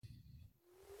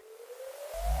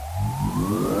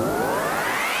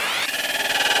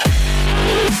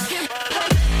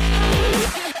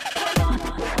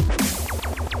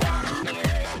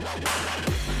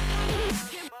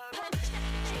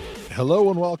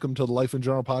Hello and welcome to the Life in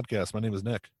General podcast. My name is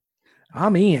Nick.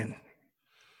 I'm Ian.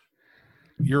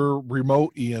 You're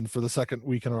remote, Ian, for the second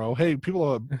week in a row. Hey,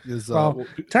 people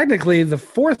technically the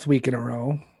fourth week in a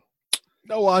row.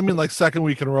 No, I mean like second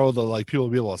week in a row that people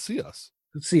will be able to see us.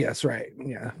 See us, right?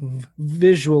 Yeah,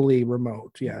 visually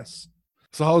remote. Yes.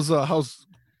 So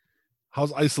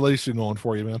how's isolation going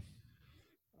for you, man?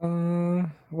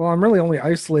 Well, I'm really only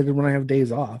isolated when I have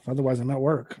days off. Otherwise, I'm at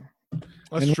work.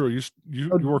 That's true. You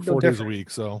work 4 days a week,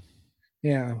 so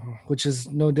yeah, which is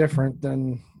no different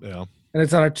than yeah. And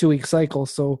it's on a 2-week cycle,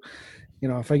 so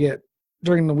if I get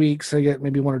during the weeks, I get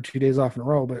maybe 1 or 2 days off in a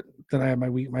row, but then I have my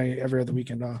every other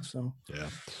weekend off. So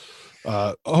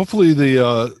yeah. Hopefully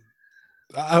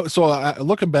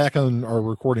looking back on our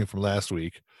recording from last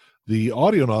week, the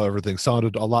audio and everything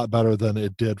sounded a lot better than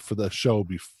it did for the show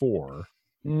before.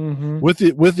 Mm-hmm. With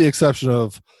the exception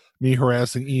of me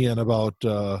harassing Ian about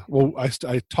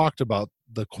I talked about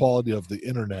the quality of the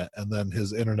internet, and then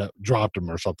his internet dropped him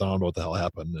or something. I don't know what the hell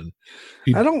happened, and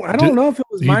I don't know if it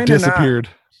was mine disappeared.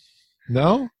 Or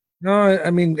not. No, I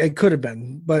mean it could have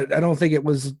been, but I don't think it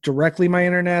was directly my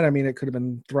internet. I mean it could have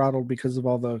been throttled because of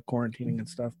all the quarantining and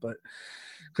stuff, but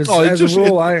because it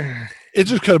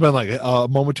just could have been like a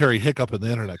momentary hiccup in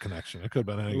the internet connection. It could have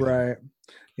been anything. Right.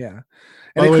 Yeah.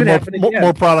 And it could happen again.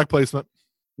 More product placement.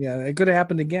 Yeah, it could have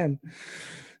happened again.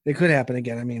 It could happen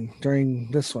again. I mean, during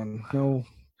this one. No,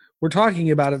 we're talking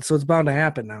about it, so it's bound to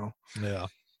happen now. Yeah.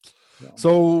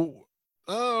 So,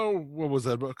 what was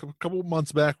that? A couple of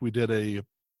months back, we did a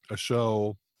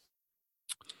show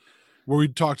where we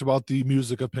talked about the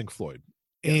music of Pink Floyd.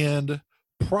 And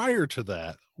prior to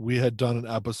that, we had done an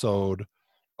episode.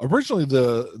 Originally,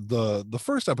 the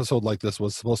first episode like this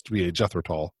was supposed to be a Jethro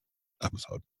Tull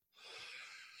episode.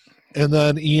 And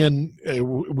then Ian,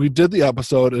 we did the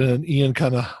episode, and then Ian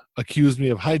kind of accused me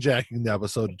of hijacking the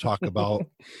episode to talk about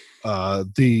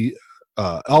the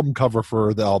album cover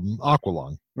for the album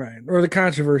Aqualung. Right, or the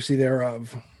controversy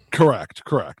thereof. Correct.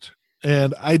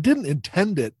 And I didn't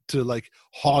intend it to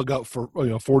hog up for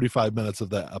 45 minutes of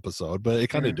that episode, but it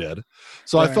kind of did.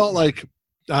 So I felt like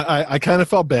I kind of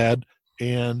felt bad,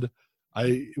 and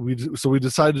we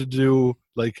decided to do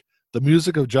the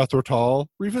music of Jethro Tull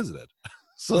revisited.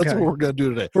 So that's what we're going to do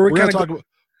today. We're going to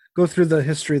go through the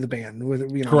history of the band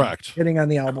with correct, hitting on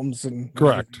the albums and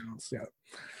correct. Yeah.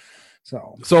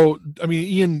 So I mean,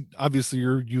 Ian, obviously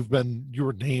you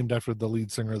were named after the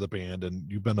lead singer of the band,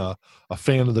 and you've been a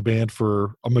fan of the band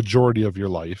for a majority of your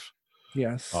life.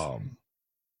 Yes. So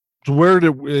I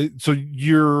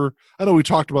know we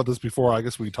talked about this before. I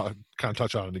guess we kind of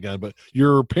touch on it again, but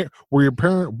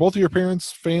both of your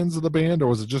parents fans of the band, or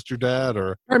was it just your dad?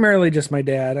 Or primarily just my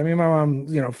dad. I mean, my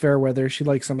mom, fair weather. She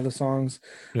likes some of the songs.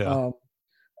 Yeah.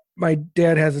 My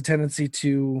dad has a tendency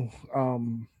to,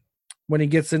 when he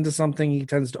gets into something, he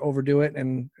tends to overdo it,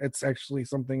 and it's actually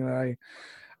something that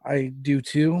I do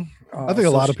too. I think a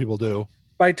lot of people do.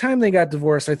 By the time they got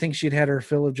divorced, I think she'd had her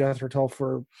fill of Jethro Tull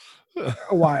for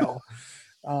a while,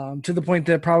 to the point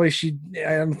that probably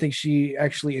I don't think she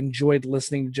actually enjoyed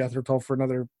listening to Jethro Tull for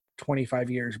another 25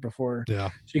 years before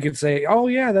she could say, "Oh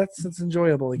yeah, that's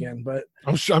enjoyable again." But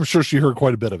I'm sure she heard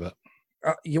quite a bit of it.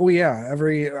 Oh yeah,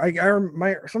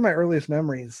 some of my earliest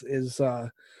memories is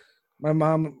my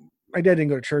mom. My dad didn't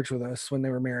go to church with us when they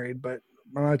were married, but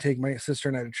my mom would take my sister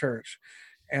and I to church.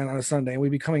 And on a Sunday,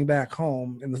 we'd be coming back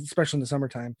home, and especially in the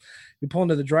summertime, we pull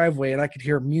into the driveway, and I could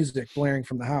hear music blaring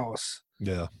from the house.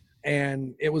 Yeah,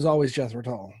 and it was always Jethro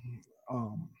Tull.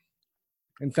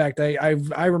 In fact, I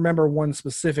remember one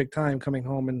specific time coming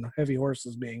home and Heavy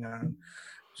Horses being on,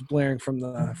 just blaring from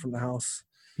the house.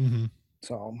 Mm-hmm.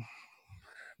 So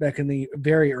back in the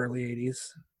very early 80s.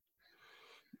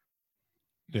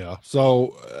 Yeah.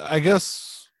 So I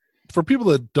guess for people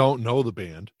that don't know the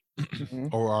band, mm-hmm.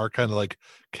 or are kind of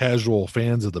casual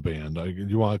fans of the band,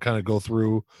 you want to kind of go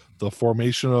through the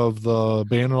formation of the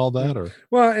band and all that? Or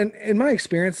well, in my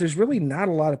experience, there's really not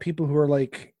a lot of people who are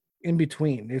in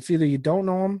between. It's either you don't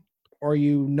know them or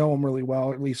you know them really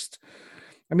well. At least,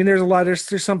 I mean,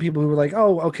 there's some people who are like,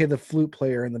 oh, okay, the flute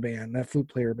player in the band, that flute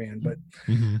player band. But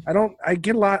mm-hmm. I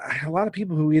get a lot of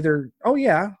people who either, oh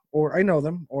yeah, or I know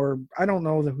them, or I don't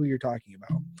know who you're talking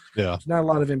about. Yeah, there's not a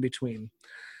lot of in between.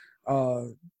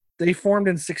 They formed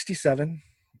in '67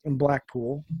 in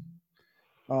Blackpool.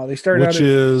 They started which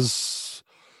is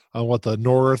on the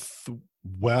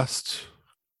northwest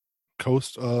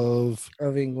coast of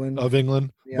England.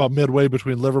 Yeah. About midway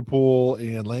between Liverpool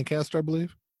and Lancaster, I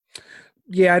believe.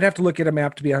 Yeah, I'd have to look at a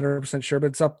map to be 100% sure, but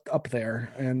it's up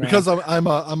there. And because I'm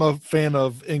a fan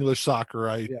of English soccer,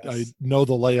 I know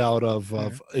the layout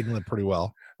of England pretty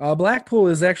well. Blackpool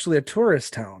is actually a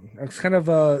tourist town. It's kind of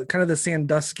the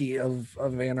Sandusky of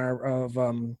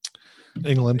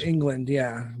England. England,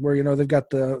 yeah, where they've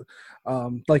got the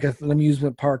like an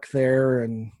amusement park there,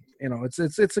 and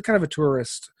it's a kind of a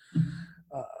tourist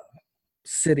uh,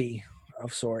 city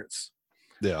of sorts.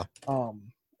 Yeah.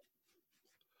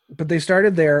 But they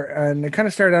started there, and it kind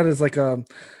of started out as like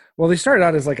they started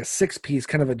out as like a 6-piece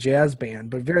kind of a jazz band,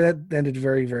 but that ended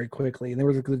very, very quickly. And there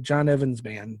was like the John Evans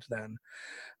band then.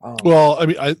 Well, I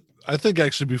mean, I think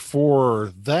actually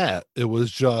before that it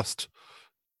was just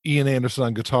Ian Anderson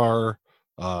on guitar,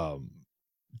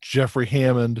 Jeffrey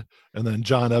Hammond, and then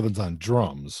John Evans on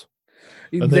drums.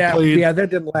 And they played that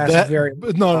didn't last very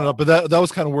long. No, but that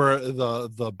was kind of where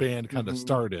the band kind of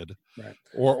started, right?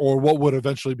 Or what would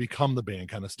eventually become the band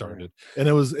kind of started. Right. And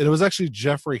it was actually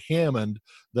Jeffrey Hammond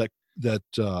that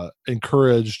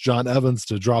encouraged John Evans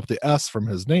to drop the S from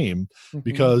his name,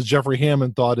 because Jeffrey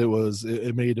Hammond thought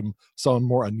it made him sound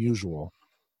more unusual.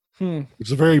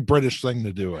 It's a very British thing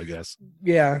to do, I guess.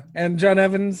 Yeah, and John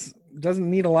Evans doesn't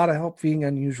need a lot of help being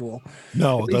unusual.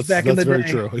 No, that's very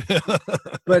true.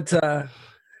 But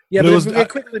yeah, but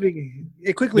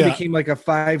it quickly became like a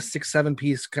 5, 6,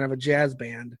 7-piece kind of a jazz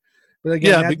band. But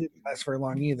again, that didn't last very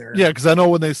long either. Yeah, because I know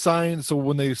when they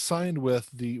signed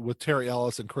with Terry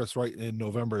Ellis and Chris Wright in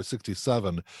November of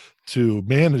 '67 to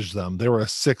manage them, they were a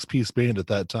 6-piece band at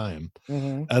that time.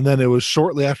 And then it was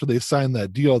shortly after they signed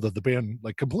that deal that the band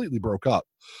like completely broke up.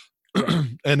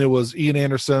 And it was Ian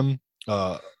Anderson,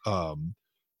 Glenn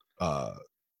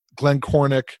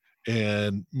Cornick,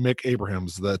 and Mick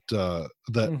Abrahams that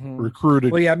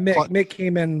recruited. Well, yeah, Mick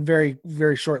came in very,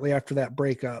 very shortly after that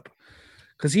breakup,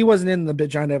 because he wasn't in the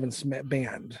John Evans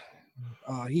band.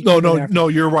 No,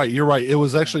 you're right. It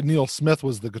was actually Neil Smith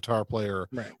was the guitar player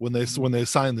when they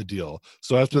signed the deal.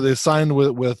 So after they signed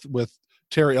with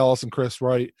Terry Ellis and Chris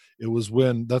Wright,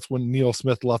 that's when Neil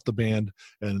Smith left the band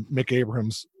and Mick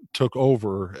Abrahams took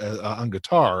over on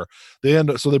guitar.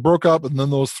 So they broke up, and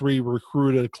then those three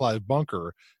recruited Clive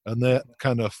Bunker, and that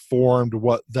kind of formed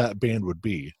what that band would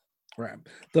be. Right.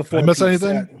 Did I miss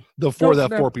anything? That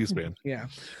 4-piece band. Yeah.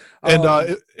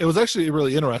 And it was actually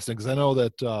really interesting because I know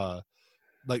that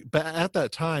at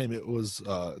that time it was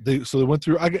they went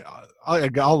through. I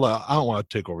don't want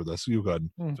to take over this. You go ahead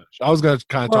and finish. I was going to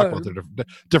kind of talk about their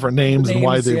different names and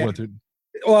why they went through.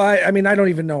 Well, I mean, I don't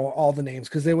even know all the names,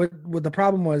 because what the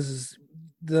problem was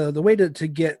the way to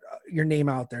get your name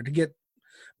out there, to get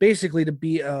basically to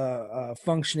be a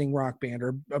functioning rock band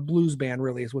or a blues band,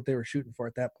 really is what they were shooting for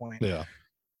at that point. Yeah.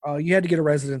 You had to get a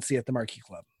residency at the Marquee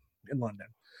Club in London,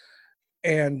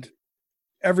 and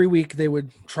every week they would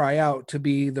try out to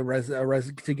be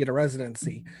to get a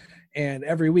residency, and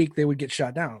every week they would get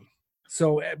shot down.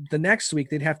 So the next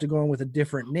week they'd have to go in with a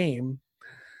different name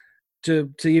to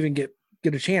even get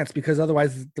a chance, because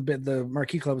otherwise the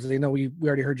Marquee Club would say, no, we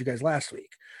already heard you guys last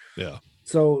week. Yeah.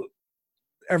 So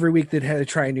every week they'd had to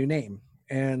try a new name,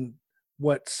 and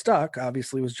what stuck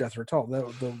obviously was Jethro Tull.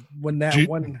 Do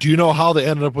you know how they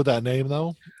ended up with that name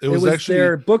though? It was actually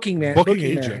their booking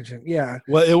agent. Yeah.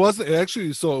 Well, it wasn't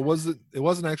actually. So it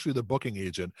wasn't actually the booking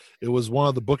agent. It was one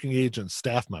of the booking agent's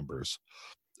staff members,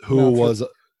 who was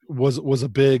a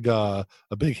big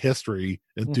history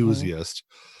enthusiast.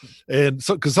 And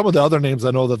so, because some of the other names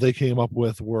I know that they came up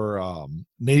with were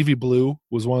Navy Blue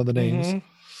was one of the names.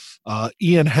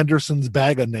 Ian Henderson's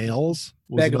Bag of Nails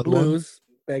was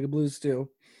Bag of Blues too.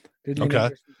 Okay.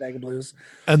 Bag of Blues.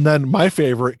 And then my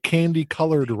favorite, Candy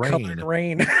Colored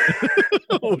Rain.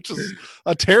 Which is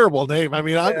a terrible name. I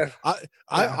mean,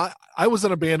 I was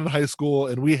in a band in high school,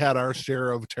 and we had our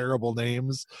share of terrible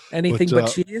names. Anything but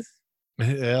cheese.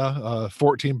 Yeah,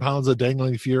 14 Pounds of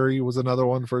Dangling Fury was another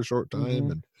one for a short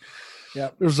time, and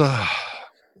there's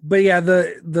But yeah,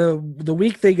 the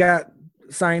week they got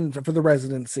signed for the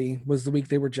residency was the week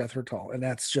they were Jethro Tull, and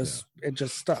that's just it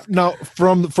just stuck. Now,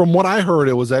 from what I heard,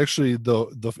 it was actually I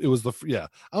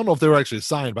don't know if they were actually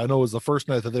signed, but I know it was the first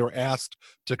night that they were asked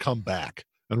to come back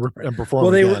and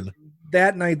perform again.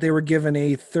 That night they were given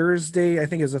a Thursday, I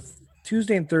think it was a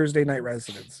Tuesday and Thursday night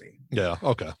residency. Yeah.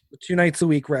 Okay. 2 nights a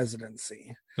week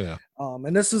residency. Yeah.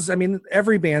 And this is, I mean,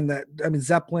 every band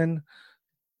Zeppelin,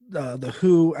 the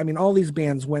Who, I mean, all these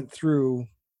bands went through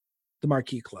the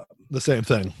Marquee Club. The same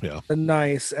thing. Yeah.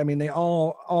 I mean, they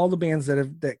all the bands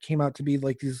that came out to be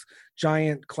like these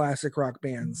giant classic rock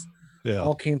bands,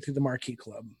 all came through the Marquee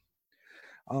Club.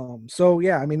 So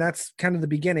yeah, I mean, that's kind of the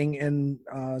beginning, and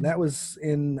that was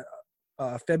in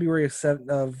February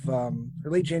of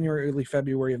late January, early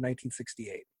February of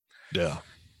 1968. Yeah.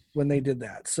 When they did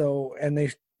that. So, and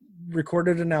they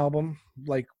recorded an album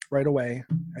like right away.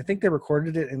 I think they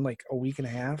recorded it in like a week and a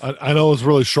half. I know it was a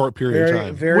really short period of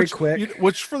time. Very quick.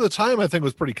 Which for the time I think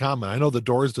was pretty common. I know the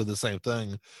Doors did the same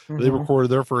thing. Mm-hmm. They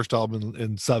recorded their first album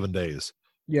in 7 days.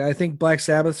 Yeah, I think Black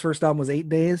Sabbath's first album was 8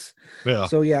 days. Yeah.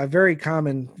 So yeah, very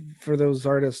common for those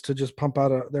artists to just pump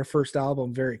out their first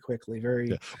album very quickly.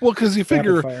 Well, because you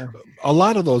figure a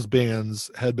lot of those bands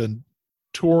had been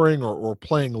touring or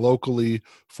playing locally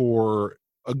for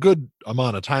a good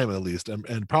amount of time at least,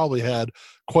 and probably had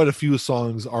quite a few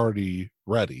songs already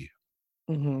ready.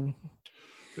 Mm-hmm.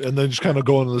 And then just kind of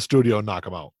go into the studio and knock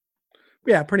them out.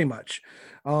 Yeah, pretty much.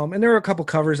 And there were a couple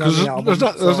covers on the album. There's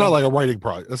not like a writing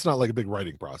process. It's not like a big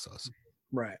writing process.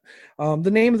 Right.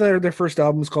 The name of their first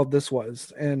album is called This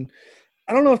Was. And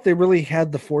I don't know if they really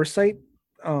had the foresight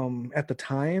at the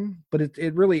time, but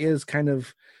it really is kind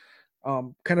of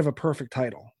a perfect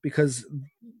title, because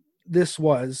this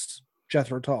was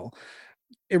Jethro Tull.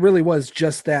 It really was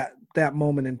just that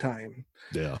moment in time.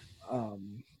 Yeah.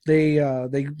 The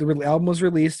album was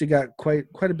released. It got quite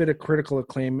a bit of critical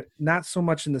acclaim, not so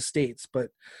much in the States, but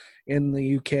in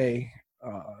the UK,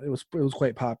 it was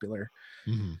quite popular.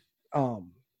 Mm-hmm.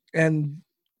 And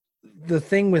the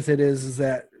thing with it is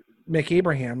that Mick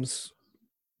Abrahams,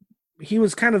 he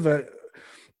was kind of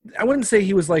I wouldn't say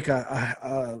he was like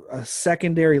a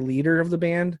secondary leader of the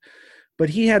band, but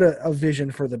he had a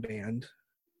vision for the band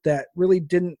that really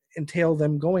didn't entail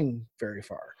them going very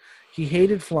far. He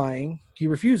hated flying. He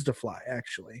refused to fly,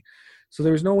 actually. So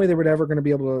there was no way they were ever going to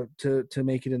be able to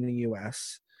make it in the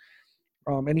U.S.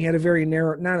 And he had a very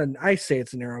narrow, I say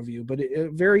it's a narrow view, but a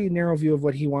very narrow view of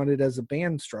what he wanted as a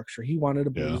band structure. He wanted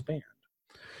a blues band.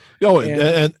 Oh,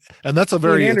 and that's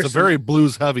it's a very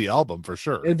blues heavy album for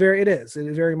sure. It is.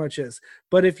 It very much is.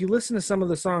 But if you listen to some of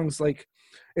the songs, like,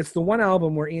 it's the one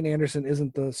album where Ian Anderson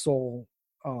isn't the sole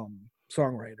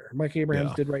songwriter. Mike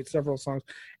Abrahams did write several songs,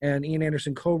 and Ian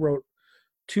Anderson co-wrote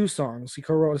 2 songs. He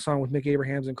co-wrote a song with Mick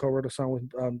Abrahams and co-wrote a song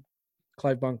with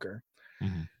Clive Bunker.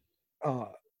 Mm-hmm.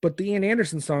 But the Ian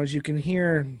Anderson songs, you can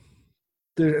hear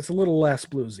it's a little less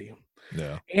bluesy.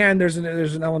 Yeah. And there's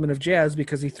an element of jazz,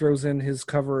 because he throws in his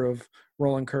cover of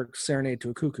Roland Kirk's Serenade to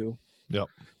a Cuckoo. Yep.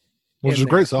 Which is a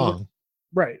great song.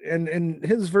 Right. And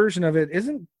his version of it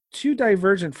isn't too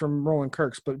divergent from Roland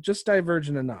Kirk's, but just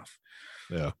divergent enough.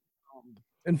 Yeah.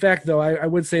 In fact, though, I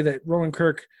would say that Roland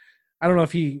Kirk, I don't know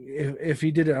if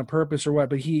he did it on purpose or what,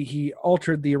 but he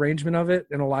altered the arrangement of it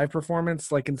in a live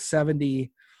performance, like in '75,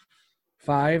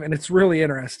 and it's really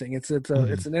interesting. It's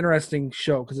an interesting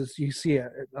show, because you see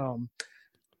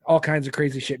all kinds of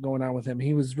crazy shit going on with him.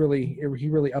 He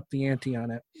really upped the ante on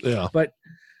it. Yeah. But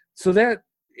so that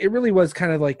it really was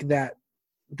kind of like that.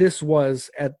 This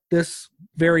was at this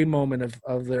very moment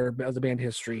of the band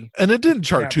history. And it didn't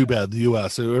chart too bad in the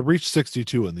U.S. It reached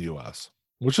 62 in the U.S.,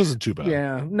 which isn't too bad.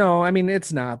 Yeah, no, I mean,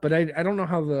 it's not. But I don't know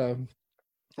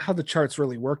how the charts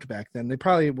really worked back then. They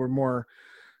probably were more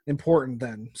important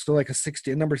then. So like a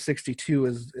number 62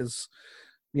 is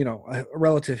a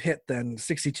relative hit then.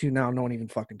 62 now, no one even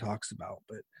fucking talks about.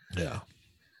 But yeah.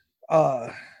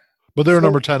 But they were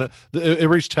number 10. It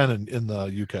reached 10 in the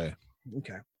UK.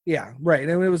 Okay. Yeah, right.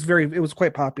 And it was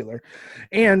quite popular.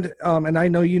 And I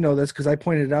know you know this, because I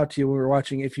pointed it out to you when we were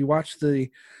watching. If you watch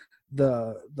the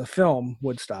film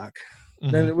Woodstock,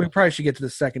 mm-hmm. then we probably should get to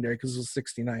the secondary, because it was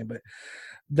 69. But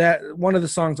that one of the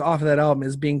songs off of that album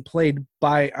is being played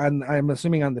I'm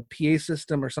assuming on the PA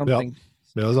system or something. Yep.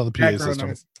 Yeah, it was on the PA system.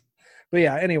 Noise. But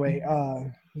yeah, anyway,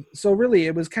 so really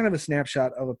it was kind of a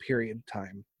snapshot of a period of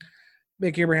time.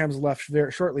 Mick Abrahams left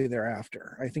very shortly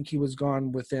thereafter. I think he was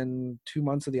gone within 2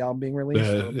 months of the album being released.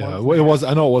 Yeah, it was.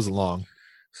 I know it wasn't long.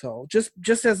 So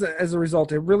just as a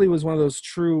result, it really was one of those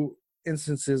true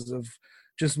instances of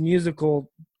just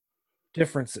musical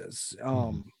differences.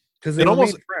 Because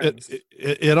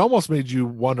it almost made you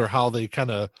wonder how they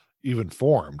kind of even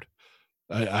formed.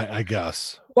 I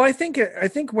guess. Well, I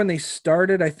think when they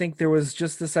started, I think there was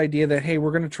just this idea that, hey, we're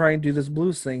going to try and do this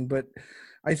blues thing, but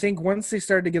I think once they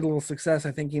started to get a little success,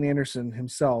 I think Ian Anderson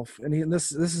himself, and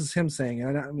this is him saying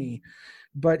it, not me,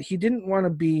 but he didn't want to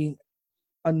be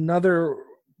another.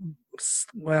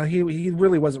 Well, he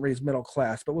really wasn't raised middle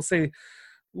class, but we'll say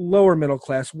lower middle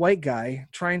class white guy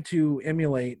trying to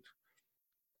emulate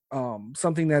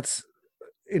something that's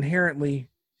inherently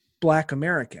Black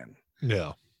American.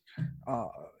 Yeah.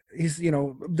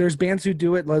 There's bands who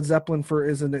do it. Led Zeppelin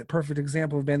is a perfect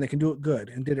example of a band that can do it good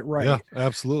and did it right. Yeah,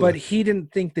 absolutely. But he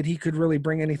didn't think that he could really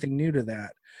bring anything new to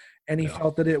that. And he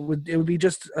felt that it would be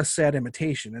just a sad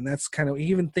imitation. And that's kind of, he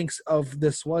even thinks of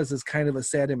This Was as kind of a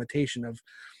sad imitation of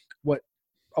what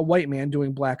a white man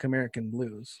doing Black American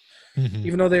blues, mm-hmm.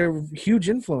 even though there are huge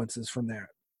influences from that.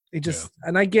 It just,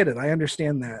 and I get it. I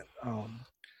understand that.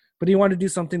 But he wanted to do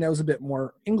something that was a bit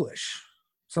more English,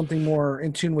 something more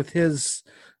in tune with his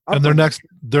upbringing. And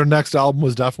their next album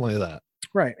was definitely that.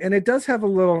 Right. And it does have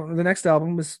the next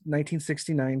album was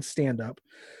 1969, Stand Up.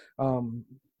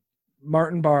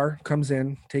 Martin Barr comes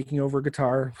in, taking over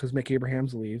guitar because Mick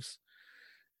Abrahams leaves.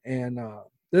 And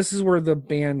this is where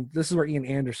Ian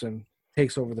Anderson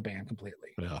takes over the band completely.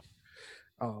 Yeah.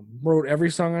 Wrote every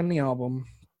song on the album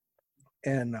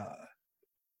and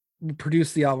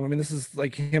produced the album. I mean, this is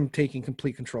like him taking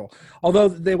complete control. Although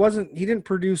he didn't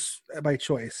produce by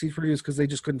choice. He produced because they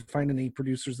just couldn't find any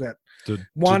producers that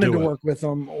wanted to work with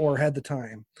them or had the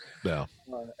time. Yeah.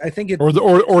 I think or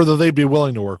that they'd be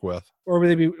willing to work with. Or would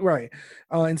they be right?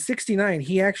 In '69,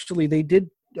 they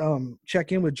did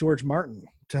check in with George Martin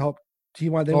to help.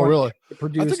 Really? To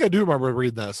produce. I think I do remember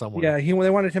reading that somewhere. Yeah, they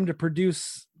wanted him to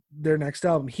produce their next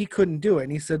album. He couldn't do it,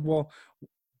 and he said, "Well,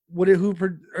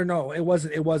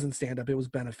 it wasn't Stand Up. It was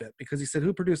Benefit," because he said,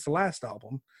 "Who produced the last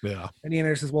album?" Yeah, and Ian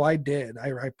Anderson says, "Well, I did.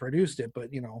 I produced it, but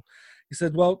he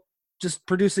said, well, just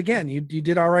produce again. You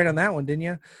did all right on that one, didn't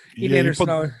you?" Ian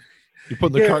Anderson, you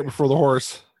put the cart before the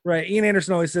horse. Right. Ian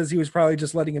Anderson always says he was probably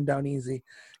just letting him down easy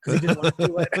because he didn't want to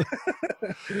do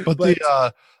it. but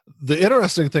the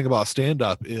interesting thing about Stand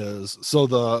Up is, so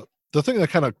the thing that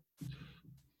kind of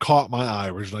caught my eye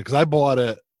originally, because I bought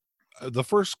it, the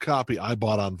first copy I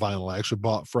bought on vinyl, I actually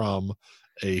bought from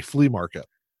a flea market.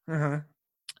 Uh-huh.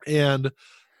 And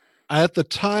at the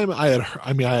time I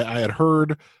had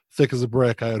heard Thick as a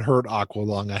Brick, I had heard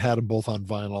Aqualung, I had them both on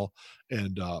vinyl,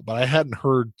 and but I hadn't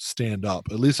heard Stand Up.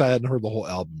 At least I hadn't heard the whole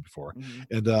album before.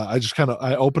 Mm-hmm. And I just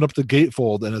I open up the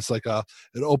gatefold, and it's like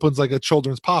it opens like a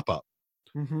children's pop-up.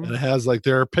 Mm-hmm. And it has like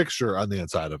their picture on the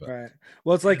inside of it. Right.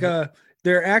 Well, it's like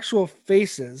their actual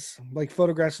faces, like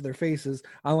photographs of their faces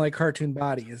on like cartoon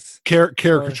bodies.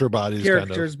 Caricature bodies.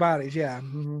 Characters' bodies, yeah.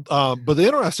 Mm-hmm. But the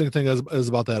interesting thing is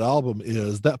about that album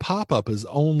is that pop-up is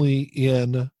only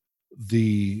in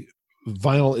the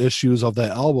vinyl issues of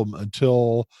that album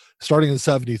until starting in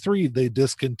 73, they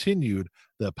discontinued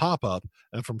the pop-up.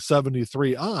 And from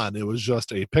 73 on, it was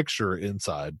just a picture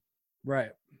inside.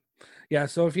 Right. Yeah.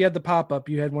 So if you had the pop-up,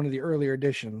 you had one of the earlier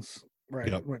editions. Right.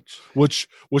 Yep. Which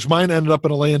mine ended up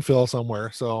in a landfill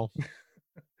somewhere. So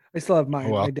I still have mine.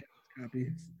 My dad's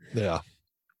copy. Yeah.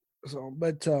 So,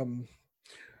 but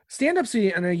Stand Up,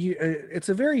 it's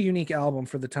a very unique album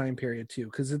for the time period too,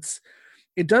 because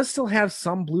it does still have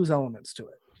some blues elements to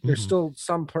it. There's mm-hmm. still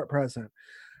some present,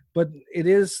 but it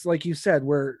is like you said,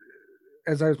 where,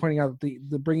 as I was pointing out, the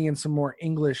bringing in some more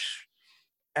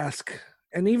English-esque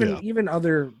and even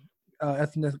other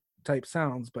ethnic type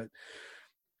sounds, but.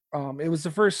 It was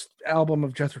the first album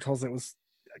of Jethro Tull's that was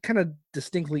kind of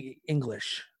distinctly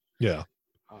English. Yeah.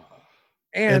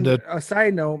 And a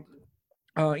side note,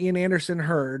 Ian Anderson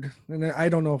heard, and I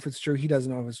don't know if it's true. He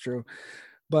doesn't know if it's true,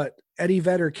 but Eddie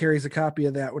Vedder carries a copy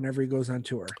of that whenever he goes on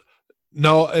tour.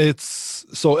 No, Eddie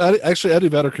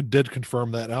Vedder did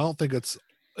confirm that. I don't think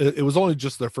it was only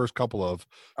just their first couple of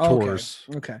tours.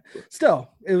 Okay.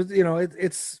 Still, it was,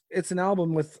 it's an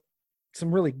album with some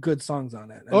really good songs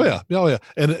on it. Oh yeah.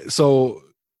 And so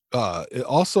it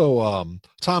also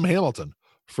Tom Hamilton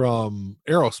from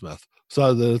Aerosmith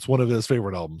said that it's one of his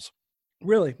favorite albums.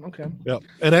 Really? Okay. Yeah.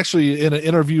 And actually in an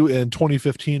interview in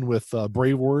 2015 with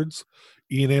Brave Words,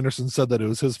 Ian Anderson said that it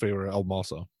was his favorite album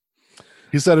also.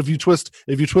 He said if you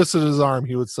twisted his arm,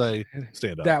 he would say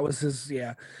Stand Up. That was his,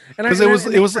 yeah. And because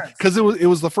it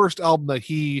was the first album that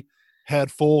he had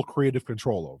full creative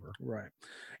control over. Right.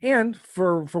 And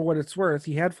for what it's worth,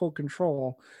 he had full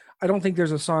control. I don't think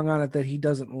there's a song on it that he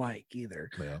doesn't like either.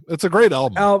 Yeah, it's a great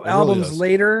album. Albums really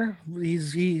later,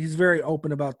 he's very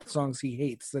open about the songs he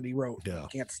hates that he wrote. Yeah.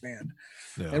 Can't stand.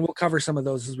 Yeah. And we'll cover some of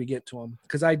those as we get to them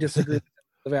because I disagree with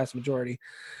the vast majority.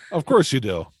 Of course you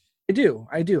do.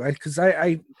 I do. Because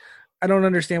I don't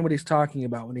understand what he's talking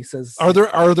about when he says. Are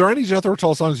there any Jethro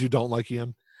Tull songs you don't like,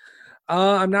 Ian?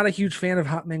 I'm not a huge fan of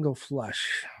Hot Mango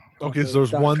Flush. Okay, so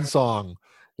there's one song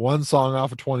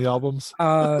off of 20 albums.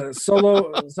 Some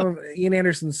of Ian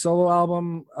Anderson's solo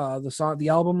album, the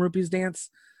album Rupees Dance,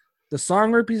 the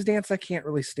song Rupees Dance I can't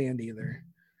really stand either.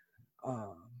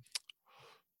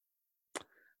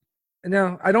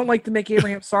 No, I don't like the Mick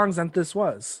Abrahams songs on This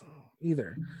Was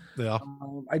either. Yeah.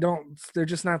 I don't, they're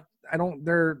just not, I don't,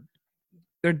 they're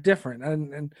different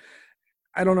and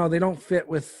I don't know, they don't fit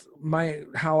with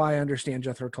how I understand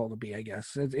Jethro Tull to be, I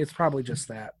guess. It's probably just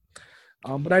that.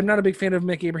 But I'm not a big fan of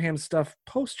Mick Abraham's stuff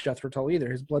post Jethro Tull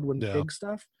either. His Blood Wind Pig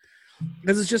stuff,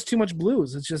 because it's just too much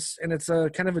blues. It's a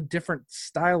kind of a different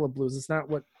style of blues. It's not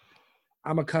what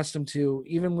I'm accustomed to.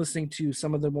 Even listening to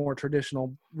some of the more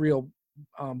traditional, real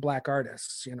black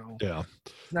artists. Yeah.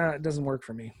 It doesn't work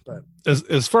for me. But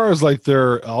as far as like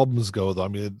their albums go, though, I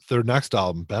mean, their next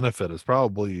album, Benefit, is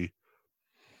probably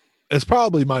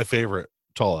my favorite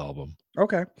Tull album.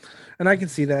 Okay, and I can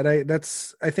see that.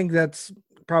 I think that's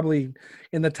probably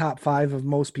in the top 5 of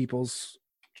most people's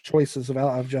choices of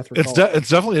Jethro Tull. It's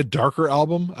definitely a darker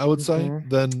album, I would say,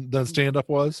 than Stand Up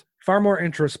was. Far more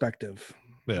introspective,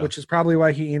 which is probably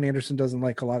why Ian Anderson doesn't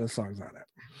like a lot of songs on it.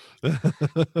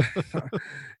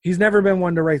 He's never been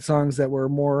one to write songs that were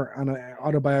more on an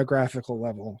autobiographical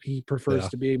level. He prefers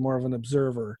to be more of an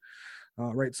observer,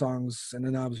 write songs in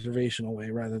an observational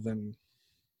way rather than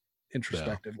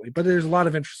introspectively. But there's a lot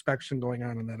of introspection going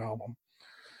on in that album,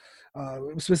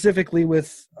 specifically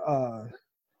with the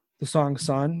song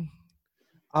Son.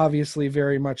 Obviously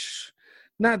very much,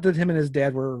 not that him and his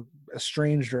dad were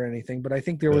estranged or anything, but I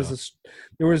think there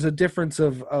was a difference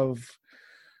of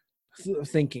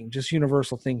thinking, just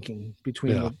universal thinking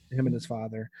between him and his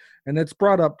father, and it's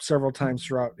brought up several times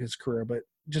throughout his career, but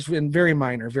just in very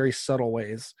minor, very subtle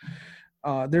ways.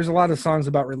 There's a lot of songs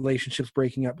about relationships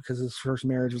breaking up because his first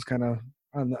marriage was kind of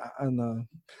on the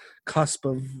cusp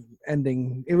of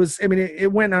ending.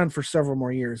 It went on for several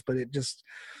more years, but it just,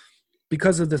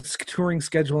 because of the touring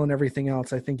schedule and everything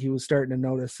else, I think he was starting to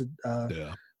notice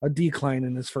a decline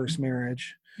in his first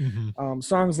marriage.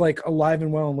 Songs like Alive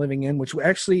and Well and Living In, which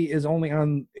actually is only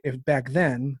on, if back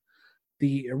then,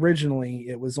 originally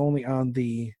it was only on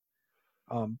the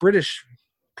British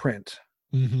print.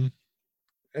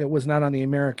 It was not on the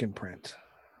American print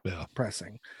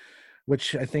pressing,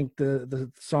 which I think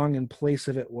the song in place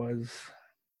of it was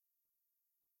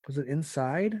it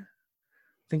Inside? I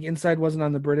think Inside wasn't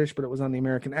on the British, but it was on the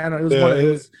American. I don't know.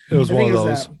 It was one of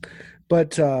those.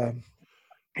 But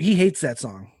he hates that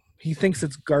song. He thinks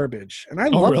it's garbage, and I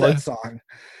love that song.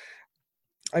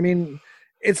 I mean,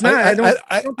 it's not.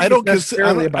 I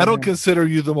don't consider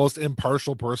you the most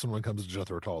impartial person when it comes to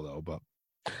Jethro Tull, though. But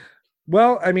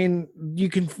well, I mean,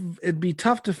 it'd be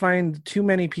tough to find too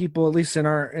many people, at least in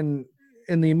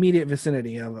the immediate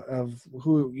vicinity of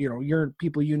who, your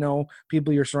people,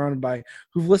 people you're surrounded by,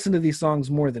 who've listened to these songs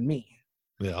more than me.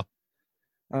 Yeah.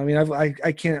 I mean,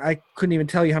 I couldn't even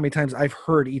tell you how many times I've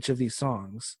heard each of these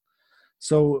songs.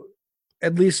 So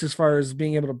at least as far as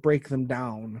being able to break them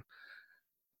down,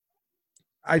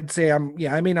 I'd say I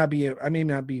may not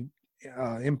be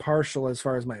impartial as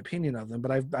far as my opinion of them,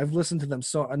 but I've listened to them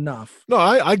enough. No,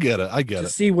 I get it. To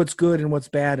see what's good and what's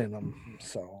bad in them.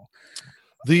 So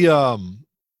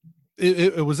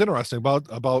it was interesting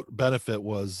about Benefit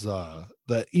was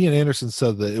that Ian Anderson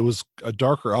said that it was a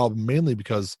darker album mainly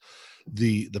because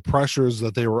the pressures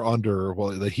that they were under,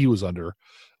 that he was under,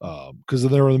 because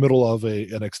they were in the middle of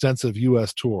an extensive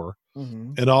U.S. tour,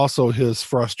 and also his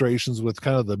frustrations with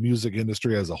kind of the music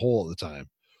industry as a whole at the time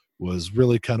was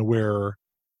really kind of where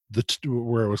it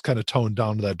was kind of toned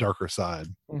down to that darker side.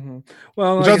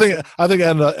 Well, which I think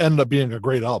ended up being a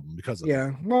great album because of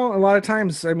it. Well, a lot of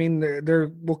times, I mean,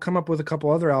 we'll come up with a couple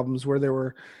other albums where there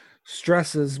were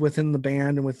stresses within the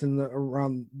band and within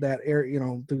around that area,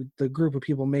 the group of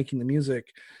people making the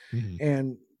music,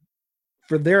 and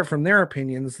from their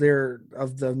opinions,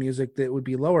 of the music, that would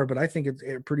be lower, but I think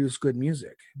it produced good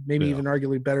music, maybe even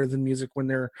arguably better than music when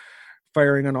they're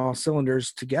firing on all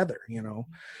cylinders together,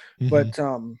 but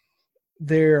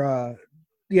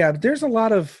there's a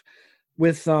lot of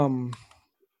with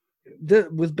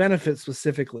Benefit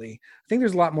specifically. I think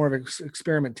there's a lot more of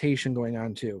experimentation going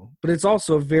on too, but it's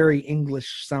also a very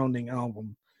English sounding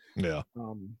album. Yeah.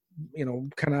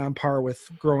 Kind of on par with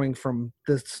growing from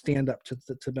the Stand Up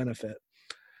to Benefit.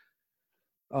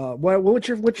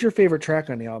 What's your favorite track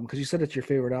on the album? Because you said it's your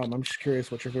favorite album. I'm just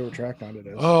curious what your favorite track on it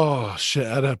is. Oh shit,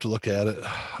 I'd have to look at it.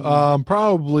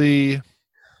 Probably,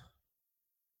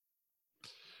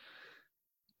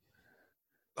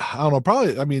 I don't know.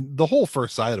 Probably, I mean, the whole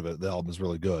first side of it, the album is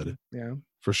really good. Yeah,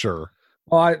 for sure.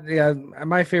 Well,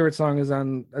 my favorite song is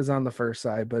on the first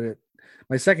side, but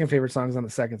my second favorite song is on the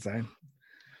second side.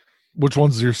 Which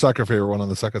one's your second favorite one on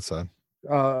the second side?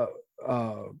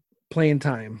 Playing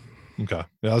Time. Okay,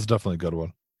 yeah, that's definitely a good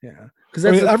one. Yeah, because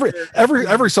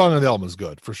every song on the album is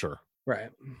good for sure. Right.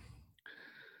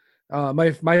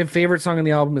 My favorite song on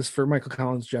the album is for Michael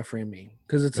Collins' "F.A.M.E."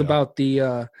 because it's about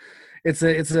the it's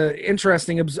a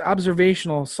interesting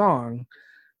observational song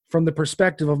from the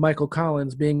perspective of Michael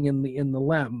Collins being in the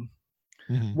LEM,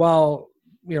 while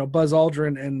Buzz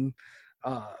Aldrin and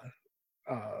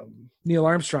Neil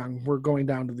Armstrong were going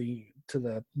down to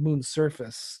the moon's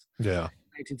surface. Yeah,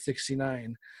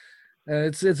 1969.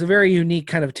 It's a very unique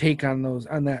kind of take on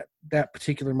that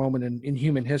particular moment in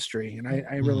human history, and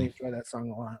I really enjoy that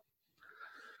song a lot.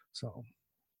 So,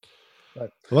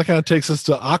 But well, that kind of takes us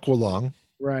to Aqualung.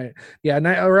 right, yeah.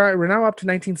 We're now up to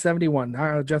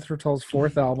 1971. Jethro Tull's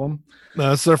fourth album.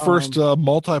 Now, it's their first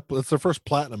it's their first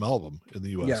platinum album in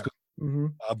the U.S. Yeah. Mm-hmm.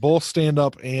 Both Stand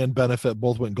Up and Benefit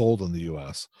both went gold in the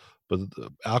U.S., but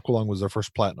Aqualung was their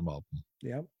first platinum album.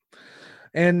 Yep.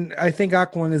 And I think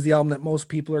Aqualung is the album that most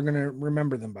people are going to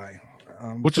remember them by.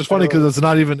 Which is funny because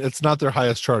it's not their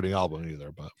highest charting album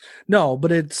either. But no, but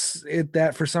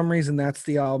that for some reason that's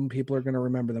the album people are going to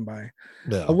remember them by.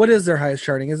 Yeah. What is their highest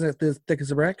charting? Isn't it the Thick as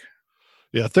a Brick?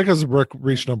 Yeah, Thick as a Brick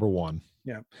reached number 1.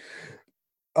 Yeah.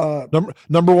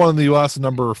 Number 1 in the U.S. and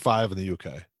number 5 in the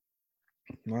U.K.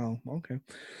 Wow. Okay.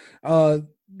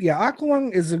 Yeah,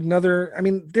 Aqualung is another. I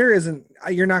mean,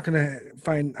 you're not going to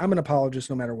find. I'm an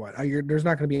apologist no matter what. There's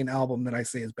not going to be an album that I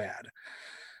say is bad.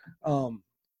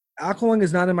 Aqualung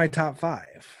is not in my top 5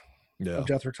 of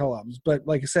Jethro Tull albums, but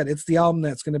like I said, it's the album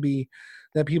that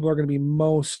people are going to be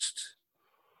most.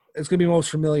 It's going to be most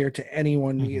familiar to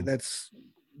anyone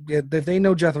if they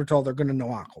know Jethro Tull, they're going to know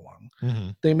Aqualung. Mm-hmm.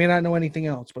 They may not know anything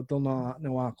else, but they'll know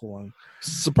Aqualung.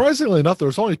 Surprisingly enough,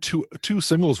 there's only two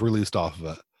singles released off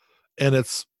of it, and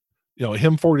it's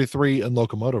Hymn 43 and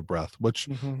Locomotive Breath, which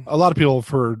a lot of people have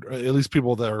heard. At least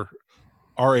people that are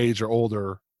our age or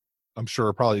older, I'm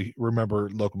sure probably remember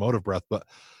Locomotive Breath, but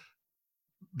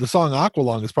the song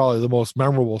Aqualung is probably the most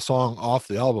memorable song off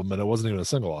the album, and it wasn't even a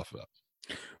single off of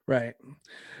it. Right.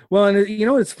 Well, and you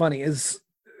know what's funny is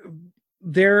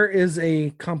there is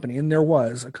a company, and there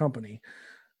was a company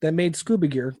that made scuba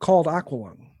gear called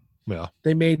Aqualung. Yeah.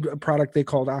 They made a product they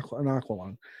called an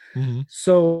Aqualung. Mm-hmm.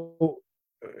 So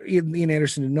Ian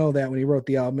Anderson didn't know that when he wrote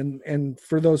the album. And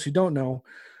for those who don't know,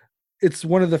 it's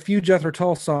one of the few Jethro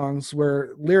Tull songs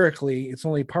where lyrically it's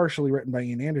only partially written by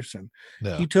Ian Anderson.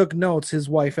 Yeah. He took notes. His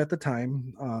wife at the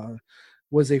time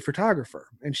was a photographer,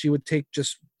 and she would take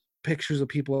just pictures of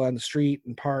people on the street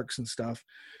and parks and stuff.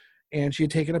 And she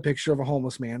had taken a picture of a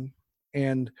homeless man,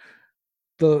 and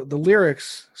the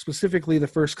lyrics, specifically the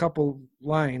first couple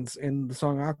lines in the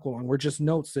song Aqualung, were just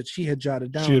notes that she had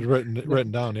jotted down. She had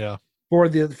written down, yeah, for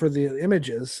the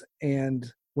images. And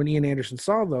when Ian Anderson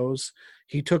saw those,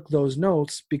 he took those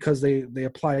notes because they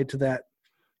applied to that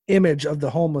image of the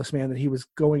homeless man that he was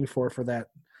going for that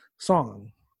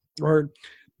song, or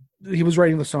he was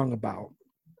writing the song about.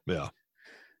 Yeah.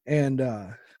 And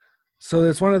so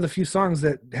it's one of the few songs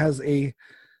that has a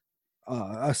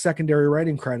secondary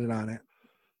writing credit on it.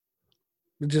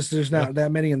 There's not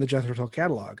that many in the Jethro Tull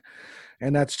catalog,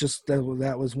 and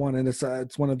that was one, and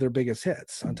it's one of their biggest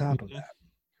hits. On top of that,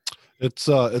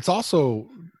 it's also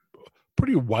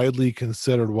pretty widely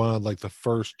considered one of like the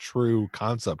first true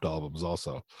concept albums.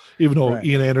 Also, even though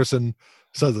Ian Anderson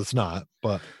says it's not,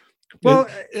 but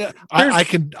I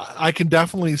can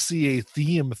definitely see a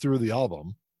theme through the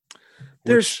album.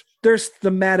 There's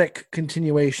thematic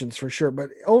continuations for sure, but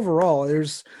overall,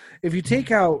 if you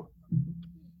take out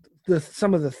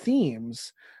some of the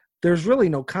themes, there's really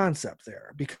no concept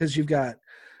there, because you've got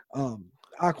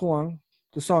Aqualung,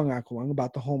 the song Aqualung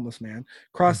about the homeless man,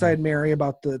 Cross-Eyed Mary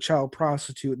about the child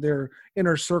prostitute. Their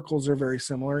inner circles are very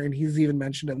similar, and he's even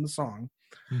mentioned it in the song.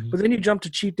 Mm-hmm. But then you jump to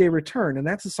Cheap Day Return, and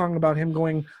that's a song about him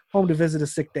going home to visit a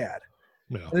sick dad.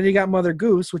 Yeah. And then you got Mother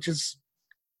Goose, which is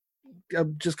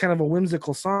just kind of a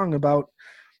whimsical song about,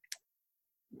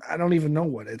 I don't even know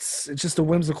what it's just a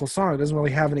whimsical song. It doesn't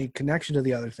really have any connection to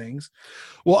the other things.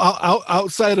 Well,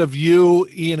 outside of you,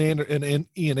 Ian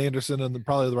Anderson, and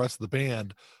probably the rest of the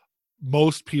band,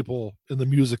 most people in the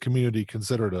music community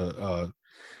consider it a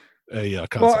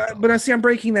concept. Well, but I see I'm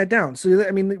breaking that down. So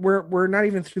I mean, we're not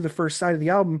even through the first side of the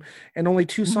album, and only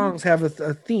 2 songs have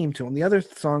a theme to them. The other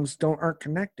songs aren't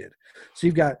connected. So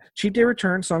you've got Cheap Day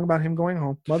Return, song about him going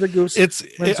home. Mother Goose. I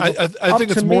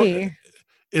think it's more.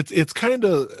 It's kind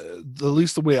of, at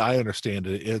least the way I understand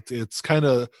it, it's kind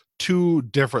of 2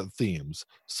 different themes.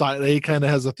 Side A kind of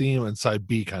has a theme, and side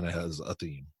B kind of has a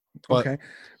theme. But, okay,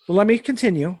 well, let me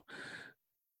continue.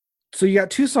 So you got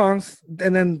 2 songs,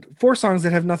 and then 4 songs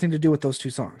that have nothing to do with those 2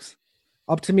 songs.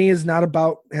 Up to Me is not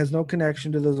about, has no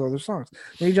connection to those other songs.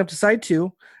 Then you jump to side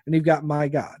 2, and you've got My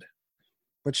God,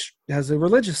 which has a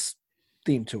religious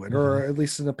theme to it, or at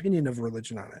least an opinion of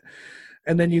religion on it.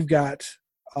 And then you've got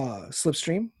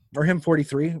Slipstream, or Hymn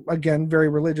 43, again, very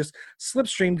religious.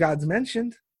 Slipstream, God's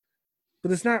mentioned,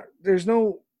 but it's not, there's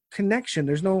no connection.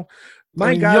 There's no,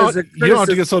 God is a criticism. You don't have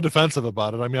to get so defensive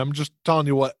about it. I mean, I'm just telling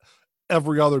you what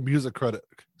every other music critic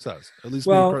says, at least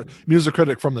music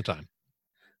critic from the time.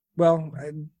 Well,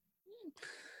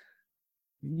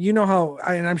 you know how,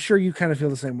 and I'm sure you kind of feel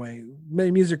the same way. Many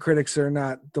music critics are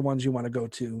not the ones you want to go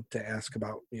to ask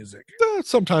about music.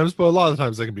 Sometimes, but a lot of the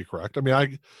times they can be correct. I mean,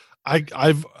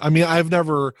 I've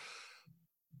never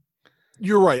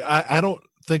You're right. I don't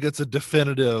think it's a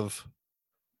definitive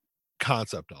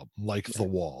concept album like The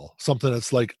Wall, something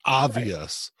that's like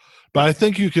obvious. But I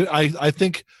think you can. I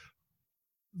think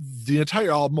the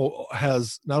entire album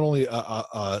has not only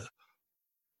a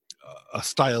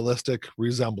stylistic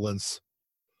resemblance,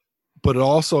 but it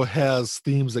also has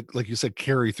themes that, like you said,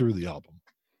 carry through the album.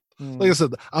 Like I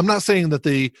said, I'm not saying that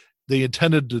they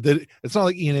intended to. It's not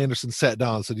like Ian Anderson sat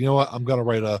down and said, "You know what, I'm going to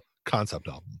write a concept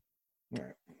album."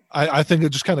 Right. I think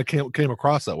it just kind of came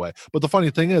across that way. But the funny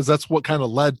thing is, that's what kind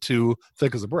of led to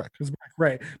Thick as a Brick.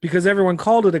 Right. Because everyone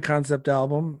called it a concept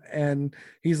album, and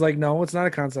he's like, no, it's not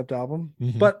a concept album.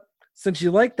 Mm-hmm. But since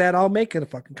you like that, I'll make it a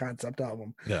fucking concept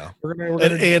album. Yeah.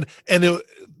 And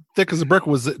Thick as a Brick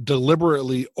was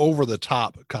deliberately over the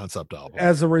top concept album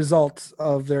as a result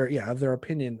of their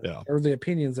opinion or the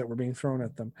opinions that were being thrown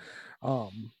at them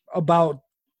about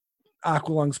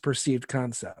Aqualung's perceived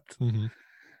concept. Mm-hmm.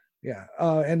 Yeah.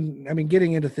 And I mean,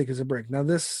 getting into Thick as a Brick. Now,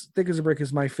 this Thick as a Brick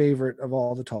is my favorite of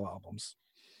all the Tull albums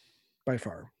by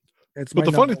far. But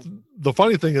the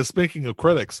funny thing is, speaking of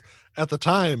critics, at the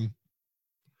time,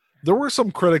 there were some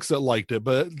critics that liked it,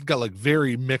 but it got like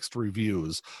very mixed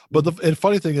reviews. But the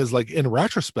funny thing is, like in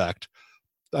retrospect,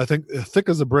 I think Thick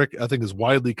as a Brick, is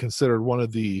widely considered one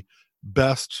of the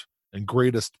best and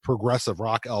greatest progressive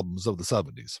rock albums of the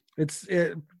 70s. It's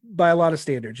by a lot of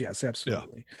standards. Yes,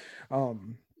 absolutely. Yeah.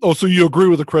 So you agree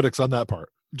with the critics on that part?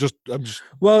 I'm just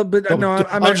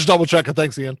double checking.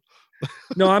 Thanks, Ian.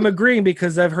 No, I'm agreeing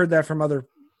because I've heard that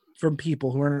from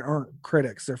people who aren't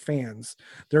critics. They're fans.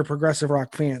 They're progressive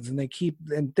rock fans, and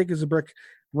and Thick as a Brick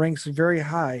ranks very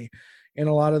high in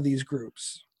a lot of these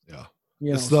groups. Yeah,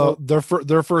 it's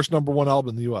their first number one album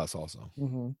in the U.S. also.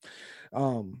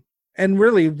 Mm-hmm. And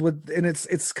really,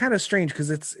 it's kind of strange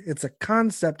because it's a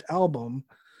concept album.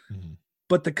 Mm-hmm.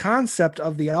 But the concept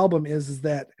of the album is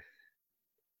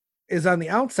on the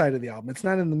outside of the album. It's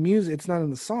not in the music. It's not in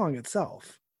the song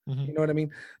itself. Mm-hmm. You know what I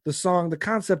mean? The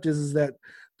concept is that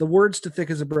the words to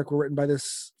Thick as a Brick were written by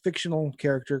this fictional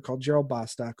character called Gerald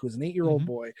Bostock, who was an 8-year-old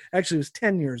mm-hmm. boy. Actually, he was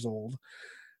 10 years old.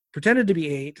 Pretended to be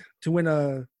 8 to win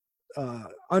a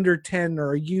under 10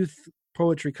 or a youth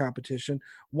poetry competition.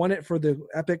 Won it for the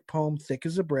epic poem Thick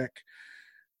as a Brick.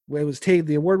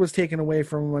 The award was taken away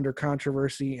from him under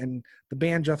controversy, and the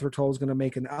band Jethro Tull was going to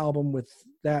make an album with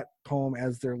that poem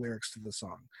as their lyrics to the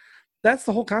song. That's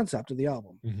the whole concept of the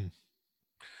album. Mm-hmm.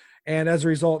 And as a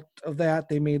result of that,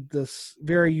 they made this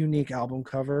very unique album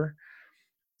cover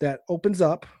that opens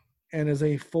up and is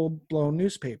a full-blown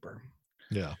newspaper.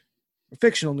 Yeah. A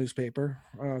fictional newspaper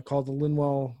called the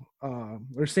Linwell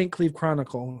or St. Cleve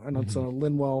Chronicle, and it's mm-hmm.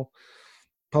 Linwell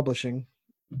Publishing.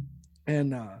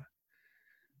 And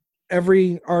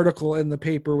every article in the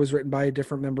paper was written by a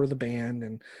different member of the band,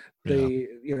 and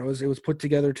it was put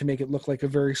together to make it look like a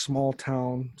very small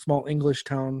English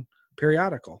town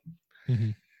periodical. Mm-hmm.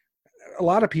 A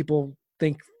lot of people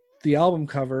think the album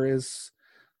cover is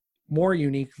more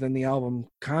unique than the album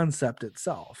concept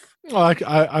itself. Well,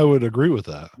 I would agree with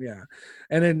that. Yeah.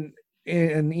 And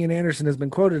Ian Anderson has been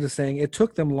quoted as saying it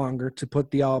took them longer to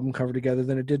put the album cover together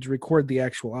than it did to record the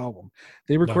actual album.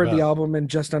 They recorded the album in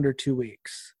just under 2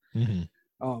 weeks. Mm-hmm.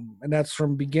 And that's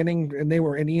from beginning,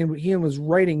 and Ian was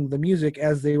writing the music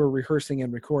as they were rehearsing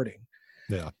and recording.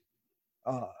 Yeah.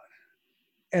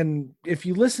 And if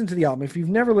you listen to the album, if you've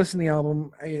never listened to the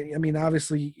album, I mean,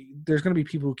 obviously there's going to be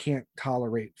people who can't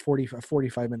tolerate a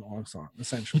 45-minute long song,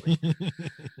 essentially.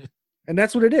 And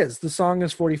that's what it is. The song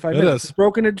is 45 minutes. It's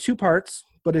broken into 2 parts,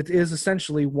 but it is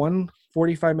essentially one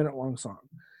 45-minute long song.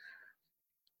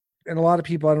 And a lot of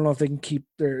people, I don't know if they can keep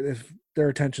if their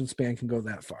attention span can go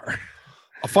that far.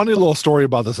 A funny little story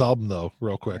about this album, though,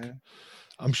 real quick. Yeah.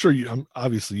 I'm sure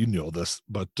obviously you know this,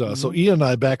 but so Ian and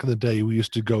I, back in the day, we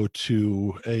used to go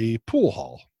to a pool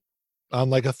hall on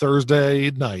like a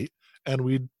Thursday night, and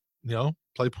we'd,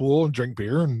 play pool and drink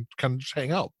beer and kind of just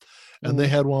hang out. And they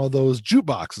had one of those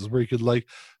jukeboxes where you could like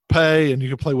pay and you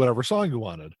could play whatever song you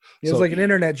wanted. It was like an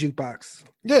internet jukebox.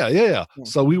 Yeah.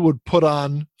 So we would put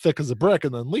on Thick as a Brick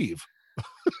and then leave.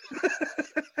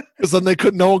 Because then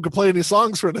no one could play any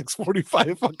songs for the next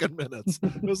 45 fucking minutes.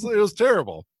 It was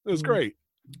terrible. It was great.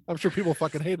 I'm sure people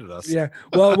fucking hated us. Yeah.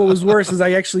 Well, what was worse is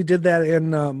I actually did that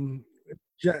in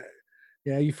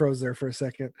yeah, you froze there for a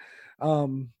second. I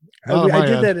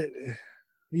did that.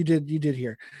 You did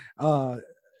here.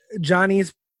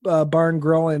 Johnny's Bar and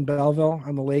Grill in Belleville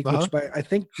on the lake, which I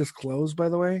think just closed, by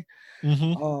the way.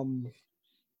 Mm-hmm.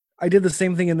 I did the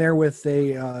same thing in there with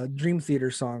a Dream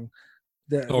Theater song.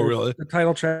 Really? The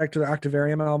title track to the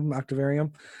Octavarium album,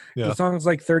 Octavarium. Yeah. The song is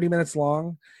like 30 minutes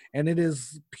long, and it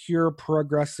is pure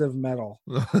progressive metal.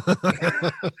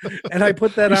 And I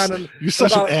put that on. You're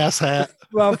such an asshat.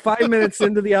 Well, 5 minutes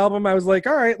into the album, I was like,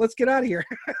 all right, let's get out of here.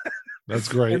 That's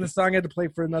great. And the song had to play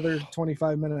for another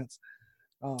 25 minutes.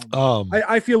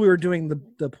 I feel we were doing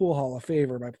the Pool Hall a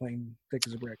favor by playing Thick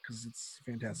as a Brick, because it's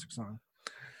a fantastic song.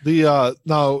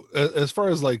 Now, as far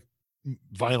as like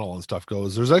vinyl and stuff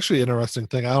goes, there's actually an interesting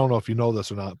thing. I don't know if you know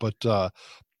this or not, but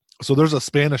so there's a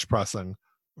Spanish pressing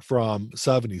from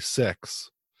 76.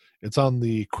 It's on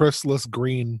the Chrysalis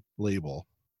Green label,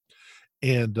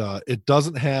 and it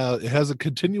has a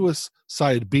continuous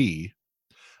side B,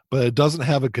 but it doesn't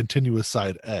have a continuous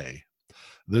side A.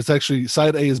 There's actually,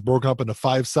 side A is broken up into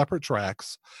 5 separate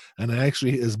tracks, and it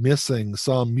actually is missing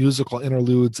some musical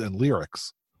interludes and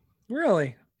lyrics.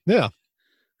 Really? Yeah.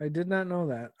 I did not know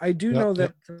that. I do know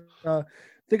that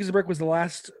Thick as a Brick was the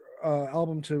last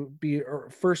album to be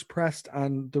first pressed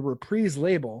on the Reprise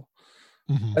label,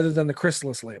 other than the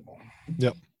Chrysalis label.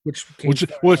 Yep. Which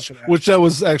that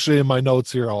was actually in my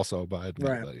notes here also, but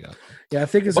right. Yeah,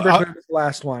 Thick as a Brick was the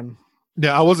last one.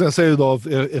 Yeah, I was going to say, though,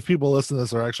 if people listen to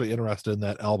this are actually interested in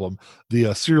that album,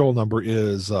 the serial number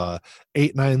is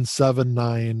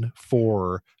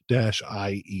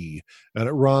 89794-IE, and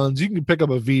it runs. You can pick up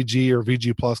a VG or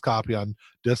VG Plus copy on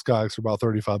Discogs for about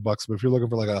 $35, but if you're looking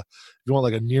for if you want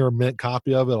like a near mint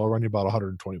copy of it, it'll run you about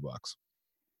 $120.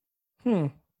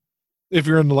 If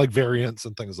you're into like variants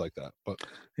and things like that. But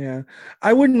yeah,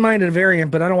 I wouldn't mind a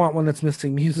variant, but I don't want one that's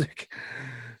missing music.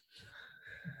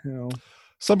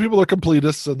 Some people are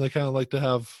completists, and they kind of like to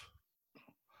have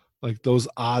like those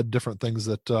odd different things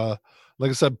that,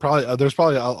 like I said, probably there's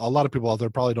probably a lot of people out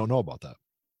there probably don't know about that.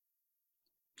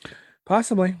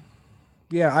 Possibly.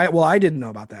 Yeah. I didn't know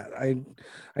about that. I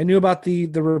knew about the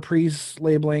Reprise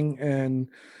labeling, and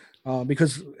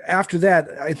because after that,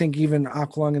 I think even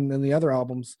Aqualung and then the other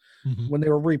albums, when they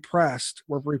were repressed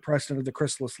under the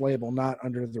Chrysalis label, not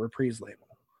under the Reprise label.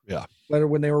 Yeah. But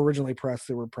when they were originally pressed,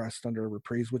 they were pressed under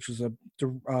Reprise, which was a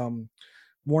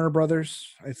Warner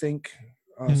Brothers, I think,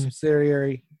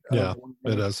 subsidiary. Yeah,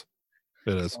 it is.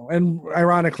 It is. And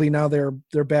ironically, now they're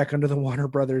back under the Warner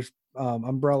Brothers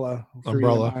umbrella.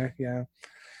 Umbrella. Yeah.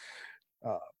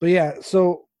 But yeah,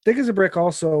 so Thick as a Brick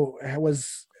also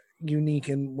was unique,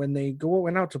 and when they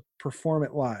went out to perform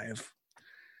it live,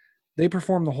 they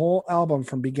performed the whole album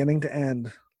from beginning to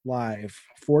end live.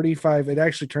 45. It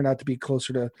actually turned out to be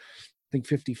closer to, I think,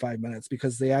 55 minutes,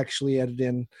 because they actually added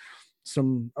in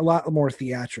a lot more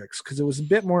theatrics, because it was a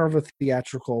bit more of a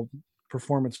theatrical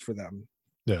performance for them.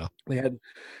 Yeah, they had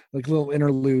like little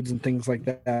interludes and things like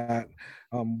that.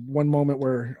 One moment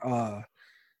where I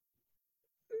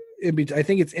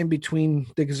think it's in between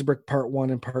Thick as a Brick Part 1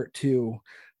 and Part 2,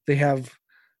 they have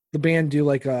the band do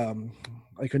like a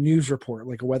news report,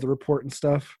 like a weather report and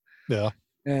stuff. Yeah.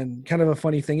 And kind of a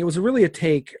funny thing, it was really a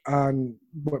take on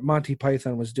what Monty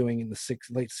Python was doing in the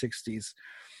late 60s,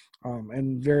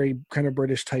 and very kind of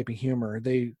British type of humor.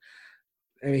 And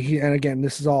again,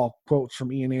 this is all quotes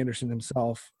from Ian Anderson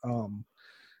himself.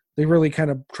 They really kind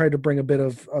of tried to bring a bit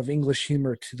of English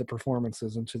humor to the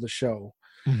performances and to the show.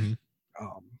 In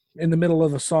the middle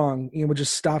of a song, Ian would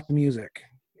just stop the music,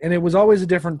 and it was always a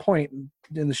different point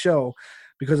in the show,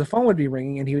 because the phone would be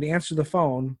ringing and he would answer the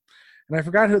phone. And I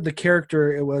forgot who the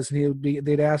character it was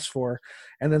they'd ask for.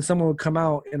 And then someone would come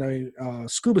out in a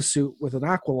scuba suit with an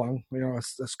aqualung, a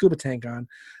scuba tank on,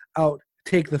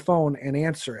 take the phone and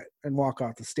answer it and walk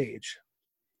off the stage.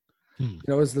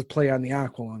 It was the play on the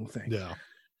aqualung thing. Yeah.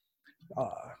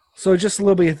 So just a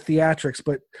little bit of theatrics.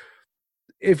 But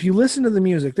if you listen to the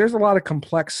music, there's a lot of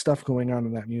complex stuff going on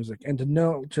in that music. And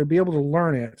to be able to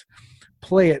learn it,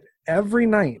 play it every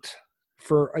night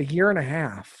for a year and a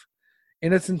half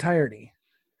in its entirety,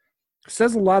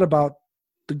 says a lot about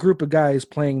the group of guys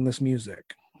playing this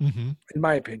music, in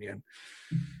my opinion.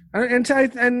 And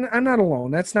I'm not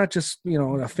alone. That's not just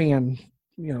a fan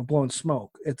blowing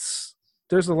smoke.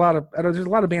 There's a lot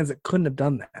of bands that couldn't have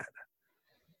done that.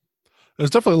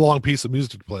 It's definitely a long piece of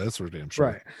music to play. That's for damn sure.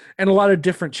 Right, and a lot of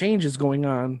different changes going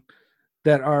on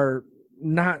that are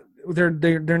not they're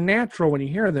natural when you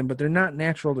hear them, but they're not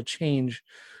natural to change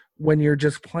when you're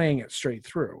just playing it straight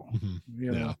through.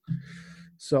 Yeah.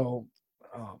 So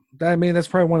that's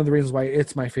probably one of the reasons why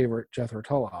it's my favorite Jethro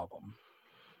Tull album.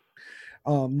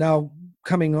 Now,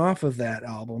 coming off of that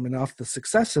album and off the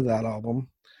success of that album,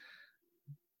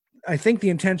 I think the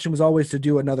intention was always to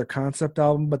do another concept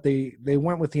album, but they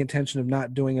went with the intention of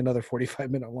not doing another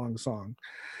 45-minute long song.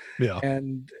 Yeah.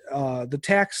 And the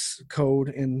tax code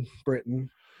in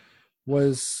Britain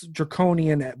was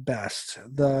draconian at best.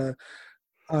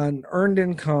 On earned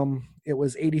income, it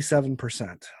was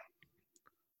 87%.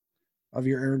 of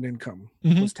your earned income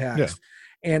Mhm. was taxed.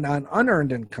 And on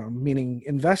unearned income, meaning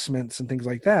investments and things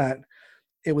like that,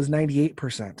 it was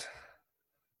 98%.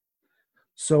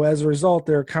 So as a result,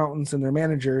 their accountants and their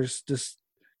managers just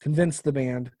convinced the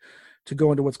band to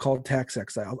go into what's called tax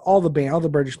exile. All the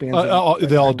British bands,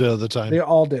 They all did at the time. they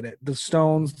all did it. The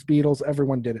Stones, the Beatles,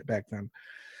 everyone did it back then.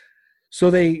 So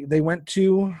they went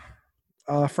to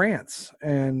France,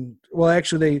 and well,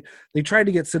 actually, they tried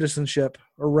to get citizenship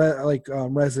or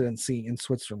residency in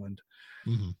Switzerland,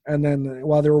 and then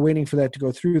while they were waiting for that to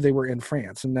go through, they were in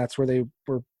France, and that's where they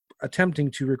were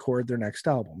attempting to record their next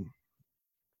album.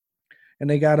 And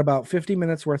they got about 50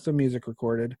 minutes worth of music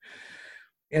recorded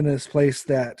in this place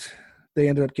that they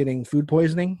ended up getting food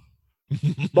poisoning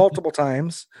multiple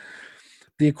times.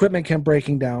 The equipment kept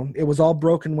breaking down. It was all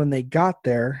broken when they got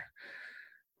there.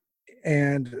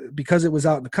 And because it was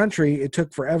out in the country, it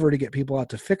took forever to get people out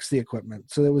to fix the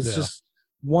equipment. So it was just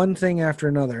one thing after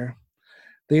another.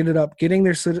 They ended up getting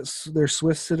their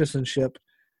Swiss citizenship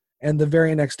and the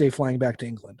very next day flying back to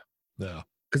England. Yeah.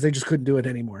 Because they just couldn't do it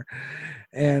anymore.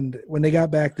 And when they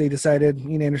got back, they decided,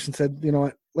 Ian Anderson said, you know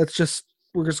what, we're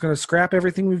just going to scrap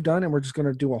everything we've done and we're just going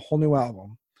to do a whole new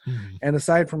album. And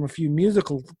aside from a few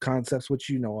musical concepts, which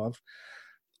you know of,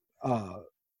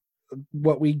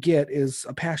 what we get is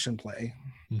a passion play.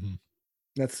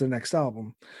 That's the next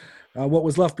album. What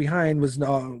was left behind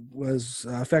was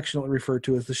affectionately referred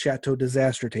to as the Chateau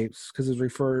Disaster tapes because it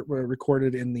was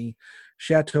recorded in the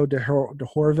Chateau de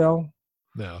Horval.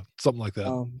 Yeah, something like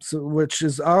that. So, which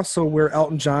is also where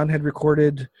Elton John had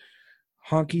recorded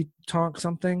Honky Tonk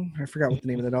something. I forgot what the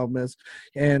name of that album is.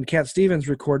 And Cat Stevens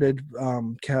recorded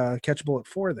Catch a Bullet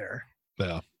 4 there.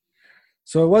 Yeah.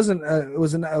 So it wasn't. It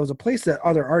was a place that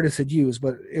other artists had used,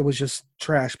 but it was just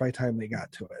trash by the time they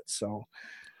got to it. So,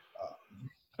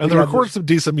 and they recorded some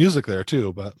decent music there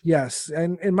too. But yes,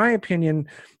 and in my opinion,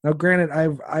 now granted,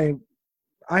 I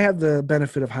have the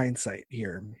benefit of hindsight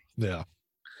here. Yeah.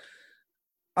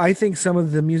 I think some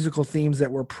of the musical themes that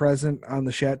were present on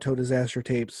the Chateau Disaster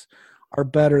tapes are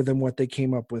better than what they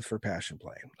came up with for Passion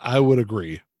Play. I would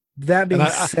agree. That being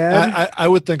said, I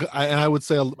would think, I would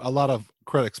say a lot of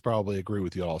critics probably agree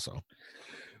with you also.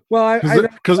 Well,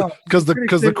 because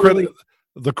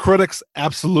the critics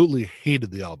absolutely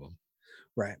hated the album.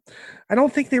 Right. I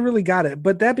don't think they really got it.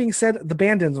 But that being said, the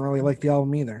band didn't really like the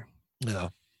album either. Yeah.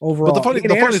 Overall, but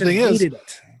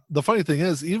the funny thing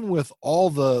is, even with all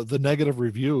the negative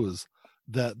reviews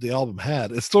that the album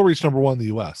had, it still reached #1 in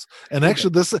the US. And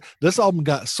actually this album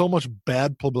got so much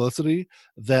bad publicity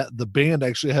that the band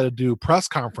actually had to do press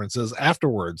conferences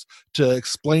afterwards to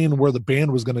explain where the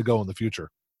band was going to go in the future.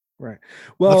 Right.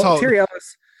 Well, Terry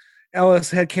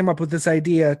Ellis had came up with this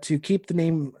idea to keep the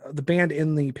name of the band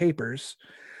in the papers.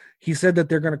 He said that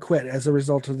they're going to quit as a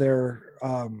result of their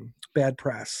bad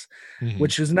press,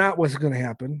 which is not what's going to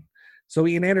happen. So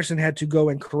Ian Anderson had to go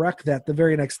and correct that the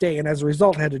very next day, and as a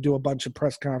result had to do a bunch of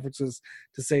press conferences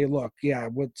to say, look,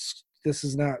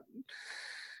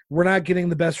 we're not getting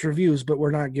the best reviews, but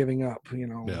we're not giving up, you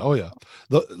know. Yeah, oh yeah.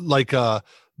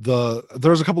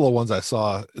 There's a couple of ones I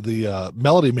saw. The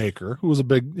Melody Maker, who was a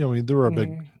big, they were a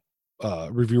big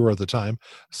reviewer at the time,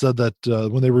 said that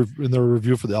when they were in their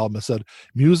review for the album, it said,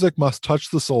 "Music must touch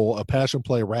the soul. A passion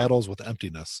play rattles with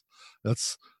emptiness."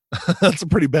 That's a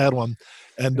pretty bad one.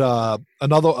 And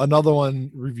another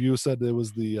one review said it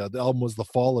was the album was the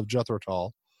fall of Jethro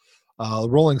Tull.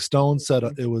 Rolling Stone said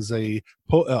it was a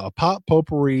pop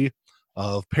potpourri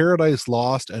of Paradise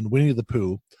Lost and Winnie the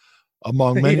Pooh,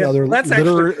 among many other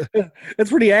that's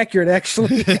pretty accurate,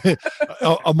 actually.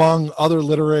 Among other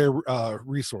literary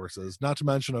resources, not to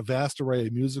mention a vast array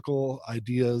of musical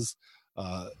ideas,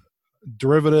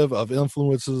 derivative of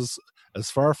influences as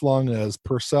far-flung as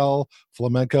Purcell,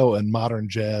 flamenco, and modern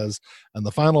jazz. And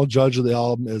the final judge of the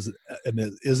album is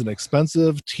an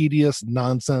expensive, tedious,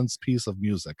 nonsense piece of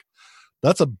music.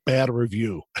 That's a bad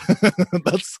review.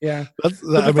 The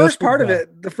first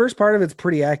part of it's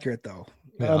pretty accurate, though.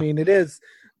 Yeah. I mean, it is.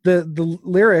 The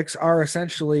lyrics are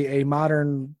essentially a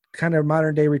modern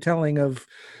day retelling of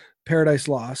Paradise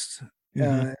Lost,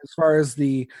 as far as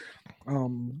the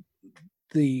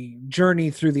journey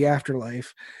through the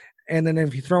afterlife. And then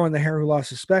if you throw in the hare who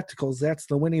lost his spectacles, that's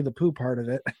the Winnie the Pooh part of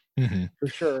it, for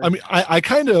sure. I mean, I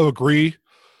kind of agree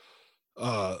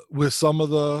with some of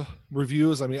the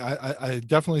reviews. I mean, I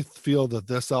definitely feel that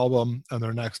this album and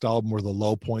their next album were the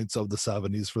low points of the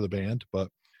 70s for the band. But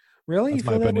really, you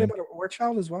feel that way about War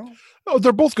Child as well? Oh,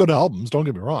 they're both good albums. Don't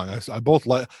get me wrong.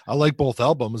 I like both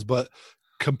albums, but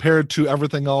compared to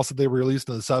everything else that they released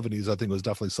in the 70s, I think it was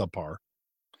definitely subpar.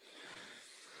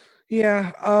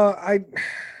 Yeah,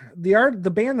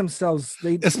 the band themselves,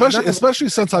 especially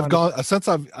since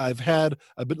I've had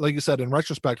a bit, like you said, in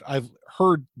retrospect, I've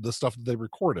heard the stuff that they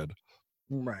recorded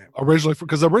right originally,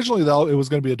 because originally though it was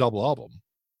going to be a double album.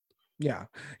 Yeah,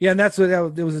 and that's what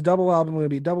it was, a double album. It would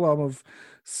be a double album of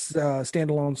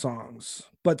standalone songs,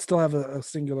 but still have a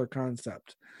singular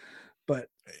concept. But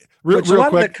real a lot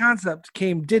quick, of the concept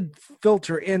did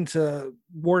filter into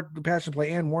Passion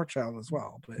Play and War Child as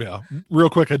well. But yeah, real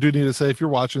quick, I do need to say, if you're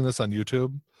watching this on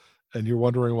YouTube and you're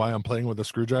wondering why I'm playing with a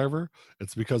screwdriver,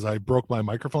 it's because I broke my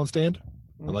microphone stand,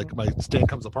 and like my stand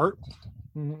comes apart.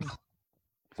 Mm-hmm.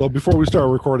 So before we started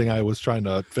recording, I was trying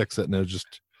to fix it, and it was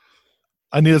just,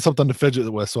 I needed something to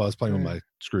fidget with, so I was playing with my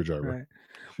screwdriver. Right.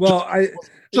 Well,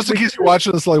 just in case you're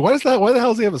watching this, like, why the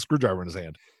hell does he have a screwdriver in his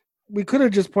hand? We could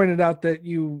have just pointed out that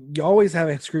you always have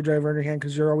a screwdriver in your hand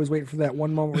because you're always waiting for that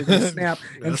one moment where you're going to snap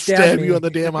and stab you in the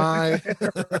damn eye.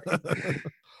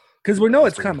 Because we know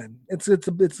it's coming.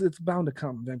 It's bound to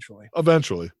come eventually.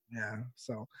 Eventually. Yeah.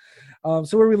 So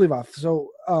where we leave off. So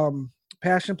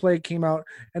Passion Play came out,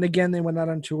 and again they went out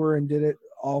on tour and did it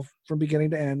all from beginning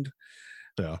to end.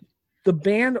 Yeah. The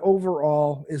band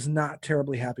overall is not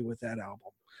terribly happy with that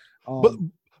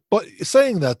album. But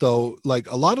saying that though,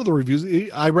 like a lot of the reviews,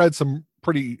 I read some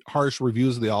pretty harsh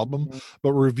reviews of the album,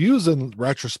 but reviews in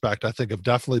retrospect, I think, have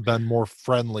definitely been more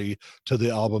friendly to the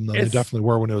album than they definitely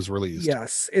were when it was released.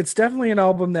 Yes, it's definitely an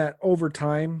album that over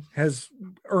time has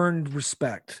earned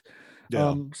respect.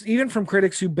 Yeah. Even from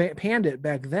critics who panned it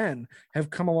back then have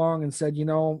come along and said,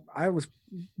 I was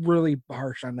really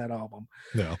harsh on that album.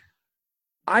 Yeah.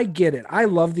 I get it. I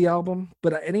love the album,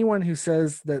 but anyone who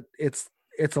says that it's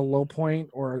a low point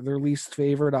or their least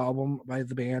favorite album by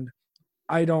the band,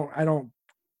 I don't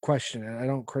question it. I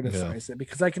don't criticize it,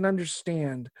 because I can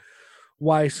understand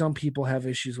why some people have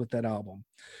issues with that album.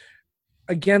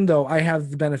 Again, though, I have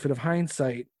the benefit of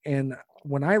hindsight, and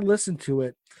when I listen to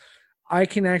it, I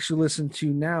can actually listen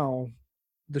to now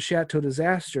the Chateau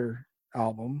Disaster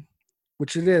album,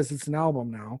 which it's an album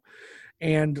now,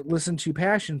 and listen to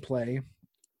Passion Play.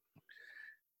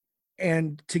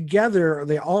 And together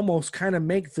they almost kind of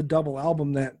make the double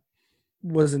album that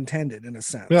was intended, in a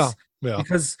sense. Yeah.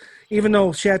 Because even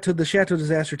though the Chateau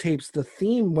Disaster tapes, the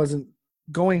theme wasn't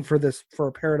going for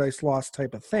a Paradise Lost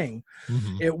type of thing.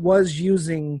 Mm-hmm. It was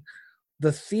using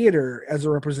the theater as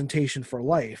a representation for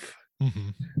life. Mm-hmm.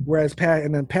 Whereas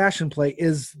and then Passion Play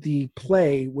is the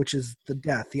play, which is the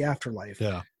death, the afterlife.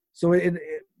 Yeah. So it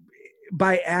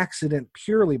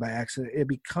purely by accident, it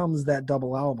becomes that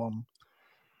double album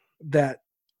that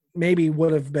maybe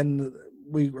would have been,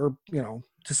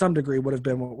 to some degree would have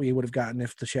been what we would have gotten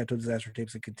if the Chateau Disaster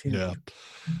tapes had continued. Yeah.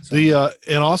 So,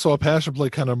 and also a Passion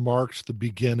Play kind of marked the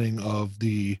beginning of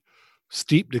the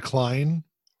steep decline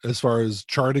as far as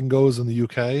charting goes in the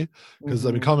UK. Because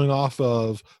coming off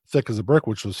of Thick as a Brick,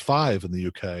 which was 5 in the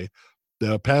UK,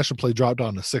 the Passion Play dropped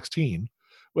down to 16.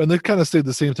 And they kind of stayed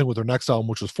the same thing with their next album,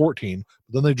 which was 14.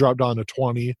 But then they dropped down to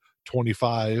 20,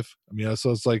 25. I mean, so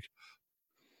it's like,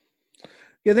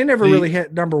 yeah, they never really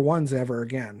hit number ones ever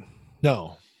again.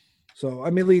 No. So,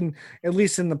 I mean, at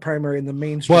least in the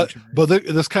mainstream. But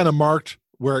this kind of marked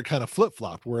where it kind of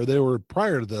flip-flopped, where they were,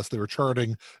 prior to this, they were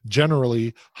charting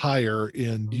generally higher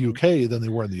in the UK than they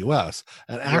were in the US.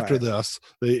 And after this,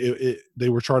 they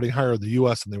were charting higher in the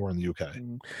US than they were in the UK.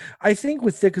 I think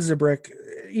with Thick as a Brick,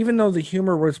 even though the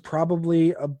humor was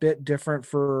probably a bit different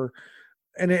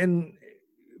and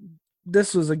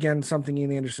this was, again, something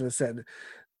Ian Anderson has said,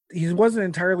 he wasn't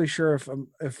entirely sure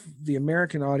if the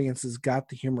American audiences got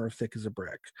the humor of Thick as a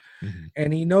Brick. Mm-hmm.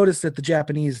 And he noticed that the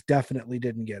Japanese definitely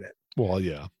didn't get it. Well,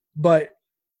 yeah. But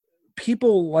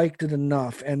people liked it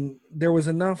enough, and there was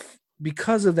enough,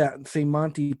 because of that, say,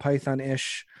 Monty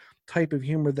Python-ish type of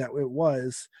humor that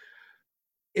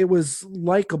it was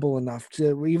likable enough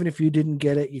to, even if you didn't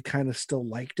get it, you kind of still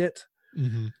liked it.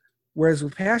 Mm-hmm. Whereas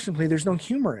with Passion Play, there's no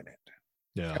humor in it.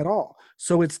 At all.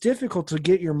 So it's difficult to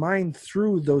get your mind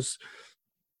through those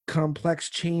complex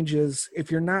changes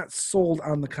if you're not sold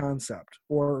on the concept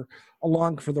or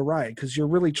along for the ride, because you're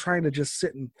really trying to just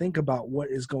sit and think about what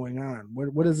is going on.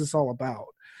 What is this all about?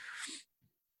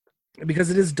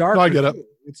 Because it is dark. No, I get it.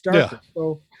 It's darker. Yeah.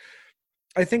 So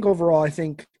I think overall,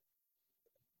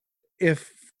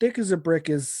 if Thick as a Brick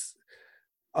is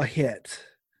a hit,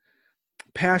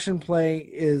 Passion Play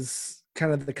is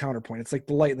kind of the counterpoint. It's like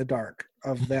the light in the dark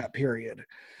of that period.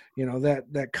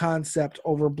 That concept,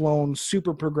 overblown,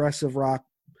 super progressive rock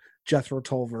Jethro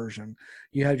Tull version.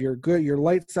 You have your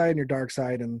light side and your dark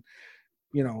side, and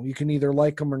you can either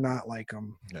like them or not like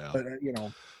them. Yeah. But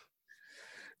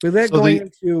with that, so going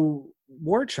into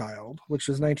War Child, which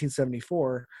was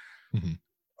 1974,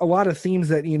 a lot of themes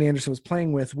that Ian Anderson was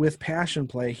playing with Passion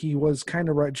Play. He was kind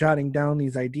of jotting down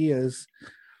these ideas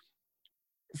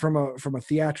from a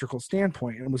theatrical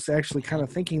standpoint, and was actually kind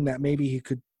of thinking that maybe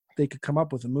they could come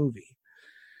up with a movie.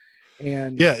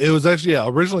 And yeah, it was actually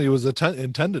originally it was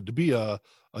intended to be a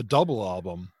double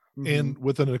album and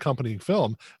with an accompanying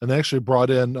film, and they actually brought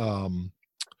in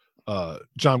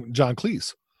John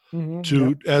Cleese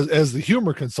to as the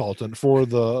humor consultant for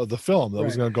the film that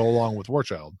was going to go along with War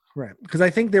Child. Right, because I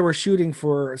think they were shooting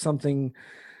for something,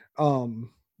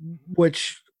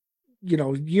 which, you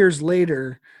know, years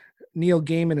later, Neil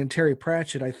Gaiman and Terry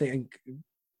Pratchett, I think,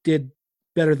 did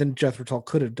better than Jethro Tull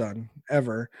could have done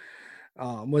ever.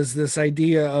 Was this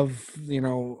idea of, you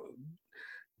know,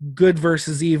 good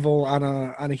versus evil on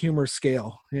a humor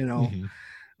scale, you know.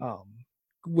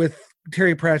 With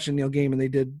Terry Pratchett and Neil Gaiman, they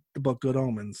did the book Good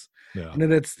Omens. Yeah. And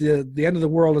then it's the end of the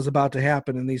world is about to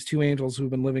happen, and these two angels who've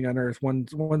been living on Earth,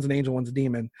 one's an angel, one's a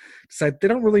demon, decide they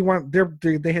don't really want they're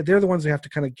the ones who have to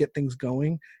kind of get things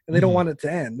going, and they don't want it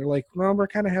to end. They're like, well, we're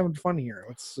kind of having fun here.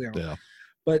 Let's, you know. Yeah.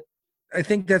 But I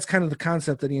think that's kind of the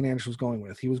concept that Ian Anderson was going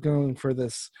with. He was going for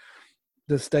this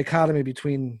dichotomy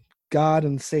between God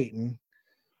and Satan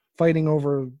fighting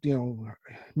over, you know,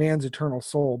 man's eternal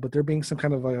soul, but there being some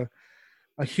kind of a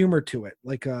humor to it,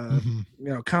 like a you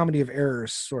know, comedy of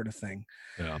errors sort of thing.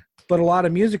 Yeah. But a lot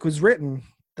of music was written,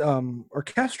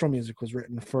 orchestral music was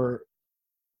written for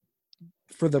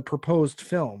the proposed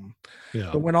film.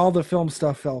 Yeah. But when all the film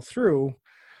stuff fell through,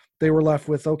 they were left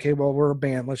with, okay, well, we're a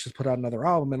band, let's just put out another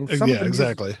album. And some of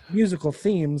the musical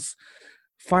themes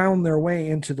found their way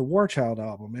into the War Child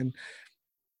album. And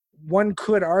one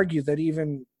could argue that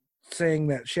even saying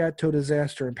that Chateau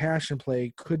Disaster and Passion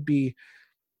Play could be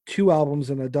two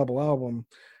albums and a double album,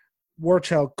 War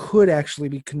Child could actually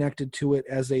be connected to it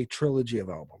as a trilogy of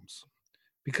albums,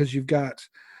 because you've got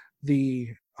the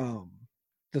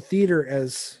theater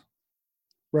as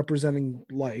representing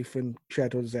life in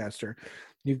Chateau Disaster.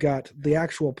 You've got the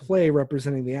actual play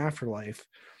representing the afterlife.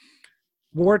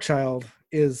 War Child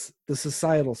is the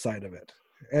societal side of it,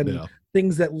 and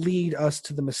things that lead us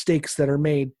to the mistakes that are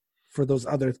made for those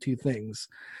other two things.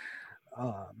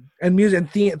 And music,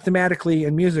 and thematically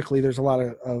and musically, there's a lot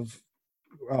of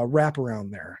wrap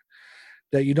around there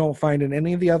that you don't find in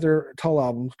any of the other Tull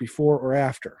albums before or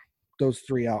after those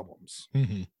three albums.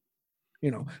 You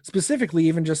know, specifically,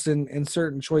 even just in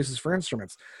certain choices for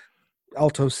instruments,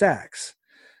 alto sax.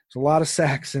 There's a lot of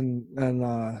sax in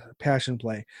Passion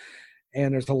Play,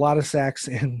 and there's a lot of sax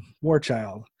in War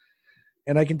Child.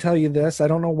 And I can tell you this, I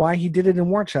don't know why he did it in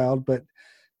War Child, but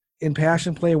in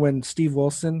Passion Play, when Steve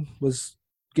Wilson was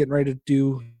getting ready to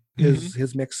do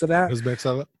his mix of that,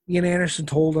 Ian Anderson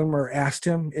told him or asked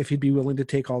him if he'd be willing to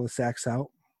take all the sax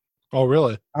out. Oh,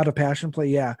 really? Out of Passion Play,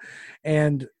 yeah.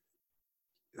 And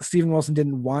Steven Wilson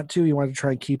didn't want to. He wanted to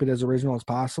try and keep it as original as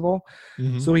possible.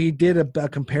 So he did a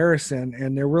comparison,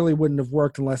 and there really wouldn't have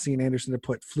worked unless Ian Anderson had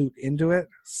put flute into it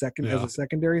as a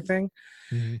secondary thing.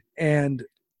 And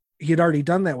he had already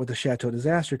done that with the Chateau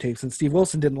Disaster tapes, and Steve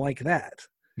Wilson didn't like that.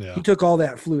 Yeah. He took all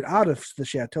that flute out of the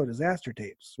Chateau Disaster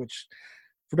tapes, which,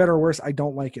 for better or worse, I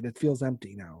don't like it. It feels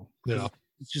empty now. Yeah.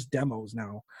 It's just demos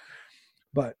now.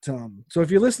 But so if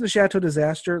you listen to Chateau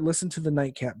Disaster, listen to the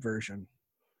Nightcap version.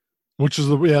 Which is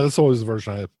that's always the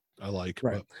version I like.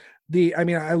 Right. But.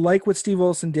 I like what Steve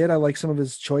Wilson did. I like some of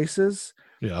his choices.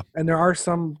 Yeah. And there are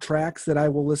some tracks that I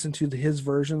will listen to his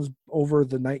versions over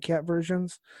the Nightcap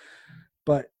versions.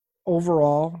 But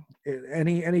overall,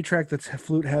 any track that's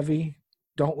flute heavy,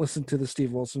 don't listen to the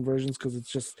Steve Wilson versions, because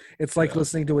it's like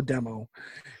listening to a demo,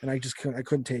 and I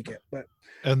couldn't take it. But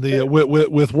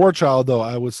with War Child, though,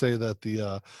 I would say that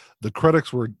the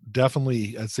critics were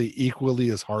definitely, I'd say,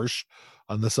 equally as harsh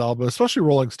on this album, especially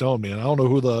Rolling Stone. Man, I don't know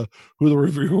who the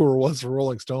reviewer was for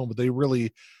Rolling Stone, but they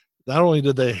really, not only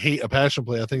did they hate A Passion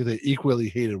Play, I think they equally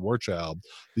hated War Child.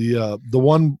 The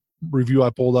one review I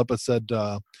pulled up, it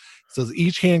says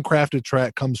each handcrafted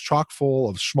track comes chock full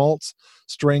of schmaltz,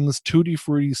 strings, tutti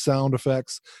frutti sound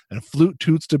effects, and flute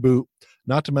toots to boot,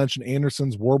 not to mention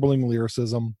Anderson's warbling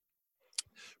lyricism.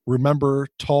 Remember,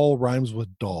 Tull rhymes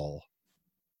with doll.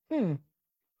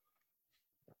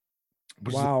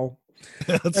 Wow.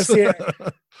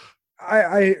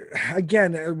 I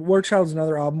again, War Child's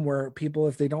another album where people,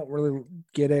 if they don't really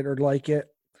get it or like it,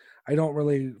 I don't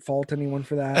really fault anyone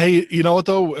for that. Hey, you know what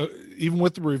though? Even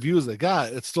with the reviews they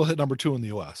got, it still hit number 2 in the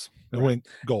U.S. It went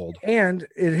gold, and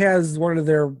it has one of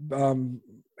their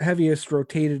heaviest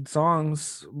rotated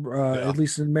songs, at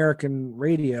least in American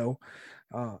radio,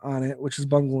 on it, which is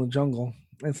 "Bungle and Jungle."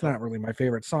 It's not really my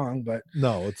favorite song, but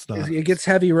no, it's not. It gets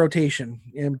heavy rotation,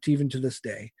 even to this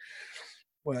day.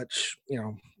 Which, you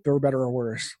know, they were better or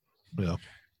worse. Yeah.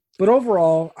 But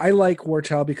overall, I like War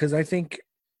Child because I think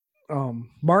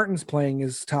Martin's playing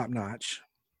is top notch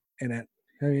in it.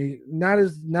 I mean,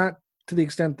 not to the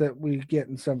extent that we get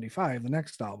in 75, the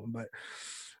next album, but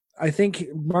I think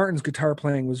Martin's guitar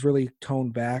playing was really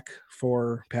toned back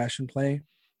for Passion Play.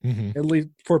 Mm-hmm. At least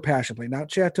for Passion Play, not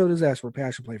Chateau Disaster, for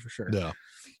Passion Play for sure. Yeah.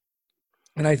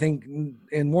 And I think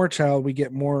in War Child, we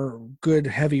get more good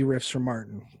heavy riffs from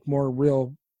Martin, more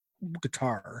real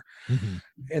guitar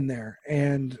in there.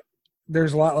 And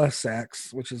there's a lot less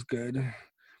sax, which is good.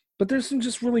 But there's some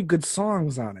just really good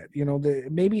songs on it. You know,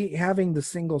 maybe having the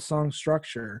single song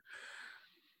structure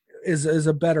is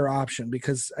a better option,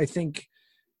 because I think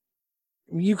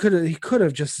he could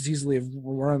have just as easily have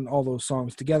run all those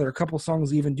songs together. A couple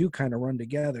songs even do kind of run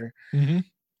together.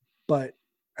 But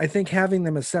I think having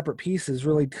them as separate pieces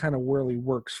really kind of really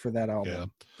works for that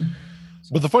album. Yeah. So.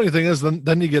 But the funny thing is,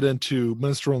 then you get into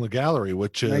Minstrel in the Gallery,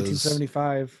 which is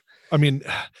 1975. I mean,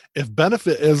 if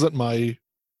Benefit isn't my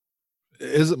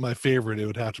favorite, it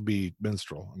would have to be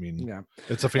Minstrel. I mean,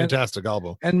 it's a fantastic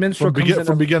album. And Minstrel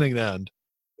from beginning to end.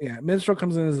 Yeah, Minstrel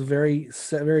comes in as a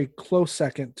very close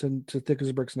second to Thick as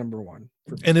a Brick's number one.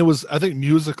 And it was, I think,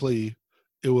 musically,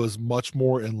 it was much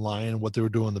more in line what they were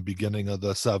doing in the beginning of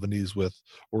the 70s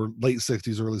or late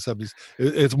 60s, early 70s.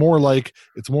 It's more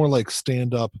like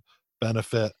stand up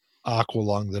Benefit,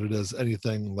 Aqualung than it is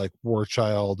anything like War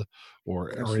Child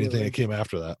or anything that came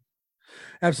after that.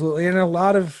 Absolutely, and a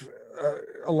lot of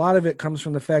it comes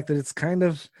from the fact that it's kind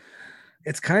of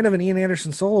an Ian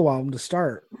Anderson solo album to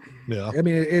start. Yeah, I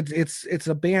mean it's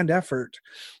a band effort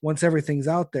once everything's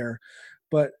out there,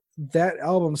 but that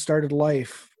album started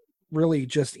life really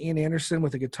just Ian Anderson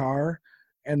with a guitar,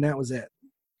 and that was it.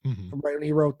 Right when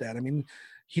he wrote that, I mean,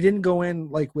 he didn't go in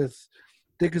like with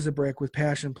Thick as a Brick, with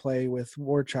Passion Play, with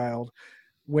War Child.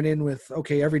 Went in with,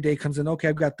 okay, every day comes in, okay,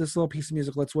 I've got this little piece of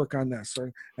music, let's work on this,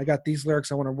 or I got these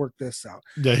lyrics, I want to work this out.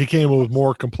 Yeah, he came with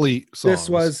more complete songs. This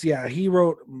was, he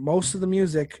wrote most of the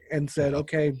music and said,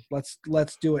 okay,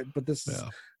 let's do it, but this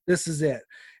is it.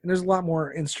 And there's a lot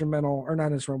more instrumental, or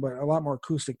not instrumental, but a lot more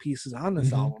acoustic pieces on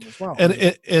this album as well.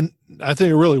 And I think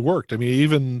it really worked. I mean,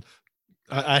 even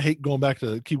I hate keep going back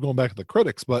to the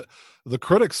critics, but the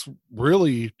critics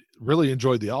really, really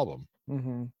enjoyed the album.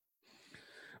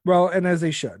 Well, and as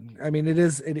they should. I mean, it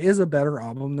is a better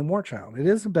album than War Child. It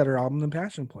is a better album than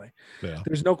Passion Play. Yeah.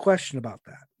 There's no question about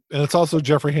that. And it's also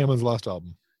Jeffrey Hammond's last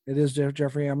album. It is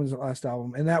Jeffrey Hammond's last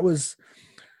album. And that was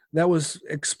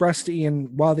expressed to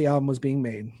Ian while the album was being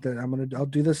made, that I'll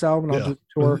do this album and I'll do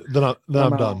the tour. Then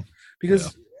I'm done.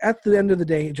 Because at the end of the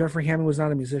day, Jeffrey Hammond was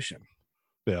not a musician.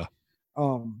 Yeah.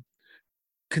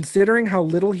 Considering how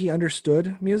little he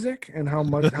understood music and how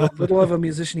little of a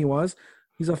musician he was,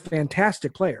 he's a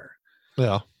fantastic player.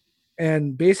 Yeah.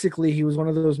 And basically he was one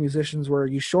of those musicians where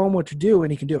you show him what to do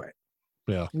and he can do it.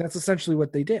 Yeah. And that's essentially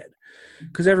what they did,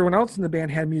 because everyone else in the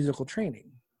band had musical training.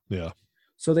 Yeah.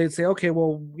 So they'd say, okay,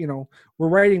 well, you know, we're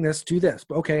writing this, do this.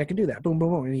 But okay, I can do that. Boom,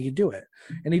 boom, boom. And he could do it.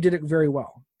 And he did it very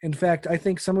well. In fact, I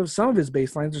think some of his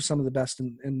bass lines are some of the best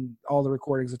in all the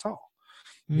recordings at all.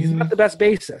 He's not the best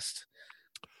bassist.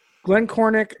 Glenn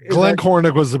Cornick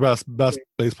was the best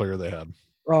bass player they had.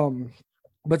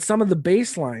 But some of the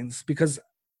bass lines, because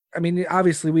I mean,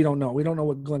 obviously we don't know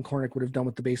what Glenn Cornick would have done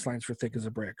with the bass lines for Thick as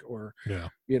a Brick or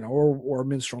or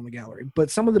Minstrel in the Gallery. But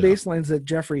some of the bass lines that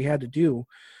Jeffrey had to do,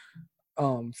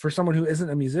 for someone who isn't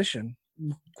a musician,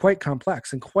 quite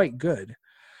complex and quite good.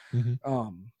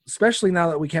 Especially now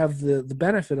that we have the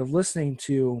benefit of listening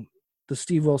to the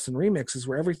Steve Wilson remixes,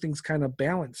 where everything's kind of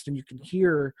balanced and you can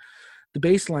hear the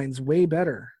bass lines way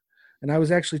better. And I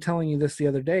was actually telling you this the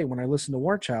other day when I listened to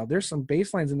War Child. There's some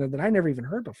bass lines in there that I never even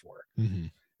heard before.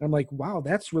 And I'm like, wow,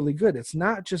 that's really good. It's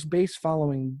not just bass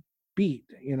following beat,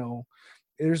 you know.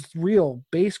 There's real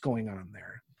bass going on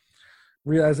there,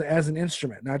 real as an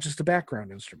instrument, not just a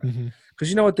background instrument. Because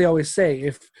you know what they always say: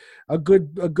 if a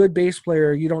good bass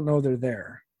player, you don't know they're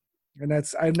there. And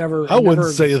that's I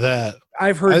wouldn't say that.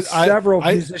 I've heard several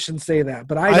musicians say that,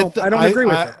 but I don't agree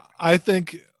with it. I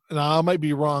think, now I might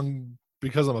be wrong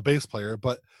because I'm a bass player,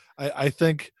 but I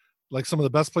think like some of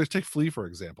the best players, take Flea for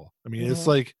example. I mean, it's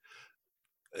like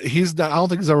I don't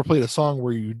think he's ever played a song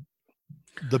where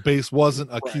the bass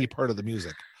wasn't a key part of the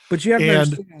music. But you have to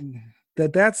understand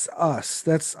that that's us.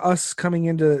 That's us coming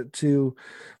into.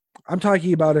 I'm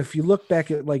talking about if you look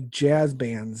back at like jazz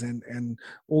bands and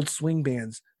old swing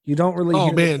bands, you don't really.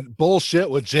 Oh man, bullshit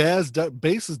with jazz.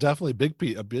 Bass is definitely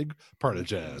a big part of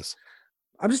jazz.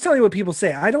 I'm just telling you what people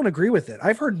say. I don't agree with it.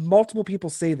 I've heard multiple people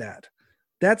say that.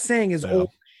 That saying is old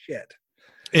shit.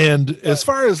 And as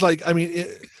far as like, I mean,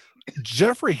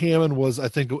 Jeffrey Hammond was, I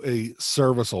think, a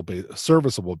serviceable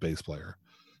bass player.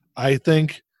 I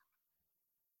think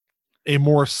a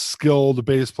more skilled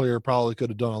bass player probably could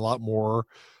have done a lot more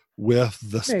with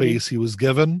the space he was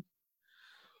given.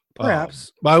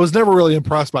 Perhaps. But I was never really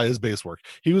impressed by his bass work.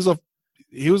 He was a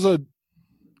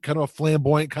kind of a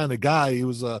flamboyant kind of guy. He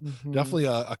was definitely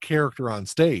a character on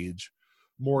stage,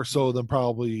 more so than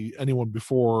probably anyone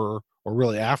before or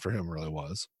really after him really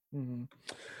was. Mm-hmm.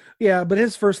 Yeah, but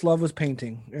his first love was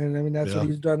painting, and I mean that's what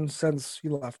he's done since he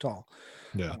left Tull.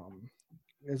 Yeah,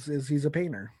 is he's a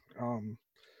painter.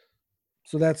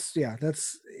 So that's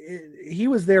he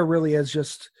was there really as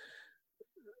just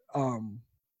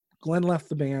Glenn left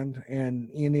the band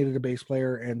and Ian needed a bass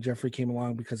player, and Jeffrey came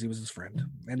along because he was his friend,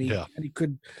 and he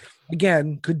could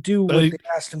do what they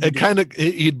asked him to do.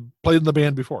 He'd played in the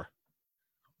band before,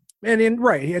 and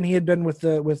he had been with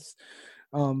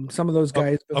some of those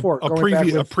guys before.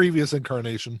 A previous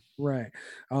incarnation, right?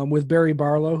 With Barry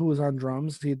Barlow, who was on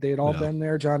drums, they'd all been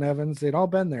there. John Evans, they'd all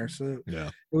been there. So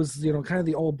it was kind of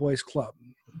the old boys club.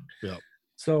 Yeah.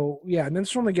 So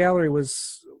Minstrel in the Gallery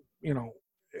was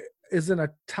is in a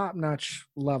top-notch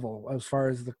level as far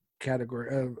as the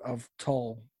category of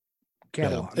Tull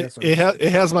catalog. Yeah.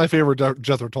 It has my favorite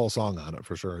Jethro Tull song on it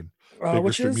for sure.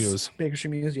 Baker Street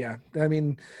Muse. Yeah, I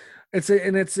mean, it's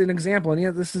an example,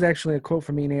 and this is actually a quote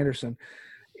from Ian Anderson.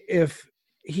 If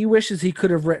he wishes he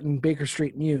could have written Baker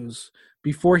Street Muse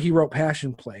before he wrote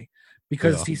Passion Play,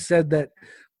 because he said that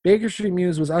Baker Street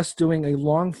Muse was us doing a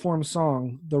long-form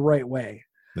song the right way.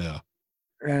 Yeah,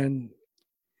 and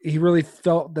he really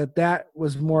felt that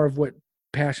was more of what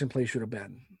Passion Play should have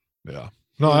been. Yeah.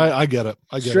 No, I get it.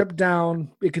 Stripped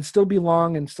down. It could still be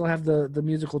long and still have the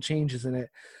musical changes in it.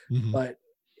 Mm-hmm. But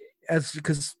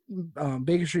because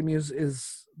Baker Street Muse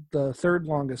is the third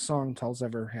longest song Tull's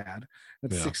ever had.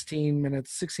 It's 16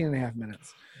 and a half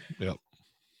minutes. Yep.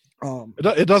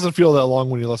 It doesn't feel that long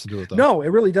when you listen to it, though. No, it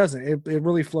really doesn't. It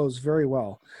really flows very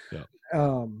well. Yeah.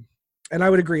 And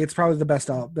I would agree. It's probably the best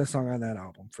song on that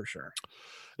album for sure.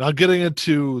 Now, getting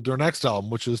into their next album,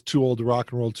 which is Too Old to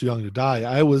Rock and Roll, Too Young to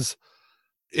Die,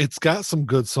 it's got some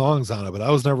good songs on it, but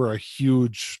I was never a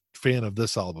huge fan of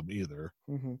this album either.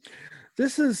 Mm-hmm.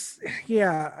 This is,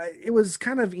 it was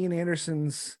kind of Ian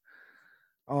Anderson's,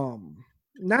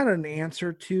 not an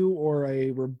answer to or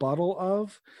a rebuttal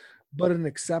of, but an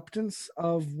acceptance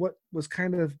of what was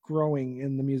kind of growing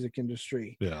in the music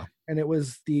industry. Yeah. And it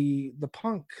was the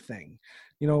punk thing.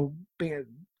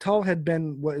 Tull had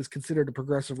been what is considered a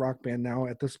progressive rock band now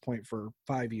at this point for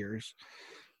 5 years.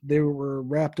 They were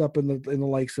wrapped up in the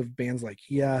likes of bands like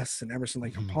Yes and Emerson,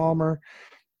 Lake and Palmer.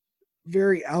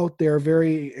 Very out there,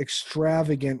 very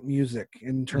extravagant music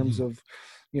in terms of,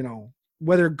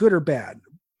 whether good or bad,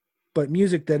 but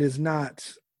music that is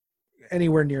not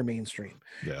anywhere near mainstream.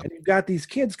 Yeah. And you've got these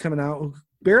kids coming out who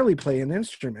barely play an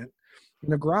instrument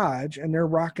in the garage, and they're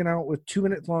rocking out with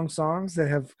 2-minute long songs that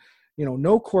have,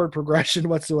 no chord progression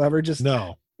whatsoever. Just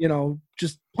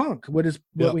just punk. What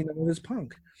we know is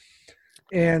punk.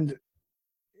 And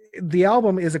the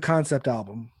album is a concept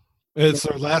album. It's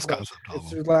their last concept album.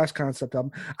 It's their last concept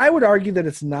album. I would argue that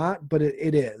it's not, but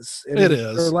it is. It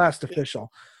is their last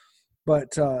official.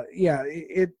 But and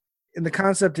the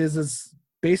concept is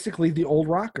basically the old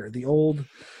rocker, the old.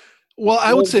 Well,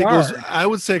 I would say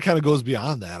it kind of goes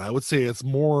beyond that. I would say it's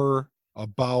more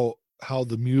about how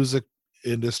the music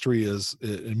industry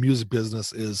music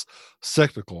business is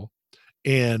cyclical,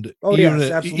 and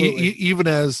even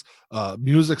as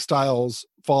music styles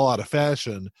fall out of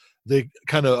fashion, they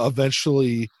kind of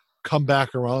eventually come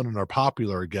back around and are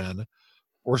popular again,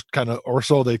 or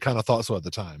so they kind of thought so at the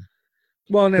time.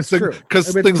 Well, and that's true,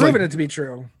 because it's proven it to be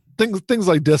true. Things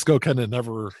like disco kind of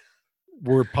never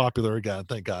were popular again,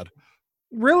 thank God.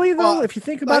 Really, though, if you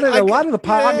think about it, a lot of the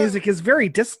pop music is very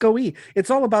disco-y. It's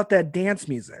all about that dance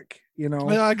music,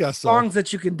 Yeah, I guess so. Songs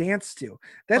that you can dance to.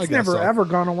 That's never ever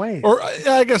gone away. Or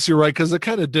I guess you're right, because it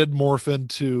kind of did morph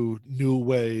into new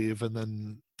wave and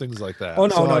then things like that. Oh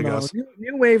no, no.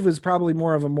 New wave was probably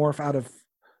more of a morph out of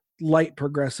light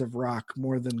progressive rock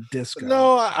more than disco.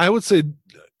 No, I would say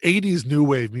 80s new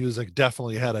wave music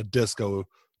definitely had a disco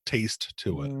taste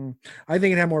to it. I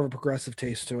think it had more of a progressive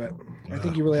taste to it. I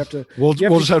think you really have to. We'll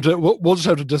just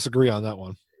have to disagree on that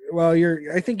one. Well,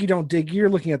 I think you don't dig. You're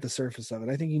looking at the surface of it.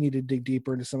 I think you need to dig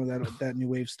deeper into some of that new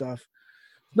wave stuff.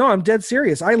 No, I'm dead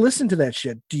serious. I listen to that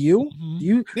shit. Do you?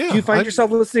 Mm-hmm. Do you find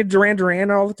yourself listening to Duran Duran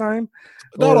all the time?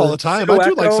 Not all the time. I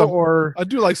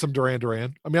do like some Duran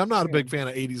Duran. I mean, I'm not a big fan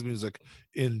of 80s music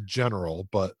in general,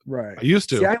 but I used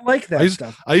to. See, I like that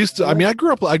stuff. I used to. I mean, I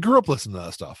grew up listening to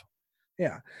that stuff.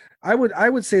 Yeah. I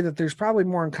would say that there's probably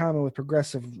more in common with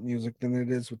progressive music than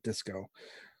it is with disco.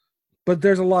 But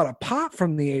there's a lot of pop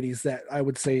from the 80s that I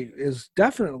would say is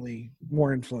definitely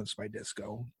more influenced by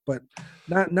disco, but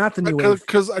not the new wave.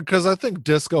 Because I think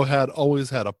disco always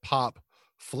had a pop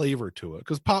flavor to it,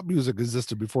 because pop music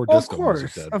existed before Oh, disco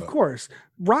music did. Of course.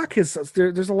 Rock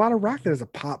there's a lot of rock that has a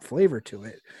pop flavor to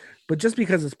it. But just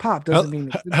because it's pop doesn't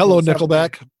mean hello,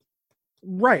 Nickelback.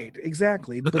 Right,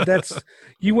 exactly. But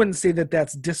you wouldn't say that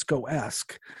that's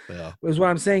disco-esque. Yeah. Because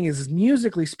what I'm saying is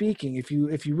musically speaking, if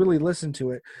you really listen to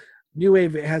it, new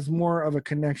wave has more of a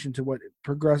connection to what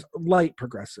light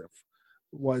progressive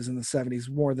was in the 70s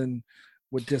more than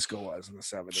what disco was in the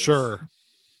 70s. Sure.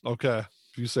 Okay.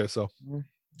 If you say so.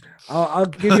 I'll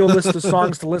give you a list of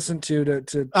songs to listen to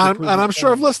and I'm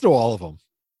sure I've listened to all of them.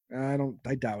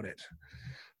 I doubt it.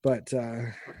 But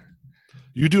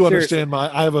you do understand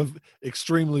I have an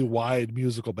extremely wide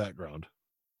musical background.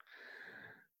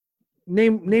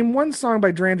 Name one song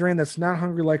by Duran Duran that's not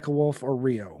Hungry Like a Wolf or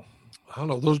Rio. I don't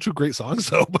know. Those are two great songs,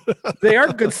 though. They are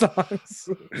good songs,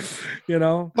 you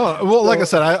know. Oh, well, like I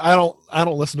said, I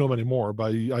don't listen to them anymore,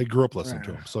 but I grew up listening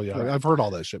to them. So yeah, right. I've heard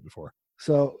all that shit before.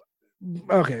 So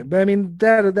okay, but I mean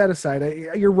that aside,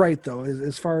 you're right though.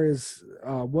 As far as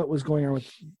what was going on with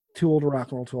Too Old to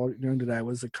Rock and Roll, Too Young to Die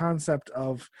was the concept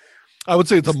of. I would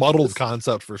say it's a muddled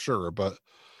concept for sure, but.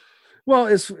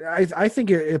 Well, I think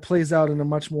it plays out in a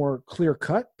much more clear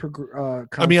cut.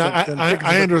 I mean,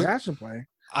 I understand.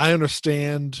 I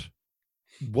understand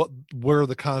where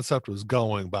the concept was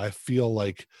going, but I feel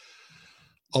like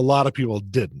a lot of people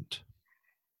didn't.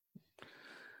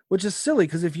 Which is silly,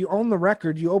 because if you own the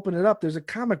record, you open it up, there's a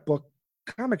comic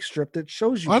strip that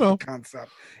shows you the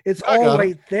concept. It's all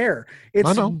right there.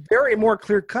 It's very more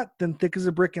clear cut than Thick as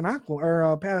a Brick and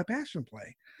Passion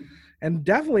Play. And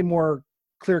definitely more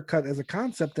clear cut as a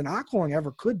concept than Aqualung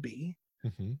ever could be.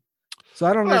 Mm-hmm. So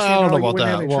I don't understand how you wouldn't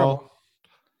have any trouble.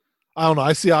 I don't know.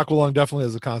 I see Aqualung definitely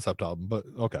as a concept album, but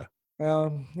okay.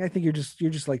 I think you're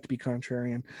just like to be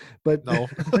contrarian, but no,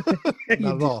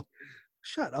 not at all.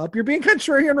 Shut up! You're being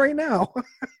contrarian right now. All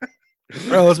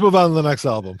right, let's move on to the next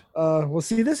album. We'll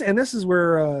see this, and this is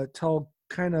where Tull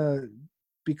kind of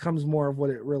becomes more of what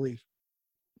it really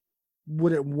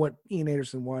what Ian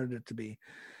Anderson wanted it to be.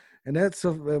 And that's, I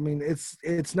mean,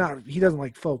 it's not, he doesn't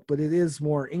like folk, but it is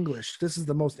more English. This is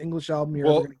the most English album you're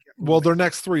ever going to get. Well, their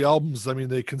next three albums, I mean,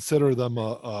 they consider them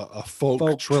a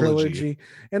folk trilogy.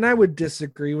 And I would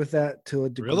disagree with that to a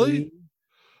degree. Really?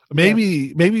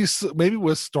 Maybe with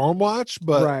Stormwatch,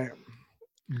 but right.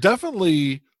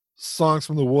 Definitely Songs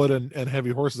from the Wood and Heavy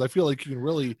Horses. I feel like you can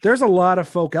really. There's a lot of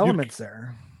folk elements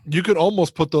there. You could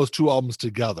almost put those two albums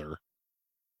together.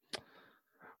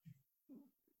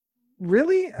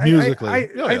 Really, musically, I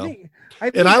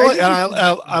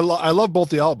love both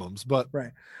the albums, but right.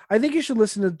 I think you should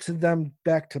listen to them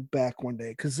back to back one day,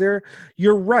 because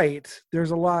you're right.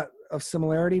 There's a lot of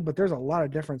similarity, but there's a lot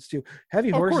of difference too. Heavy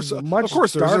Horses is much. Of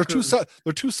course, they're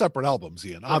two separate albums,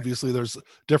 Ian. Right. Obviously, there's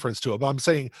difference to it, but I'm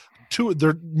saying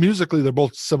they're musically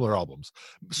both similar albums,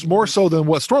 more so than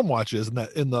what Stormwatch is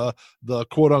in the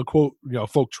quote unquote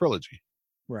folk trilogy.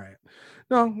 Right.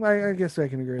 No, I guess I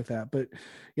can agree with that. But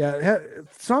yeah,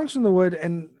 Songs from the Wood,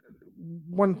 and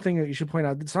one thing that you should point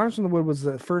out, Songs from the Wood was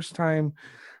the first time,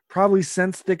 probably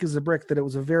since Thick as a Brick, that it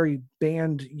was a very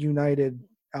band united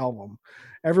album.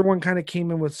 Everyone kind of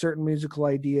came in with certain musical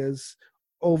ideas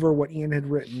over what Ian had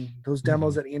written, those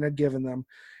demos that Ian had given them,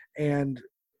 and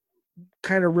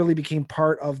kind of really became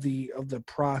part of the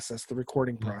process, the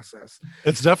recording process.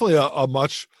 It's definitely a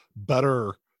much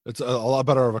better. It's a lot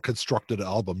better of a constructed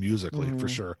album musically, for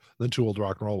sure, than Too Old to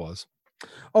Rock and Roll was.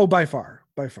 Oh, by far.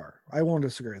 I won't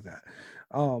disagree with that.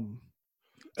 And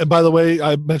by the way,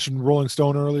 I mentioned Rolling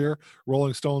Stone earlier.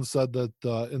 Rolling Stone said that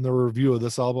in the review of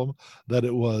this album that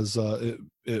it was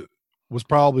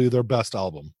probably their best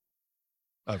album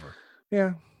ever.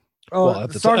 Yeah. Oh, well,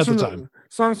 at the time.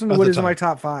 Songs from the Wood is in my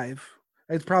top 5.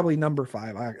 It's probably number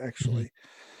 5, actually.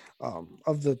 Mm-hmm.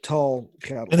 Of the Tull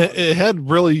catalog. And it had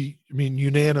really,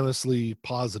 unanimously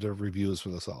positive reviews for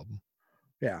this album.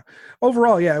 Yeah.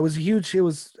 Overall, yeah, it was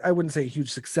I wouldn't say a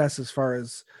huge success as far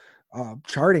as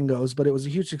charting goes, but it was a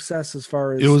huge success as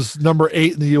far as. It was number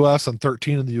 8 in the US and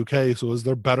 13 in the UK. So it was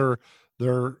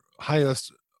their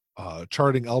highest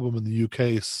charting album in the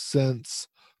UK since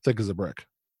Thick as a Brick.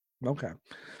 Okay.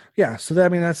 Yeah. So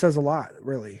that says a lot,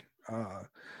 really.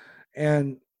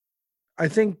 And I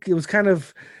think it was kind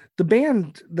of, the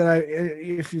band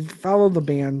if you follow the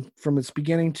band from its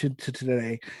beginning to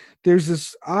today, there's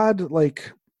this odd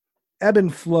ebb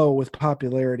and flow with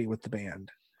popularity with the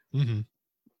band. Mm-hmm.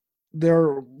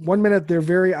 They're 1 minute they're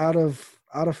very out of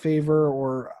out of favor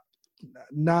or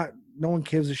not. No one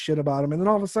gives a shit about them, and then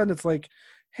all of a sudden it's like,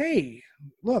 hey,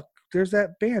 look, there's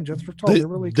that band Jethro Tull. They're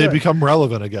really good. They become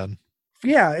relevant again.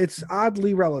 Yeah, it's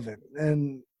oddly relevant,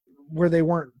 and where they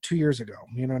weren't 2 years ago.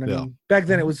 You know what I mean? Back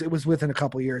then it was within a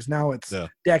couple of years. Now it's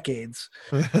decades.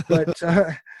 But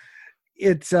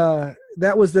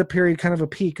that was the period, kind of a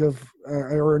peak of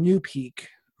or a new peak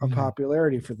of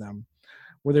popularity for them,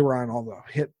 where they were on all the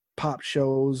hit pop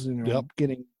shows,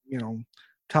 getting,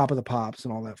 Top of the Pops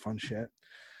and all that fun shit.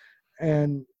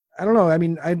 And I don't know. I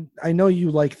mean, I know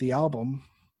you like the album.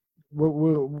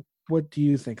 What do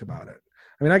you think about it?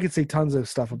 I mean, I could say tons of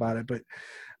stuff about it, but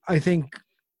I think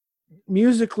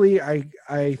musically,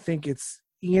 I think it's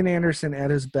Ian Anderson at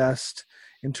his best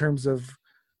in terms of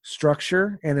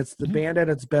structure, and it's the band at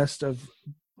its best of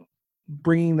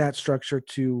bringing that structure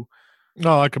to.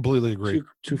 No, I completely agree.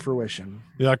 To fruition.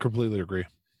 Yeah, I completely agree.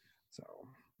 So,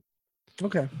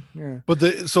 okay, yeah. But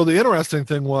the interesting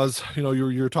thing was, you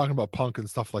were talking about punk and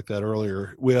stuff like that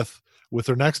earlier with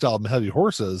their next album, Heavy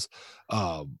Horses.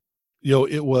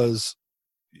 It was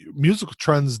musical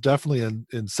trends definitely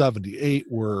in 78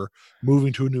 were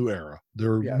moving to a new era.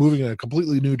 They're moving in a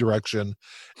completely new direction,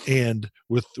 and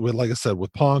with like I said,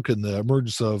 with punk and the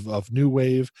emergence of new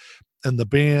wave, and the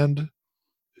band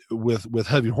with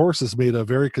Heavy Horses made a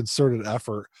very concerted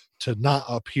effort to not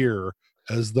appear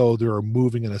as though they were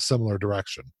moving in a similar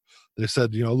direction. They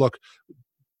said, look,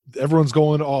 everyone's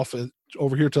going off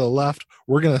over here to the left.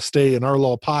 We're going to stay in our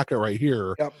little pocket right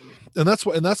here. Yep.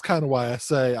 And that's kind of why I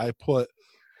say I put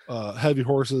Heavy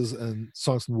Horses and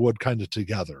Songs from the Wood kind of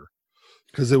together,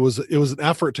 because it was an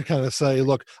effort to kind of say,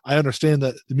 look, I understand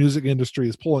that the music industry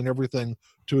is pulling everything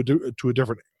to a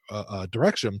different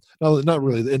direction. Not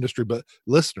really the industry, but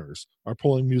listeners are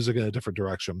pulling music in a different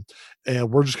direction, and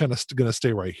we're just kind of going to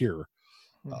stay right here.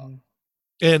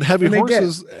 And Heavy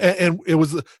Horses, and it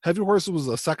was Heavy Horses was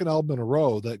the second album in a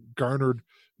row that garnered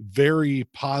very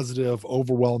positive,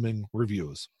 overwhelming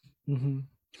reviews. Mm-hmm.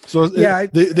 So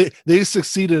they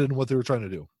succeeded in what they were trying to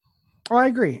do. Oh, I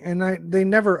agree, and I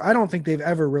don't think they've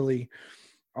ever really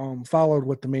followed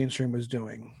what the mainstream was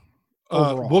doing.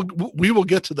 We will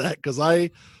get to that, because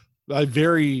I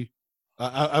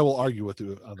will argue with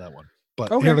you on that one.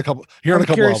 But okay. here in a couple curious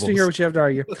albums. to hear what you have to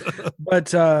argue.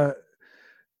 But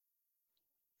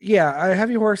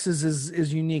Heavy Horses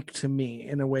is unique to me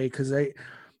in a way, because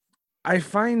I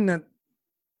find that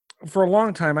for a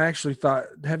long time I actually thought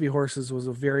Heavy Horses was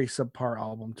a very subpar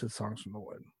album to Songs from the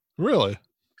Wood. Really?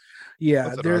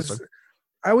 Yeah,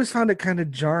 I always found it kind of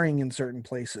jarring in certain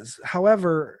places.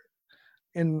 However,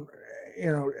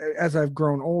 as I've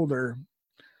grown older,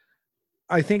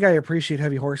 I think I appreciate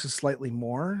Heavy Horses slightly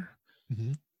more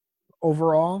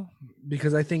overall,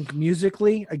 because I think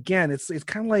musically, again, it's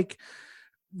kind of like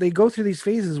they go through these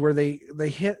phases where they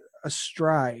hit a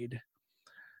stride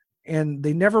and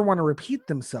they never want to repeat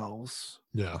themselves.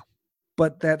 Yeah.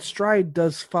 But that stride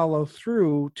does follow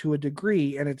through to a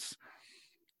degree, and it's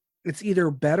either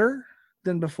better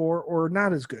than before or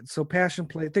not as good. So Passion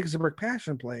Play, Thick as a Brick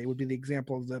Passion Play would be the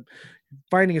example of the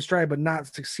finding a stride but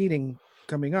not succeeding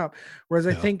coming up. Whereas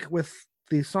I think with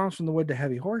the Songs from the Wood to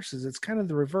Heavy Horses, it's kind of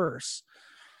the reverse,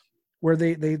 where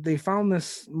they found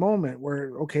this moment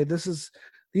where, okay,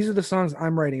 these are the songs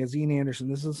I'm writing as Ian Anderson.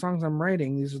 This is the songs I'm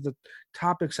writing. These are the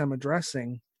topics I'm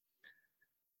addressing.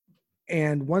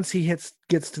 And once he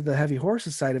gets to the Heavy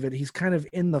Horses side of it, he's kind of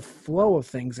in the flow of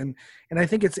things, and I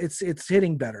think it's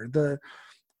hitting better.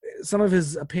 Some of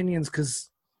his opinions, because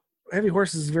Heavy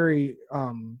Horses is very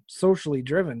socially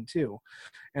driven too,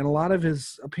 and a lot of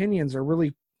his opinions are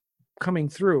really coming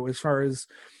through as far as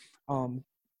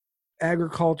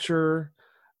agriculture,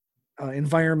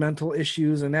 environmental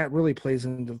issues, and that really plays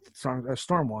into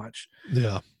Stormwatch.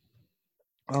 Yeah.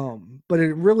 But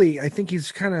it really, I think he's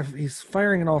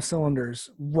firing in all cylinders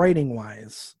writing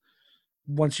wise.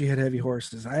 Once you hit Heavy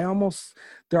Horses,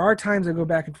 there are times I go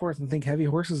back and forth and think Heavy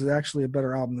Horses is actually a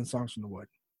better album than Songs from the Wood.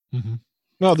 Mm-hmm.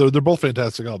 No, they're both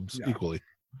fantastic albums equally.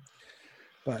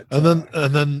 But and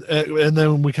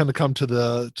then we kind of come to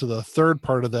the third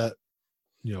part of that,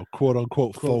 quote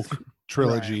unquote folk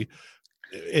trilogy,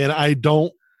 right. And I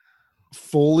don't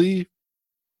fully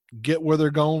get where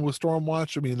they're going with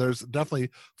Stormwatch. I mean, there's definitely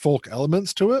folk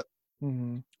elements to it,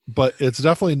 but it's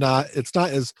definitely not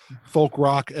as folk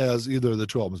rock as either of the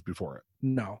two albums before it.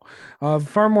 No,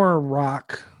 far more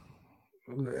rock,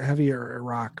 heavier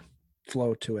rock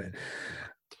flow to it.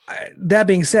 That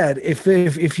being said,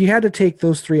 if you had to take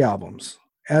those three albums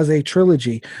as a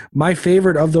trilogy, my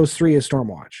favorite of those three is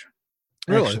Stormwatch.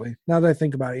 Really? Actually, now that I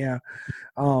think about it, yeah.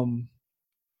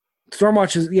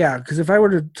 Stormwatch is, because if I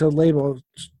were to label,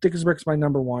 Thick as Brick's my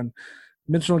number one,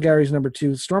 Mitchell and Gary's number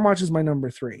 2. Stormwatch is my number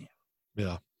 3.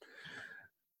 Yeah.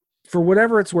 For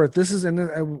whatever it's worth, this is,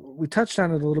 and we touched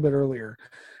on it a little bit earlier,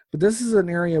 but this is an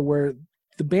area where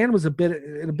the band was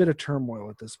in a bit of turmoil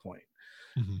at this point.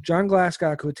 Mm-hmm. John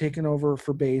Glasscock, who had taken over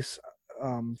for bass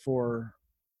for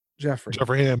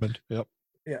Jeffrey Hammond, yep,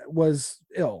 was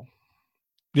ill.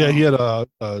 Yeah, he had a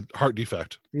heart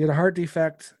defect. He had a heart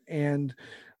defect and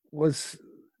was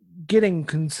getting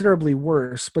considerably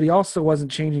worse, but he also wasn't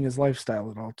changing his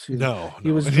lifestyle at all too. No.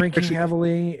 He was drinking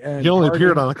heavily, and he only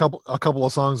appeared on a couple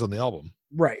of songs on the album,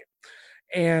 right?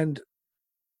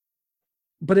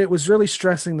 But it was really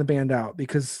stressing the band out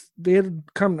because they had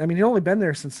come. I mean, he'd only been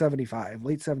there since '75,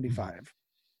 late '75.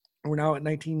 Mm-hmm. We're now at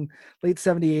late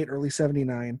 '78, early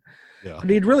 '79. Yeah, but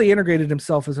he'd really integrated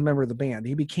himself as a member of the band.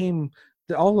 He became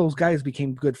all those guys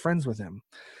became good friends with him.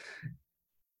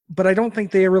 But I don't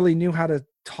think they really knew how to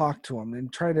talk to him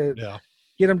and try to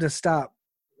get him to stop.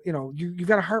 You know, you've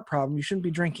got a heart problem. You shouldn't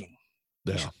be drinking.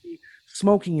 Yeah. You shouldn't be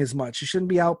smoking as much. You shouldn't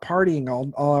be out partying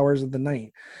all hours of the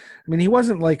night. I mean, he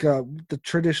wasn't like the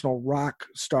traditional rock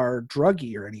star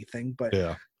druggie or anything, but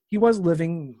he was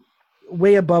living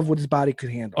way above what his body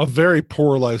could handle. A very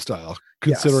poor lifestyle,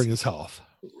 considering his health.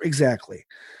 Exactly.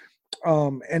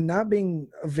 And not being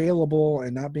available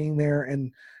and not being there,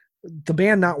 and the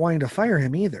band not wanting to fire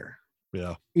him either.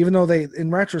 Yeah. Even though they,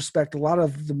 in retrospect, a lot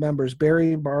of the members,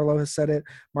 Barry Barlow has said it,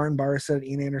 Martin Barr has said it,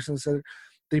 Ian Anderson said it,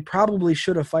 they probably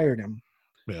should have fired him.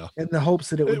 Yeah. In the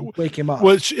hopes that it would wake him up.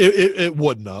 Which it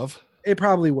wouldn't have. It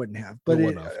probably wouldn't have.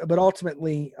 But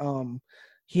ultimately,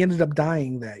 he ended up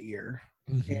dying that year.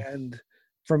 Mm-hmm. And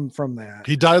from that.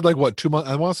 He died like what, 2 months?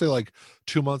 I want to say like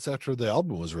 2 months after the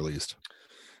album was released.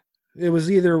 It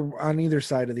was either on either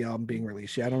side of the album being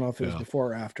released. Yeah, I don't know if it was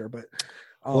before or after, but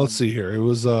let's see here. It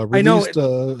was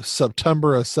released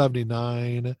September of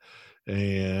 '79,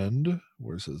 and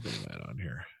where's his name at on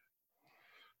here?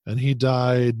 And he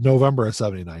died November of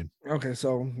 '79. Okay,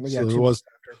 so it was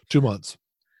 2 months.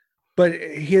 But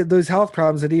those health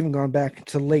problems had even gone back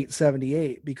to late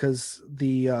 '78 because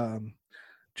the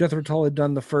Jethro Tull had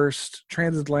done the first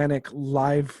transatlantic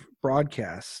live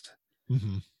broadcast.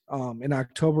 Mm-hmm. In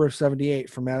October of '78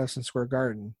 from Madison Square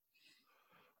Garden,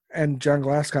 and John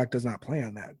Glasscock does not play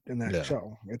on that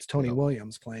show. It's Tony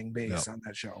Williams playing bass on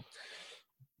that show.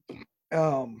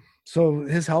 So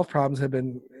his health problems have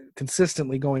been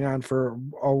consistently going on for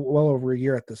well over a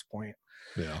year at this point.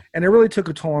 Yeah, and it really took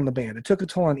a toll on the band. It took a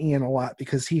toll on Ian a lot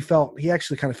because he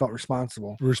actually kind of felt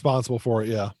responsible for it.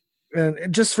 Yeah,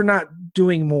 and just for not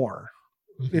doing more.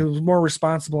 Mm-hmm. It was more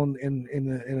responsible in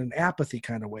an apathy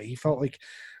kind of way. He felt like.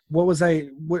 What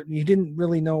he didn't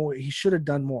really know. He should have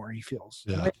done more, he feels.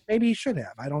 Yeah. Maybe he should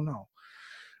have. I don't know.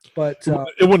 But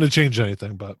it wouldn't have changed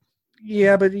anything, but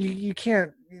yeah, but you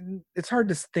can't, it's hard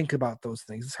to think about those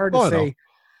things. It's hard to say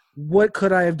what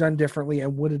could I have done differently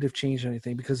and would it have changed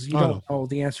anything, because you don't know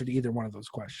the answer to either one of those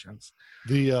questions.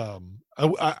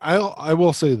 I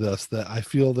will say this, that I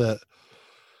feel that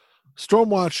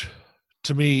Stormwatch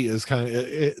to me is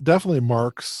it definitely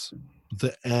marks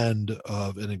the end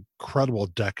of an incredible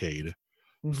decade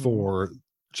for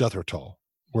Jethro Tull,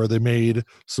 where they made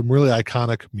some really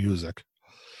iconic music.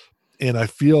 And I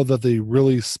feel that they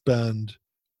really spend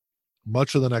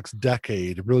much of the next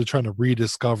decade really trying to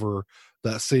rediscover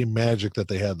that same magic that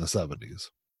they had in the 70s.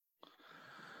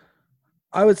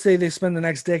 I would say they spend the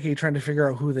next decade trying to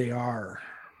figure out who they are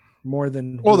more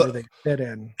than who they fit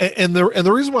in. And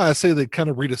the reason why I say they kind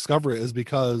of rediscover it is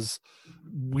because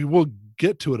we will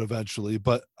get to it eventually,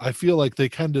 but I feel like they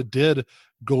kind of did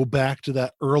go back to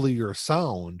that earlier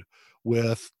sound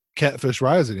with Catfish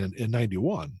Rising in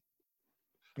 91.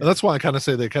 And that's why I kind of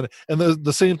say they kind of, and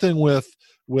the same thing with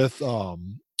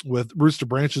Rooster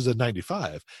Branches in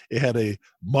 95. It had a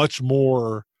much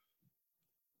more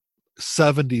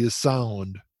 70s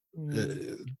sound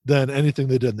than anything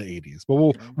they did in the 80s. But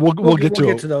we'll get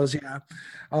to those. Yeah.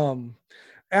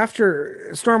 After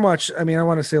Stormwatch, I mean, I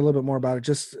want to say a little bit more about it,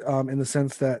 just in the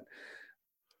sense that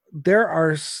there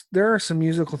are some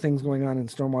musical things going on in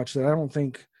Stormwatch that I don't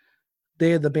think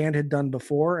the band had done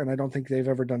before, and I don't think they've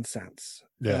ever done since.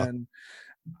 Yeah. And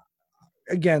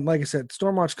again, like I said,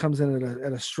 Stormwatch comes in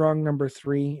at a strong number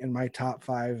 3 in my top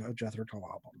 5 of Jethro Tull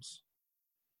albums,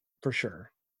 for sure,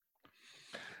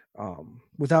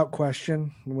 without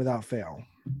question and without fail.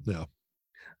 Yeah.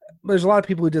 There's a lot of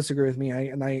people who disagree with me.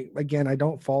 I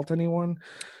don't fault anyone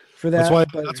for that.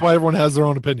 That's why everyone has their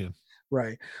own opinion.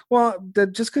 Right. Well,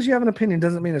 just because you have an opinion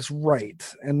doesn't mean it's right.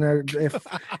 And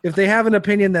if they have an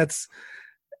opinion that's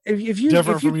if you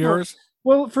different from yours.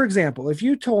 Well, for example, if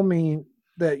you told me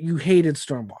that you hated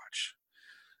Stormwatch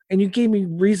and you gave me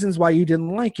reasons why you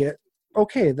didn't like it,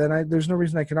 okay, then there's no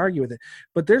reason I can argue with it.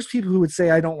 But there's people who would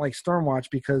say I don't like Stormwatch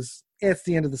because it's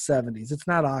the end of the 70s. It's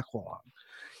not Aqualung.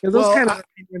 Those kind of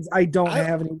opinions I don't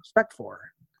have any respect for.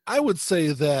 I would say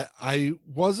that I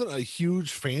wasn't a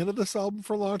huge fan of this album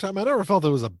for a long time. I never felt it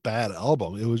was a bad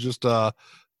album. It was just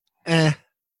Yeah.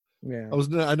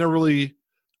 I never really,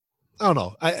 I don't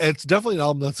know. It's definitely an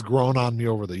album that's grown on me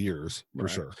over the years, for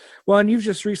sure. Well, and you've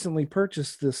just recently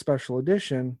purchased this special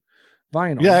edition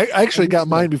vinyl. Yeah, I actually got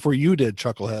mine before you did,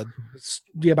 Chucklehead.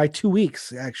 Yeah, by 2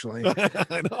 weeks, actually.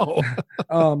 I know.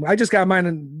 I just got mine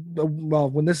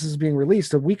when this is being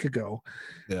released a week ago.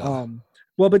 Yeah.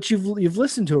 Well, but you've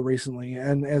listened to it recently,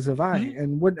 and as have I.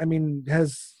 Mm-hmm. And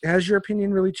has your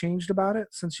opinion really changed about it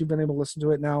since you've been able to listen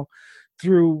to it now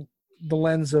through the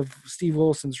lens of Steve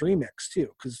Wilson's remix too?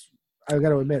 Because I've got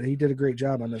to admit, he did a great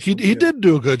job on this. He did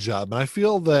do a good job, and I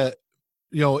feel that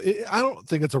I don't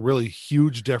think it's a really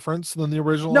huge difference than the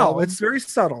original. No, album. It's very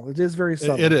subtle. It is very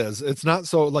subtle. It is. It's not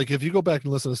so like if you go back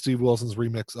and listen to Steve Wilson's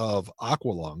remix of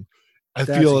Aqualung, I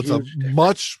feel it's a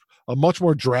much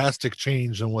more drastic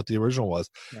change than what the original was.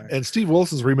 Right. And Steve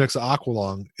Wilson's remix of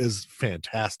Aqualung is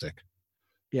fantastic.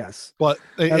 Yes. But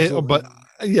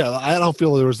yeah, I don't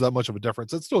feel there was that much of a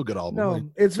difference. It's still a good album. No,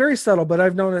 it's very subtle, but I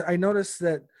noticed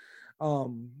that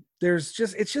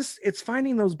it's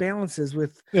finding those balances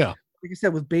with like I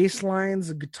said, with bass lines,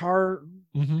 the guitar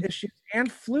issues,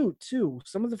 and flute too.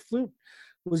 Some of the flute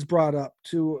was brought up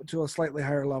to a slightly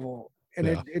higher level.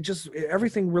 And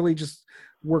everything really just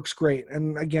works great.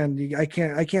 And again, I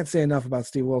can't say enough about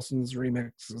Steve Wilson's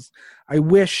remixes. I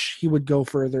wish he would go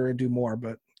further and do more,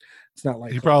 but it's not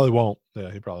like he probably won't.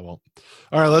 Yeah, he probably won't.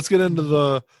 All right, let's get into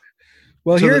the.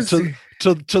 Well,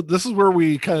 this is where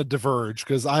we kind of diverge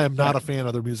because I am not a fan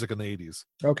of their music in the 80s.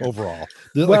 Okay, overall,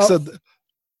 like I said,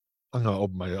 I'm gonna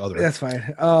open my other. That's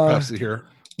fine. Pepsi here.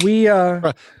 We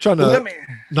trying to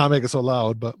not make it so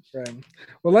loud, but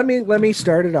well, let me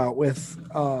start it out with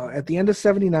at the end of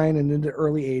 '79 and into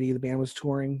early '80, the band was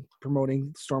touring,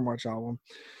 promoting the Stormwatch album.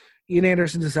 Ian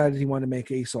Anderson decided he wanted to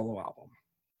make a solo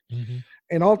album,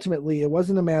 and ultimately, it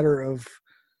wasn't a matter of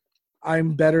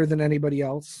I'm better than anybody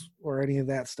else or any of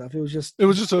that stuff. It was just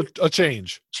a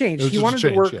change. He wanted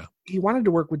to work. Yeah. He wanted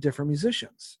to work with different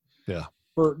musicians. Yeah,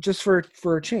 for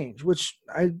a change, which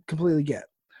I completely get.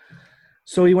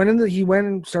 So he went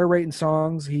and started writing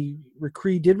songs. He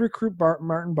did recruit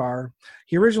Martin Barr.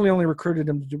 He originally only recruited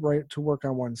him to work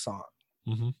on one song.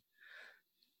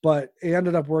 But he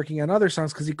ended up working on other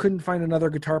songs because he couldn't find another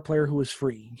guitar player who was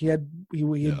free. He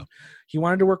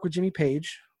wanted to work with Jimmy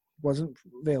Page, wasn't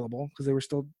available because they were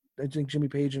still. I think Jimmy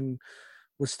Page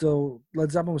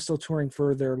Led Zeppelin was still touring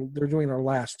for they're doing their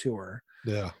last tour.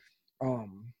 Yeah.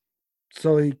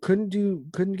 So he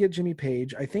couldn't get Jimmy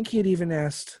Page. I think he had even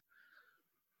asked.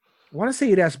 I want to say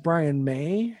he'd asked Brian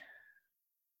May.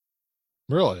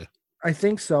 Really? I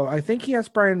think so. I think he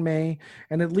asked Brian May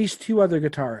and at least two other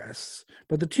guitarists,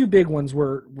 but the two big ones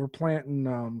were Plant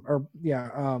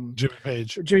and Jimmy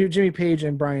Page. Jimmy Page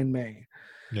and Brian May.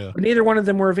 Yeah. But neither one of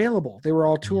them were available. They were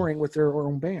all touring with their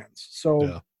own bands.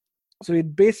 So he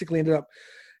basically ended up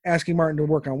asking Martin to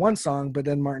work on one song, but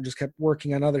then Martin just kept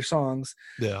working on other songs.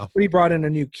 Yeah. But he brought in a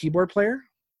new keyboard player.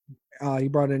 He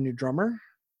brought in a new drummer.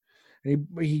 And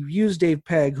he used Dave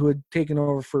Pegg, who had taken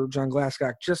over for John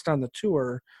Glasscock just on the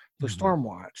tour for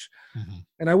Stormwatch.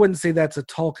 And I wouldn't say that's a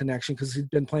Tull connection because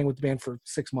he'd been playing with the band for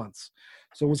 6 months.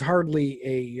 So it was hardly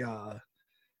a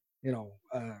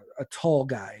Tull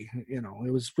guy.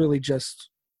 It was really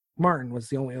just Martin was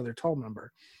the only other Tull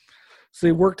member. So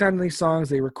they worked on these songs.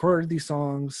 They recorded these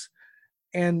songs.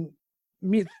 And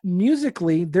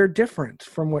musically, they're different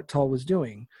from what Tull was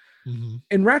doing.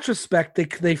 In retrospect,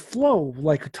 they flow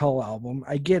like a Tull album.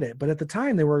 I get it, but at the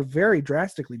time they were very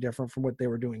drastically different from what they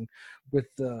were doing with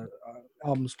the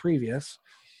albums previous.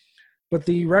 But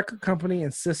the record company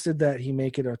insisted that he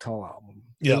make it a Tull album.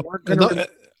 Yeah,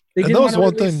 that was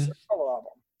one thing.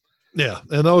 Yeah,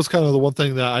 and that was kind of the one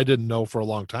thing that I didn't know for a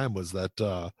long time was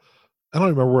that I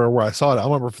don't remember where I saw it. I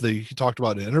don't remember if he talked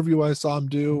about an interview I saw him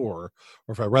do or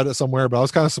if I read it somewhere, but I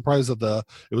was kind of surprised that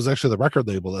it was actually the record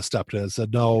label that stepped in and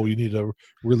said, no, you need to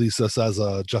release this as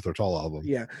a Jethro Tull album.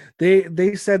 Yeah.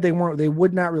 They said they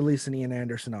would not release an Ian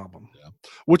Anderson album. Yeah.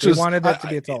 They wanted that to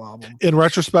be a Tull album. In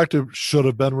retrospect, it should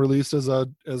have been released as a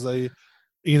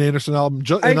Ian Anderson album.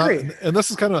 I agree. And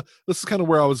this is kind of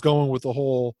where I was going with the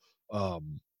whole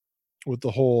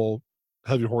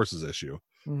Heavy Horses issue.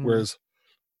 Whereas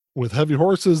with Heavy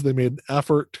Horses, they made an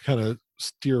effort to kind of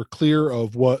steer clear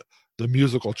of what the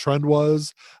musical trend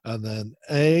was. And then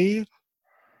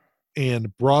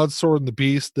and Broadsword and the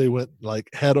Beast, they went like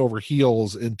head over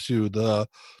heels into the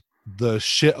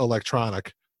shit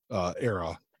electronic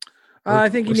era. I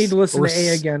think you need to listen to A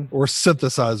again. Or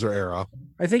synthesizer era.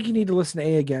 I think you need to listen to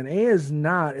A again. A is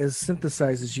not as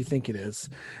synthesized as you think it is.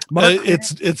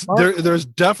 There's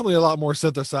definitely a lot more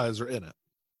synthesizer in it.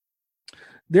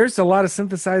 There's a lot of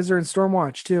synthesizer in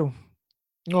Stormwatch too.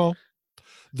 No,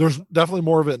 there's definitely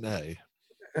more of it in A.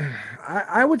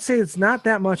 I would say it's not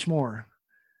that much more,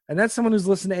 and that's someone who's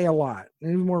listened to A lot,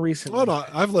 even more recently. Oh no,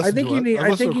 I've listened to it. I've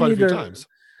listened to it quite a few times.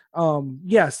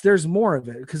 Yes, there's more of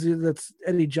it because that's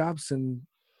Eddie Jobson.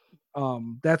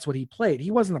 That's what he played.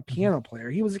 He wasn't a piano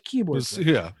player; he was a keyboard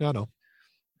player. Yeah, I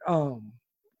know.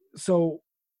 So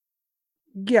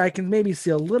yeah, I can maybe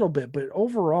see a little bit, but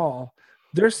overall,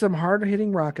 there's some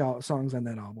hard-hitting rock out songs on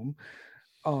that album.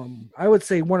 I would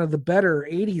say one of the better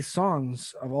 80s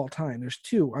songs of all time. There's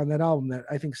two on that album that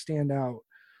I think stand out.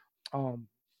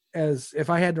 As if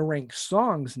I had to rank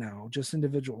songs now, just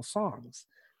individual songs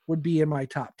would be in my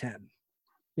top 10,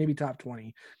 maybe top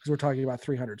 20, because we're talking about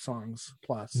 300 songs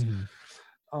plus.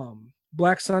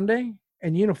 Black Sunday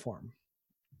and Uniform.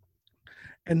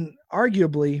 And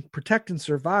arguably, Protect and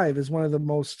Survive is one of the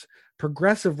most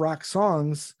progressive rock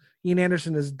songs Ian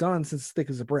Anderson has done since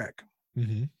Thick as a Brick.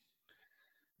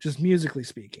 Just musically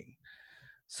speaking.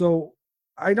 So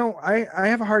I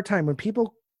have a hard time when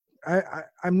people,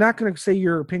 I'm not going to say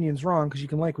your opinion's wrong because you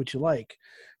can like what you like,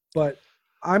 but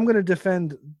I'm going to be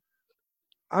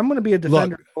a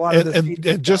defender of a lot of this.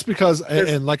 And just because,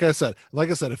 and like I said,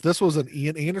 if this was an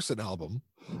Ian Anderson album,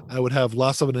 I would have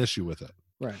less of an issue with it.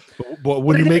 Right. But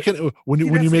when you make an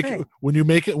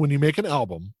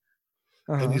album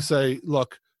and you say,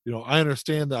 look, I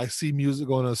understand that I see music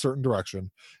going in a certain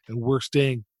direction and we're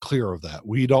staying clear of that.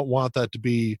 We don't want that to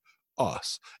be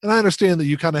us. And I understand that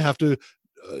you kind of have to,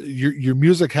 your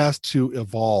music has to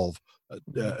evolve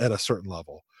at a certain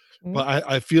level. But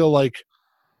I feel like,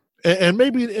 and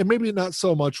maybe not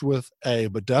so much with A,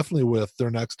 but definitely with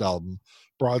their next album,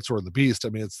 Broadsword of the Beast. I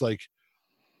mean, it's like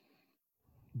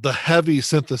the heavy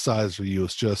synthesizer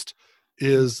use just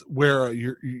is where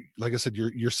you're like I said,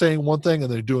 you're saying one thing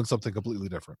and then you're doing something completely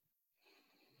different.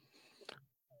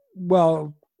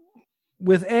 Well,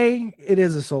 with A, it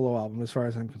is a solo album as far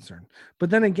as I'm concerned.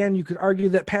 But then again, you could argue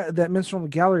that that Minstrel in the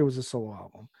Gallery was a solo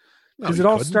album because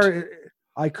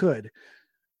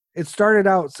It started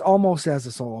out almost as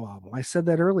a solo album. I said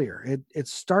that earlier. It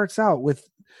starts out with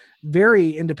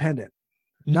very independent.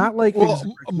 Not like a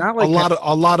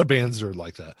lot of bands are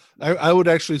like that. I would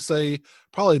actually say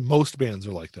probably most bands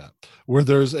are like that, where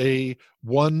there's a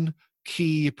one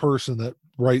key person that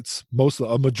writes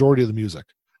a majority of the music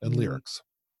and lyrics.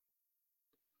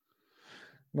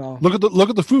 Well, look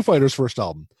at the Foo Fighters' first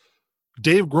album.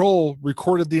 Dave Grohl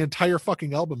recorded the entire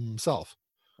fucking album himself.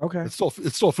 Okay, it's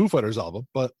still a Foo Fighters album,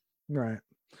 but right.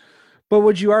 But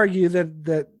would you argue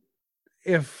that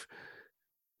if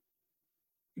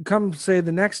come say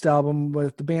the next album, but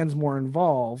if the band's more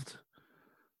involved,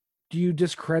 do you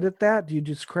discredit that? Do you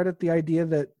discredit the idea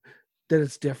that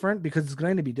it's different because it's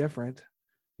going to be different?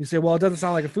 You say, well, it doesn't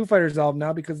sound like a Foo Fighters album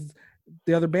now because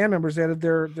the other band members added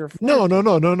their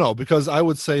no, because I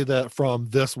would say that from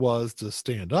This Was to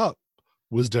Stand Up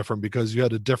was different because you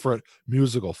had a different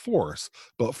musical force,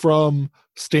 but from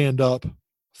Stand Up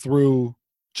through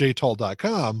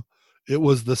jtull.com, it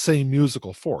was the same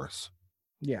musical force.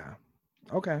 Yeah.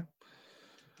 Okay.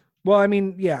 Well, I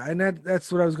mean, yeah, and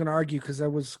that's what I was going to argue because I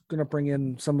was going to bring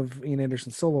in some of Ian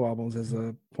Anderson's solo albums as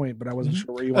a point, but I wasn't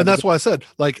sure where you wanted. And that's why I said,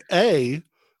 like A,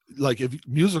 like if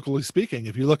musically speaking,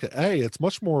 if you look at A, it's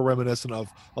much more reminiscent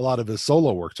of a lot of his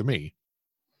solo work to me.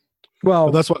 Well,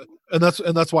 and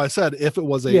that's why I said if it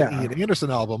was a Ian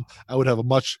Anderson album, I would have a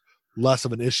much less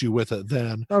of an issue with it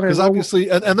than because obviously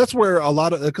and that's where a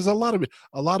lot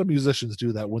of musicians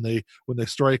do that when they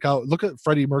strike out. Look at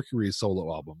Freddie Mercury's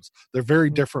solo albums. They're very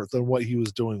different than what he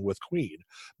was doing with Queen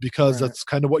because that's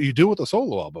kind of what you do with a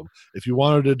solo album. If you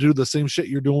wanted to do the same shit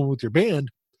you're doing with your band,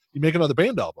 you make another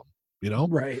band album,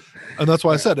 right? And that's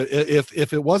why I said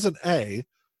if it wasn't A,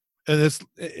 and it's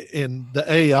in the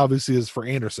A obviously is for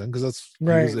Anderson because that's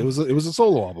right. It was a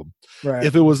solo album. Right.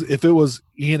 If it was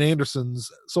Ian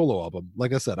Anderson's solo album,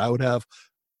 like I said, I would have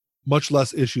much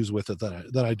less issues with it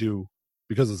than I do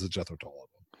because it's a Jethro Tull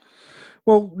album.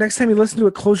 Well, next time you listen to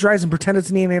it, close your eyes and pretend it's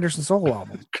an Ian Anderson solo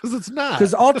album. Because it's not.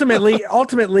 Because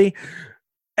ultimately,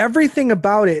 everything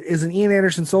about it is an Ian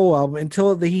Anderson solo album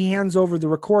until he hands over the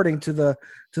recording to the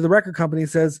record company and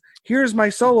says, "Here's my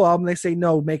solo album." They say,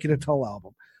 "No, make it a Tull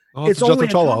album." Oh, it's only a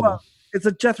Jethro Tull album. It's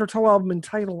a Jethro Tull album in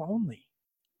title only.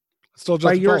 It's still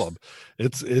Jethro Tull album.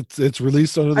 It's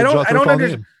released under the Jethro Tull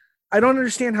name. I don't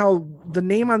understand how the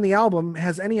name on the album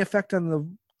has any effect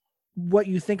on what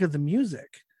you think of the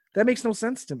music. That makes no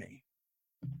sense to me.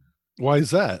 Why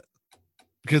is that?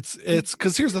 Because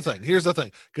here's the thing.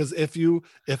 Because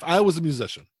if I was a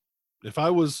musician, if I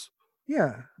was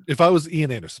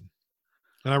Ian Anderson,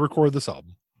 and I recorded this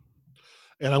album,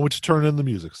 and I went to turn in the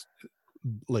music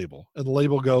label, and the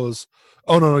label goes,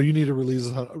 "Oh no, you need to release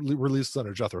this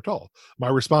under Jethro Tull." My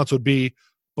response would be,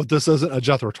 "But this isn't a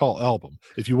Jethro Tull album.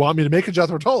 If you want me to make a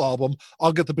Jethro Tull album,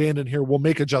 I'll get the band in here. We'll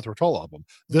make a Jethro Tull album.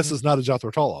 This is not a Jethro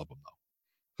Tull album,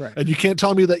 though." Right. And you can't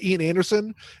tell me that Ian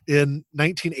Anderson in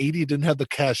 1980 didn't have the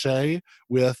cachet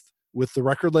with the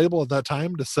record label at that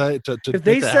time to say to if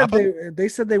they said they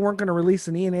said they weren't going to release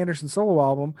an Ian Anderson solo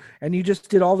album, and you just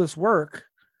did all this work.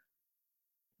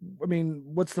 I mean,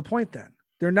 what's the point then?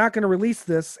 They're not going to release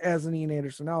this as an Ian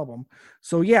Anderson album.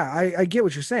 So yeah, I get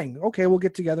what you're saying. Okay, we'll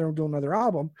get together and do another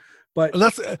album. But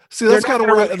that's kind of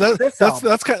where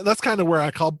that's kind of where I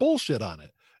call bullshit on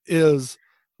it. Is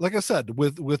like I said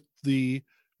with the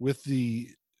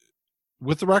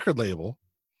record label.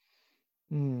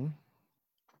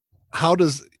 How do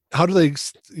they? I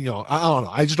don't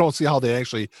know. I just don't see how they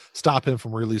actually stop him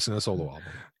from releasing a solo album.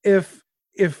 If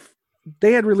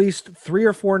they had released 3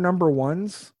 or 4 number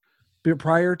ones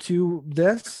prior to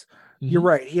this, you're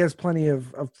right. He has plenty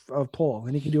of pull,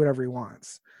 and he can do whatever he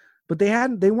wants. But they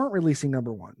weren't releasing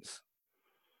number ones.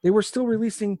 They were still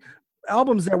releasing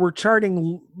albums that were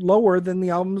charting lower than the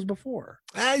albums before.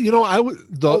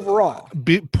 Overall,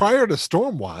 prior to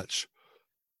Stormwatch,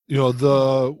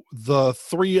 the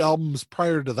 3 albums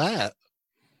prior to that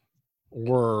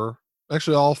were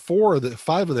actually all 5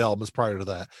 of the albums prior to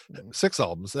that, 6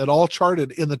 albums that all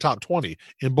charted in the top 20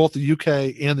 in both the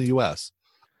UK and the US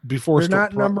before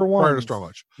not number one prior to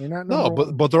Stormwatch.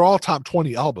 But they're all top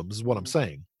 20 albums is what I'm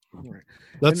saying. Right.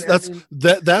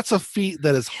 That's a feat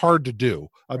that is hard to do.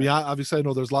 I mean, obviously I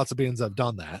know there's lots of bands that have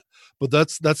done that, but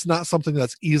that's not something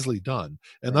that's easily done.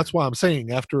 And that's why I'm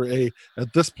saying after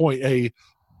at this point a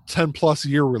 10 plus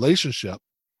year relationship,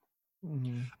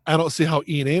 I don't see how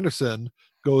Ian Anderson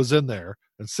goes in there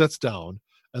and sits down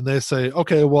and they say,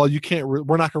 okay, well, you can't,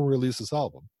 we're not going to release this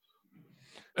album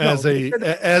we're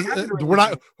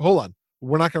not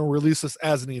going to release this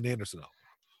as an Ian Anderson album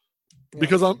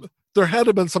because there had to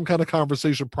have been some kind of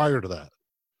conversation prior to that.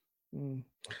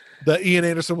 That Ian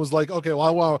Anderson was like, okay,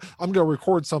 well, I'm going to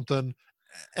record something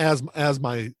as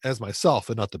myself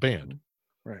and not the band.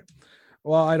 Right.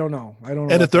 Well, I don't know.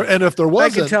 And if there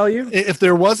wasn't, I can tell you, if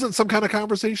there wasn't some kind of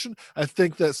conversation, I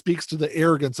think that speaks to the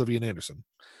arrogance of Ian Anderson.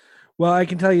 Well, I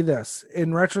can tell you this.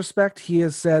 In retrospect, he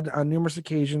has said on numerous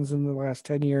occasions in the last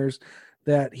 10 years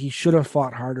that he should have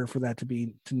fought harder for that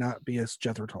to not be a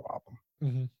Jethro Tull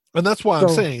album. And that's why I'm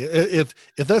saying if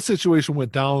that situation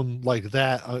went down like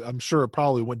that, I'm sure it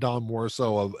probably went down more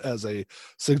so as a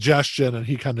suggestion, and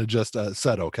he kind of just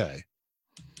said okay.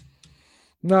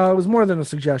 No, it was more than a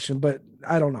suggestion, but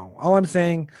I don't know. All I'm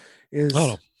saying is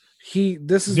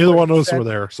neither one knows we're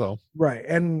there. So right.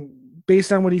 And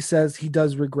based on what he says, he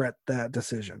does regret that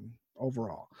decision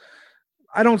overall.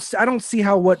 I don't see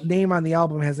how what name on the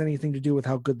album has anything to do with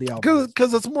how good the album is.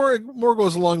 Because it's more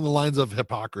goes along the lines of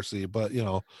hypocrisy, but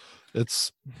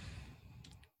it's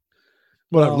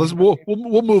whatever. We'll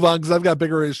move on because I've got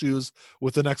bigger issues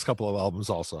with the next couple of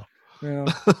albums also.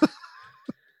 Yeah.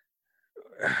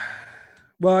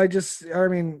 Well,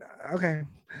 okay.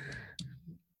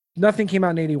 Nothing came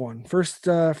out in 81.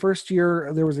 First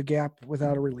year there was a gap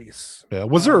without a release. Yeah.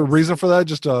 Was there a reason for that?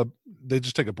 Just they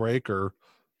just take a break or?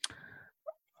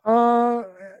 I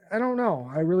don't know.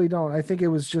 I really don't. I think it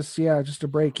was just a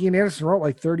break. Ian Anderson wrote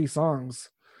like 30 songs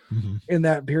in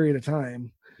that period of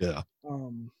time. Yeah.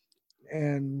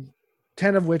 And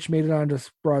 10 of which made it onto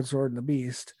Broadsword and the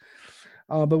Beast.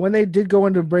 But when they did go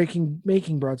into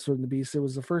making Broadsword and the Beast, it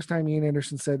was the first time Ian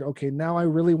Anderson said, okay, now I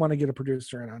really want to get a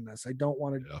producer in on this. I don't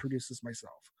want to produce this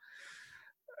myself.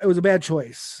 It was a bad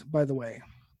choice, by the way.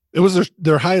 It was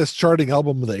their highest charting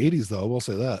album of the 80s, though. We'll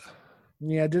say that.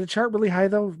 Yeah. Did it chart really high,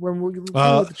 though? What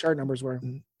the chart numbers were?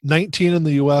 19 in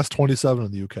the U.S., 27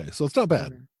 in the UK. So it's not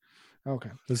bad.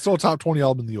 Okay. It's still a top 20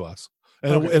 album in the U.S.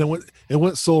 And it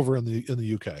went silver in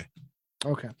the UK.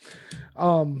 Okay.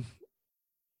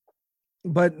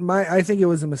 But I think it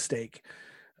was a mistake.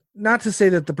 Not to say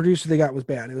that the producer they got was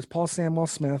bad. It was Paul Samwell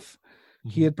Smith.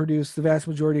 He had produced the vast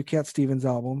majority of Cat Stevens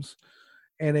albums,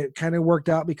 and it kind of worked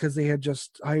out because they had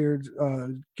just hired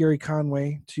Gary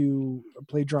Conway to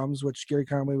play drums, which Gary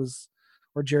Conway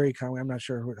or Jerry Conway. I'm not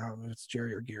sure how it's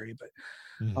Jerry or Gary, but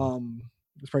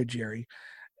it's probably Jerry.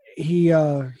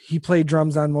 He played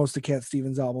drums on most of Cat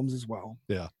Stevens albums as well.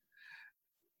 Yeah.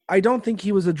 I don't think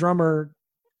he was a drummer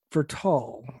for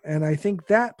Tull, and I think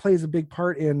that plays a big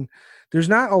part in. There's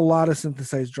not a lot of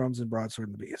synthesized drums in Broadsword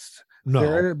and the Beast.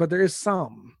 No, but there is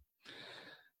some.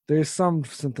 There's some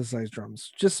synthesized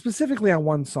drums, just specifically on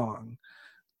one song.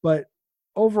 But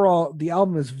overall, the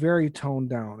album is very toned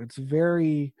down. It's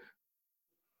very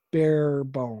bare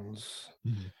bones.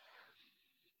 Mm-hmm.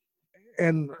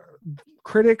 And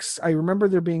critics, I remember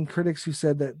there being critics who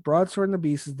said that Broadsword and the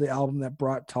Beast is the album that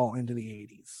brought Tull into the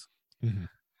 80s. Mm-hmm.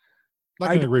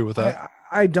 I can agree with that.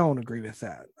 I don't agree with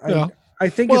that. Yeah. I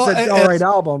think it's an all right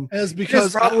album. Because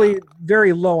it's probably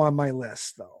very low on my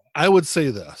list, though. I would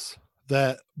say this,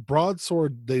 that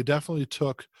Broadsword, they definitely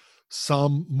took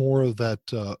some more of that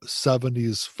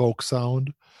 70s folk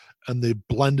sound, and they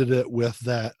blended it with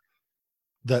that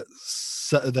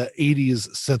 80s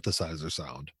synthesizer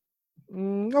sound.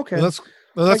 Okay.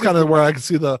 And that's kind of where I can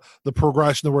see the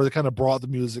progression of where they kind of brought the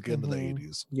music into the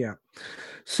 80s. Yeah.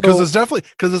 Because it's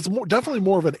definitely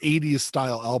more of an 80s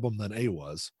style album than A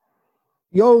was.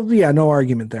 Oh yeah, no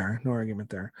argument there.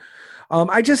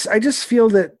 I just feel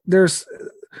that there,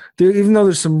 even though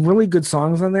there's some really good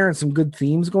songs on there and some good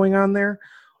themes going on there,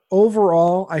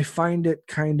 overall I find it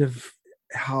kind of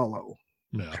hollow,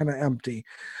 kind of empty.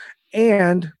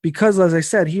 And because, as I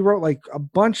said, he wrote like a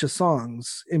bunch of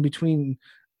songs in between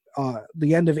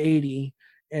the end of 80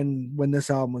 and when this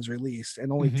album was released,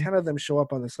 and only 10 of them show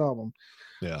up on this album.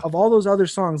 Yeah. Of all those other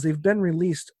songs, they've been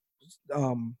released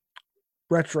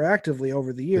retroactively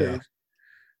over the years.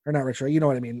 Or not retro, you know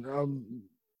what I mean?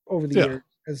 Over the year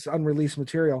as unreleased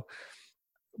material.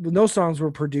 When those songs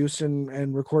were produced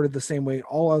and recorded the same way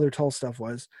all other Tull stuff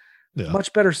was.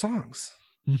 Much better songs.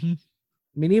 Mm-hmm.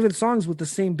 I mean, even songs with the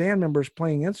same band members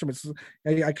playing instruments.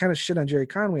 I kind of shit on Jerry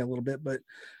Conway a little bit, but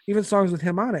even songs with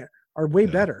him on it are way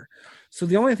better. So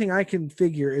the only thing I can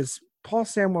figure is Paul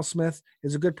Samuel Smith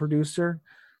is a good producer.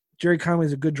 Jerry Conway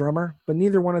is a good drummer, but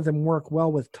neither one of them work well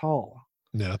with Tull.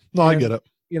 Yeah. No, I get it.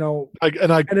 You know,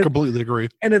 I completely agree.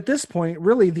 And at this point,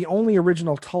 really, the only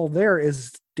original Tull there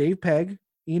is Dave Pegg,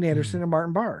 Ian Anderson, and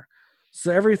Martin Barr.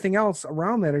 So everything else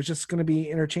around that is just going to be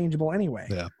interchangeable anyway.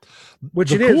 Yeah.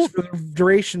 Which it is for the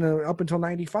duration of up until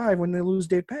 95 when they lose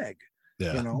Dave Pegg.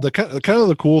 Yeah. You know? The kind of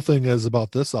the cool thing is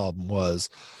about this album was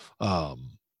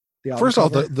first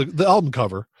off the album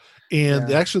cover. And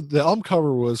the album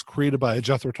cover was created by a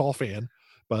Jethro Tull fan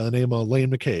by the name of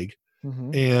Lane McCaig.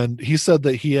 Mm-hmm. And he said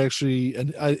that he actually,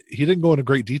 he didn't go into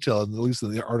great detail, at least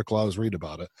in the article I was reading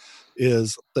about it,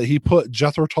 is that he put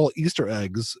Jethro Tull Easter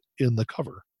eggs in the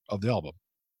cover of the album.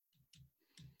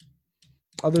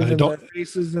 Other than the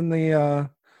faces in the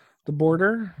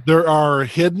border? There are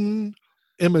hidden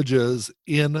images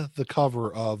in the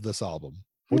cover of this album,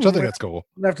 which I think that's cool.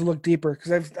 I have to look deeper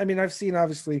because I've seen,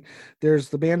 obviously there's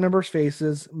the band members'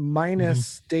 faces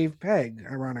minus Dave Pegg,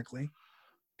 ironically.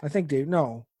 I think Dave,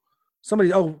 no.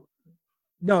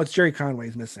 It's Jerry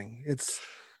Conway's missing. It's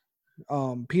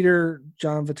Peter,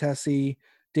 John Vitesse,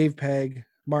 Dave Pegg,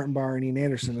 Martin Barr, and Ian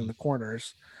Anderson in the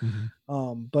corners.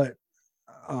 Mm-hmm.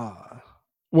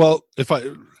 Well,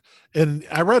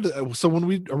 I read, so when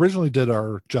we originally did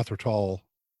our Jethro Tull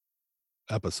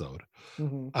episode,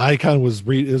 I kind of was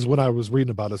when I was reading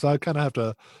about it. So I kind of have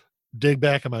to dig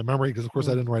back in my memory because, of course,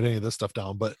 I didn't write any of this stuff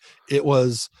down. But I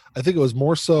think it was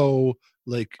more so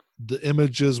like the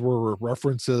images were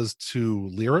references to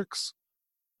lyrics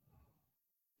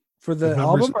for the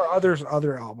album or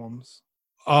other albums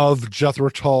of Jethro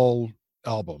Tull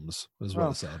albums is what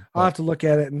it said. I'll have to look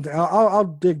at it and I'll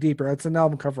dig deeper. It's an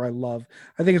album cover I love.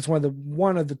 I think it's one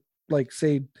of the like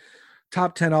say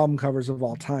top 10 album covers of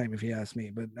all time, if you ask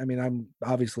me. But I mean, I'm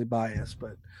obviously biased,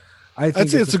 but I'd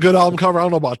say it's a good album cover. I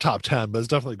don't know about top 10, but it's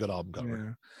definitely a good album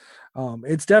cover. Yeah.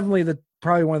 It's definitely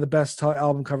probably one of the best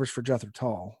album covers for Jethro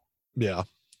Tull. Yeah,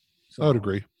 so, I would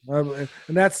agree. And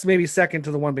that's maybe second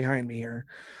to the one behind me here.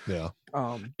 Yeah.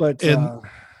 Was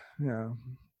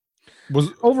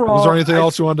there anything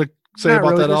else you wanted to say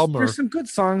about that album? There's some good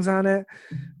songs on it,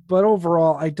 but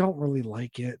overall, I don't really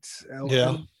like it.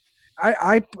 Yeah.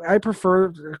 I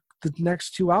prefer the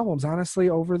next two albums, honestly,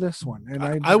 over this one. And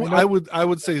I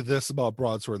would say this about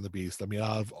Broadsword and the Beast. I mean,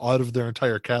 out of their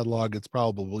entire catalog, it's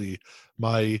probably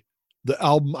the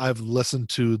album I've listened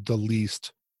to the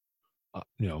least,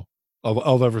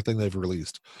 of everything they've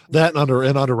released. That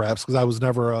and Under Wraps, because I was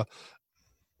never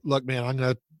look, man, I'm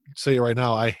gonna say it right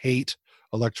now. I hate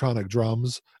electronic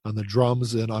drums, and the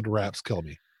drums in Under Wraps kill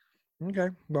me. Okay,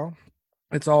 well,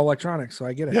 it's all electronic, so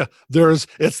I get it. Yeah,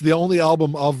 it's the only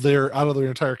album out of their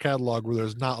entire catalog where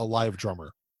there's not a live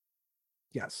drummer.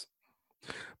 Yes,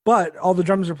 but all the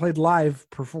drums are played live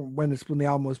when the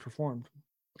album was performed.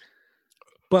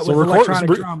 But with electronic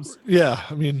drums. Yeah,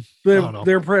 I mean,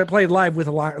 they're played live with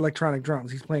electronic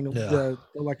drums. He's playing the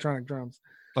electronic drums.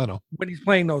 I know. When he's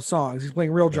playing those songs, he's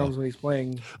playing real drums when he's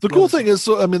playing. The cool thing is,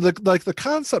 so I mean, the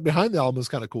concept behind the album is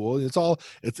kind of cool.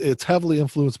 It's heavily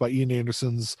influenced by Ian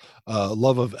Anderson's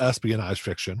love of espionage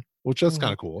fiction, which is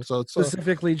kind of cool. So it's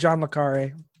specifically John le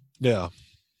Carre. Yeah.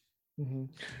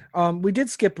 We did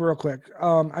skip real quick.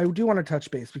 I do want to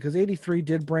touch base because 83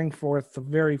 did bring forth the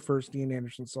very first Ian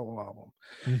Anderson solo album.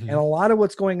 And a lot of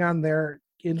what's going on there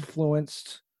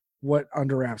influenced what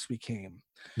Under Wraps became.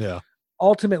 Yeah.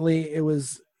 Ultimately, it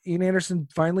was Ian Anderson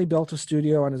finally built a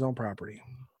studio on his own property.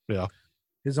 Yeah.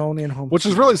 His own in-home Which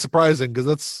studio. is really surprising because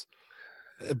that's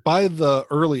by the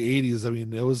early 80s. I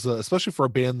mean, it was especially for a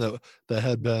band that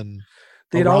had been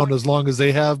around as long as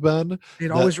they have been.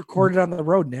 They'd always recorded on the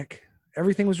road, Nick.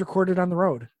 Everything was recorded on the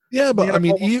road. Yeah, but I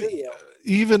mean,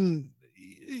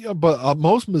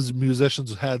 most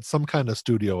musicians had some kind of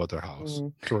studio at their house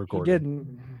to record. He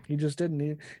didn't. He just didn't.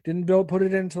 He didn't put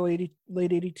it in until late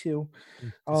 82.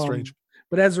 Strange.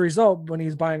 But as a result, when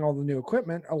he's buying all the new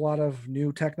equipment, a lot of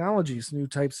new technologies, new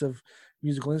types of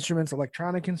musical instruments,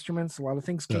 electronic instruments, a lot of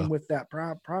things came with that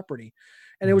property.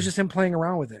 And it was just him playing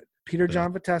around with it. Peter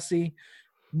John Vitesse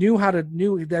knew. I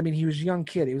mean, he was a young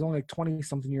kid. He was only like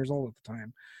 20-something years old at the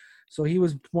time. So he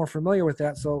was more familiar with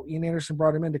that. So Ian Anderson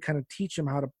brought him in to kind of teach him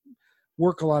how to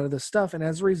work a lot of this stuff. And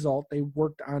as a result, they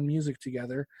worked on music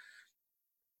together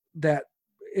that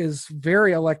is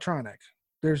very electronic.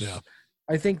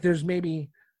 I think there's maybe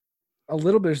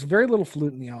there's very little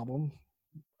flute in the album.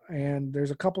 And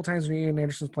there's a couple times when Ian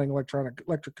Anderson's playing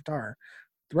electric guitar.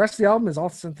 The rest of the album is all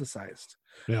synthesized.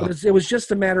 Yeah. But it was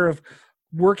just a matter of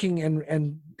working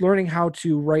and learning how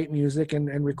to write music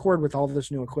and record with all of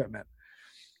this new equipment.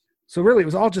 So really, it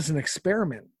was all just an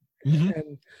experiment.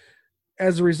 And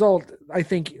as a result, I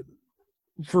think,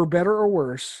 for better or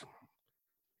worse,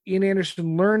 Ian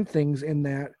Anderson learned things in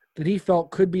that he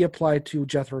felt could be applied to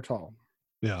Jethro Tull.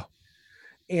 Yeah.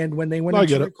 And when they went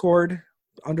to record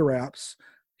Under Wraps,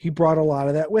 he brought a lot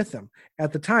of that with him.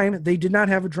 At the time, they did not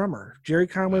have a drummer. Jerry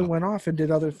Conway went off and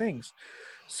did other things.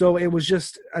 So it was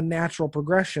just a natural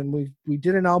progression. We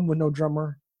did an album with no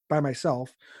drummer by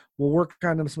myself. We'll work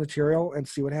on this material and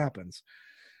see what happens.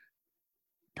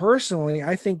 Personally,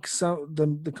 I think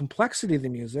the complexity of the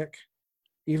music,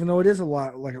 even though it is a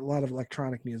lot of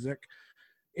electronic music,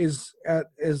 is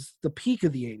the peak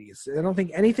of the 80s. I don't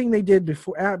think anything they did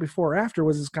before or after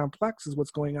was as complex as what's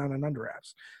going on in Under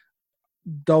Wraps.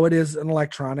 Though it is an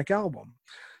electronic album.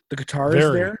 The guitar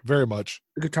is there. Very much.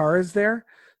 The guitar is there.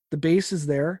 The bass is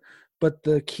there. But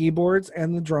the keyboards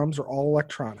and the drums are all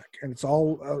electronic. And it's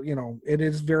all, it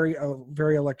is very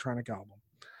electronic album.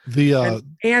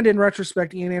 And in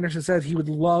retrospect, Ian Anderson says he would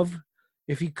love,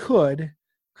 if he could,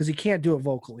 because he can't do it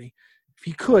vocally, if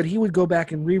he could, he would go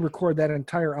back and re-record that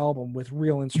entire album with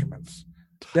real instruments.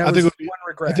 That was one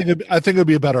regret. I think it would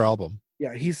be a better album.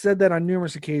 Yeah, he said that on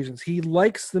numerous occasions. He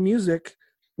likes the music,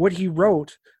 what he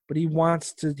wrote, but he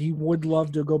would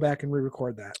love to go back and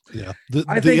re-record that. Yeah.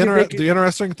 The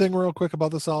interesting thing real quick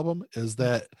about this album is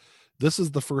that this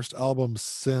is the first album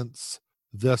since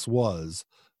This Was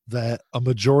that a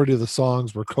majority of the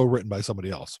songs were co-written by somebody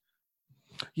else.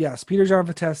 Yes, Peter John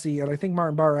Vitesse, and I think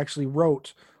Martin Barr actually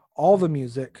wrote all the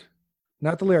music,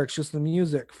 not the lyrics, just the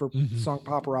music for the song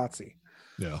Paparazzi.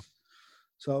 Yeah.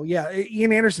 So yeah,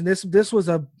 Ian Anderson, this was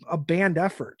a band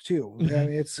effort too. I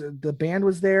mean, the band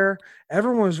was there.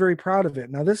 Everyone was very proud of it.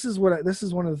 Now this is one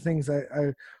of the things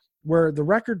where the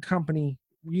record company,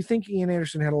 you think Ian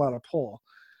Anderson had a lot of pull.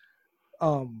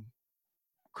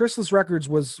 Chrysalis Records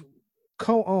was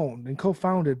co-owned and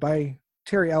co-founded by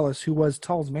Terry Ellis, who was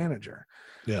Tull's manager.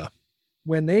 Yeah.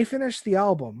 When they finished the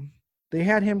album, they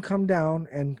had him come down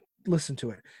and listen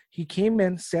to it. He came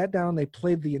in, sat down, they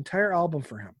played the entire album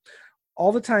for him.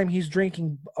 All the time he's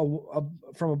drinking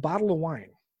from a bottle of wine.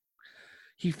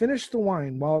 He finished the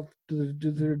wine while the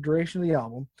duration of the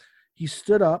album. He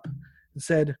stood up and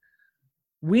said,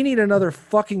 "We need another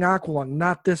fucking Aqualung,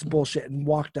 not this bullshit," and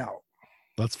walked out.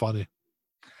 That's funny.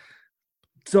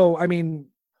 So, I mean,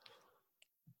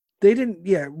 they didn't.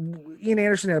 Yeah, Ian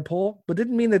Anderson had a pull, but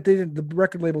didn't mean that the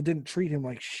record label didn't treat him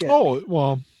like shit. Oh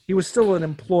well, he was still an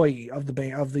employee of the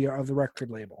band of the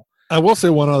record label. I will say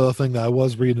one other thing that I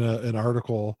was reading an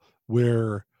article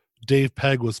where Dave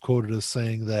Pegg was quoted as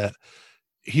saying that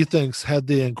he thinks had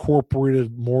they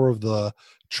incorporated more of the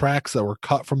tracks that were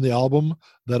cut from the album,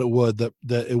 that it would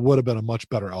have been a much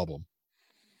better album.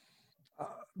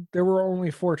 There were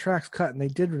only 4 tracks cut, and they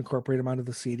did incorporate them onto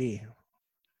the CD.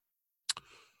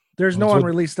 There's no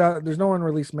unreleased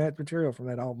material from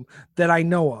that album that I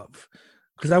know of.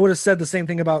 Because I would have said the same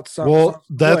thing about some. Well,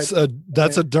 that's a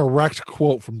direct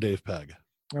quote from Dave Pegg.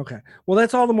 Okay. Well,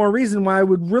 that's all the more reason why I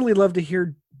would really love to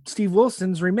hear Steve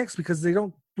Wilson's remix because they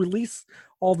don't release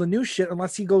all the new shit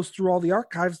unless he goes through all the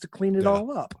archives to clean it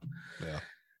all up. Yeah.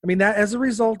 I mean, that as a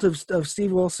result of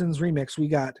Steve Wilson's remix, we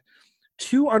got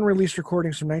 2 unreleased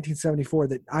recordings from 1974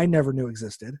 that I never knew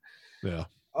existed. Yeah.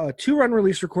 2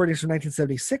 unreleased recordings from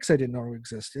 1976 I didn't know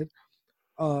existed.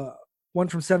 1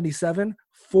 from 77,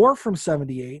 4 from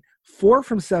 78, 4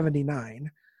 from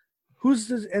 79.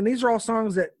 And these are all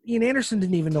songs that Ian Anderson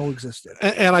didn't even know existed.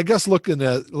 And I guess looking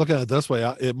at it this way,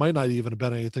 it might not even have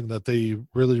been anything that they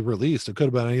really released. It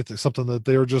could have been something that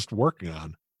they were just working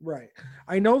on. Right.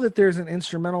 I know that there's an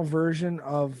instrumental version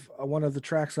of one of the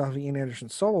tracks off of Ian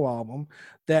Anderson's solo album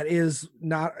that is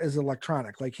not as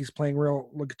electronic. Like he's playing real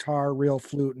guitar, real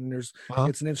flute, and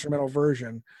it's an instrumental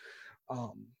version.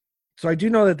 So I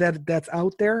do know that's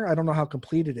out there. I don't know how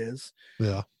complete it is.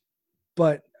 Yeah.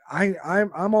 But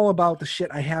I'm all about the shit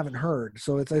I haven't heard.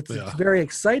 So it's very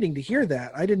exciting to hear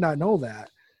that. I did not know that.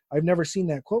 I've never seen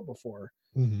that quote before.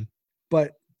 Mm-hmm.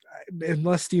 But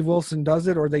unless Steve Wilson does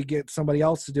it or they get somebody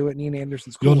else to do it, and Ian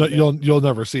Anderson's cool, you'll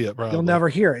never see it, probably. You'll never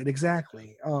hear it,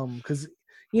 exactly. Because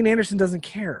Ian Anderson doesn't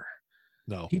care.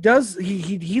 No, he does.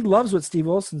 He loves what Steve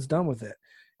Wilson's done with it,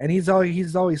 and he's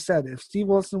always said if Steve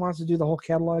Wilson wants to do the whole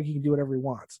catalog, he can do whatever he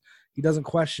wants. He doesn't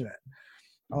question it.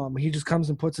 He just comes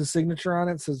and puts his signature on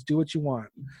it and says, do what you want.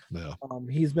 Yeah.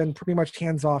 He's been pretty much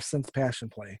hands off since Passion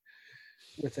Play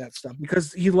with that stuff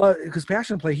because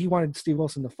Passion Play, he wanted Steve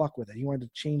Wilson to fuck with it. He wanted to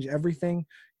change everything.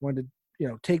 He wanted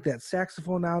to, take that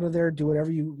saxophone out of there, do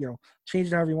whatever change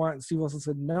it however you want. And Steve Wilson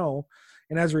said no.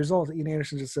 And as a result, Ian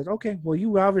Anderson just said, okay, well,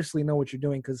 you obviously know what you're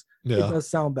doing because it does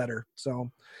sound better.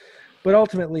 So, but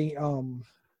ultimately,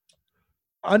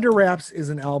 Under Wraps is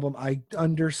an album. I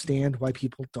understand why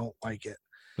people don't like it.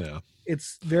 Yeah.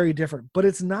 It's very different, but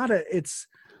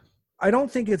I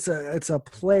don't think it's a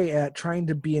play at trying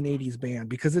to be an 80s band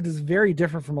because it is very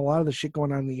different from a lot of the shit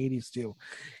going on in the 80s too.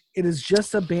 It is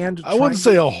just a band. I wouldn't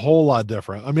say a whole lot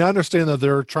different. I mean, I understand that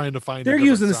they're trying to find. They're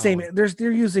using the same.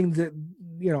 They're using the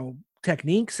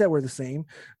techniques that were the same,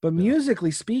 but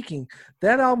musically speaking,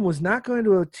 that album was not going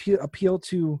to appeal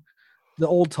to the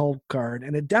old Tull guard,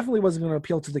 and it definitely wasn't going to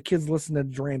appeal to the kids listening to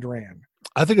Duran Duran.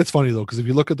 I think it's funny though, because if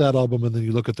you look at that album and then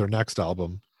you look at their next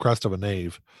album, Crest of a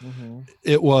Knave,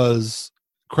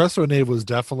 Crest of a Knave was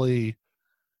definitely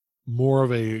more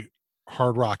of a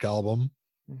hard rock album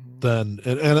than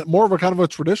and more of a kind of a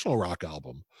traditional rock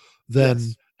album than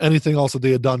anything else that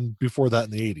they had done before that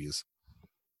in the 80s.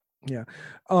 Yeah.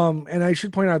 And I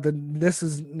should point out that this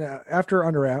is after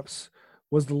Under Wraps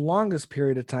was the longest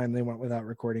period of time they went without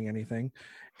recording anything.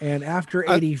 And after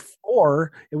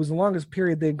 84, it was the longest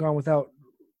period they'd gone without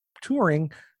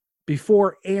touring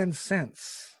before and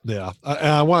since. Yeah.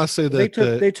 I want to say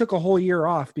that they took a whole year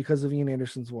off because of Ian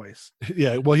Anderson's voice.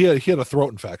 Yeah. Well, he had a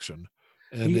throat infection.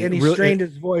 And he strained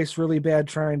his voice really bad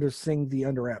trying to sing the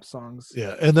Under Wraps songs.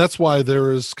 Yeah. And that's why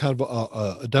there is kind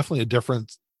of definitely a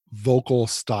different vocal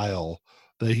style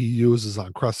that he uses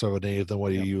on Crest of a Knave than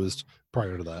what he used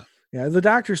prior to that. Yeah, the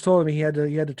doctors told him he had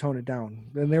to tone it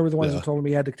down, and they were the ones who told him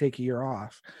he had to take a year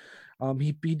off.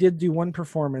 He did do one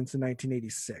performance in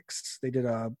 1986. They did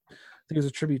I think it was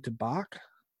a tribute to Bach.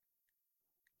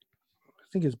 I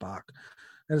think it was Bach.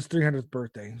 That his 300th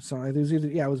birthday. So it was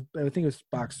I think it was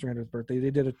Bach's 300th birthday.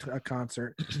 They did a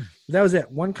concert. That was it.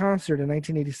 One concert in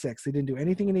 1986. They didn't do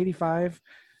anything in 85,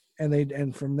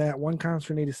 and from that one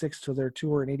concert in 86 to their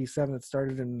tour in 87 that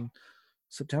started in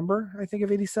September, I think,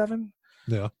 of 87.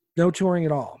 Yeah. No touring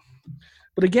at all.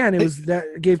 But again,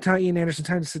 it gave Ian Anderson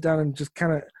time to sit down and just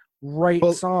kind of write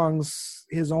songs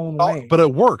his own way. But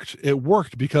it worked. It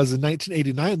worked because in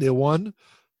 1989 they won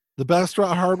the Best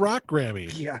Hard Rock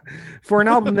Grammy. Yeah, for an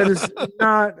album that is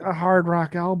not a hard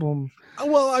rock album.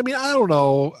 Well, I mean, I don't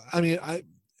know. I mean,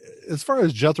 as far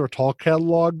as Jethro Tull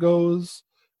catalog goes,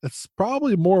 it's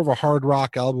probably more of a hard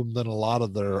rock album than a lot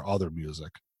of their other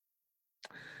music.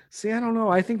 See, I don't know.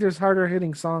 I think there's harder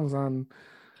hitting songs on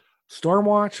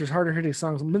Stormwatch. There's harder hitting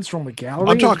songs. Minstrel McGallery.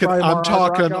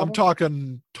 I'm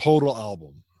talking total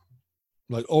album,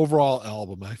 like overall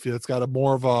album. I feel it's got a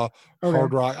more of a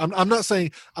hard rock. I'm not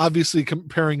saying obviously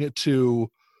comparing it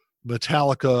to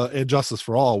Metallica and Justice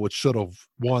for All, which should have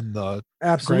won the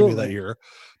Grammy that year.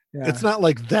 Yeah. It's not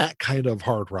like that kind of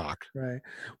hard rock, right?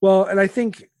 Well, and I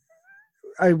think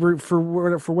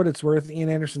for what it's worth, Ian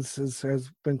Anderson has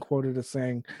been quoted as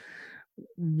saying,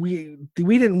 we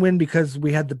didn't win because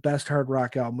we had the best hard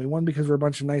rock album. We won because we're a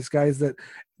bunch of nice guys that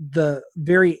the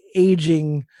very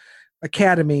aging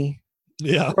Academy,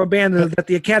 a band that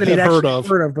the Academy had actually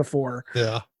heard of before.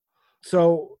 Yeah.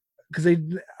 So, because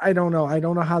I don't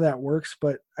know how that works,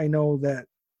 but I know that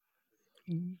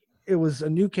it was a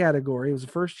new category. It was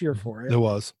the first year for it. It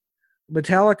was.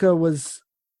 Metallica was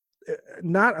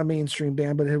not a mainstream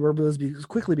band, but it was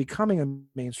quickly becoming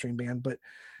a mainstream band. But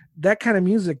that kind of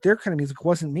music, their kind of music,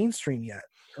 wasn't mainstream yet.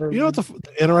 You know what the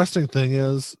interesting thing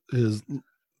is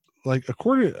like,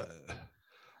 according,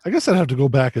 I guess I'd have to go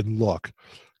back and look,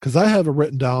 because I have it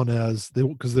written down as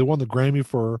because they won the Grammy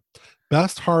for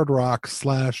Best Hard Rock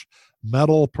 /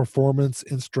 Metal Performance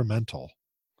Instrumental.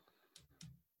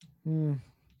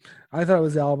 I thought it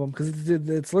was the album because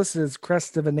it's listed as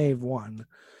Crest of a Knave 1.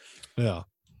 Yeah.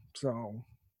 So.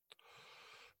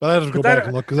 But I have to go back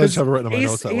and look because I just have it written on my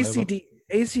notes that way.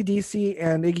 AC/DC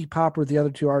and Iggy Pop were the other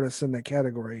two artists in that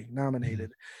category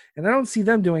nominated, and I don't see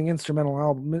them doing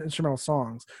instrumental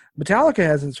songs. Metallica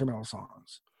has instrumental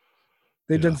songs.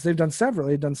 They've done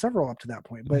several up to that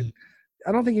point, but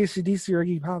I don't think AC/DC or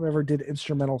Iggy Pop ever did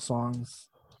instrumental songs.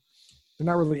 They're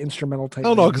not really instrumental type. I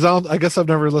don't know, because I guess I've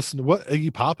never listened to what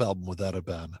Iggy Pop album would that have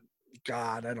been.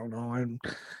 God, I don't know.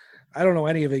 I don't know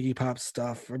any of Iggy Pop's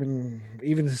stuff. I mean,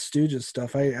 even his Stooges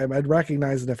stuff. I'd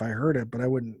recognize it if I heard it, but I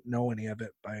wouldn't know any of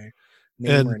it by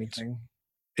name or anything.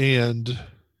 And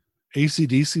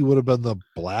AC/DC would have been the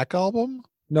Black Album?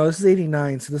 No, this is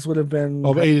 89, so this would have been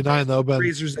 89, that would have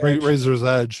been Razor's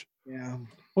Edge. Yeah.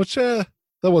 Which that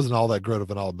wasn't all that great of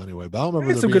an album anyway, but I don't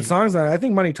remember some good songs on it. I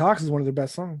think Money Talks is one of their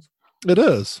best songs. It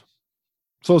is.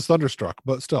 So it's Thunderstruck,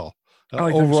 but still.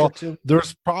 Overall,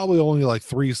 there's probably only like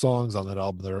 3 songs on that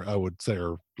album that I would say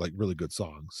are like really good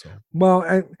songs. So,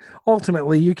 well,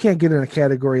 ultimately, you can't get in a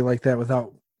category like that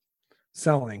without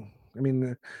selling. I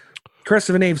mean, Crest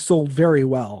of a Knave sold very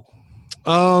well.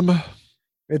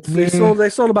 They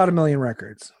sold about 1 million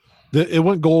records. It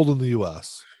went gold in the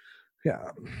U.S.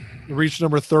 Yeah, it reached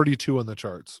number 32 in the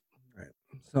charts. Right.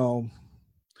 So,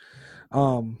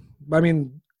 I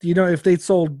mean, if they'd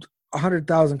sold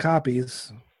 100,000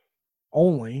 copies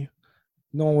only,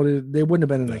 they wouldn't have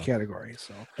been in that category.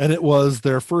 So, and it was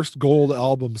their first gold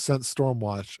album since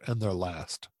Stormwatch and their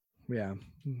last. Yeah.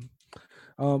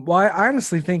 Well, I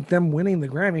honestly think them winning the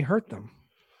Grammy hurt them.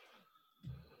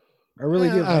 I really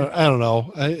do. I don't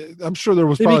know. I'm sure there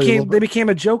was. They became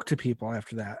a joke to people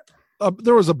after that.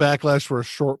 There was a backlash for a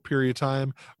short period of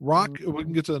time. We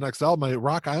can get to the next album.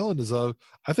 Rock Island is I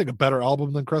think a better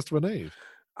album than Crest of a Knave.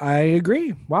 I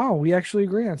agree. Wow, we actually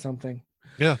agree on something.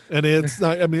 Yeah, and it's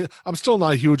not. I mean, I'm still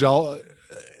not a huge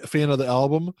fan of the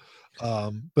album,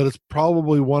 but it's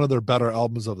probably one of their better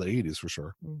albums of the '80s for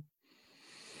sure.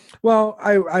 Well,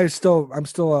 I'm still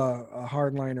a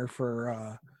hardliner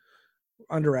for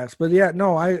Under Wraps, but yeah,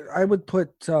 no, I would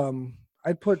put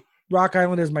I'd put Rock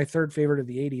Island as my third favorite of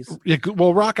the '80s. Yeah,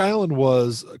 well, Rock Island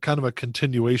was kind of a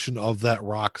continuation of that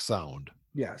rock sound.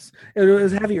 Yes, it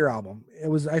was a heavier album. It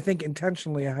was, I think,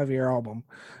 intentionally a heavier album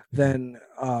than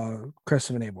Crest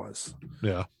of a Knave was.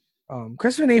 Yeah.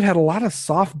 Crest of a Knave had a lot of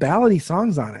soft ballady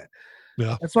songs on it.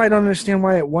 Yeah. That's why I don't understand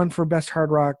why it won for Best Hard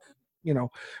Rock,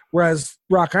 whereas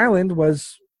Rock Island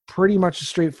was pretty much a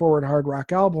straightforward hard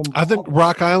rock album. I think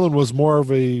Rock Island was more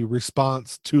of a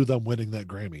response to them winning that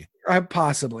Grammy.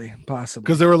 Possibly.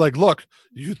 Because they were like, look,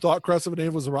 you thought Crest of a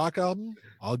Knave was a rock album?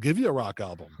 I'll give you a rock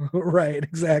album. Right,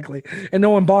 exactly. And no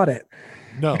one bought it.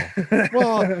 No.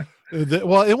 Well,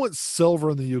 it went silver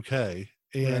in the UK.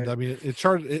 And right. I mean,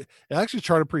 it actually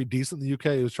charted pretty decent in the UK.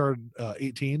 It was charted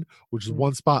 18, which is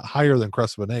one spot higher than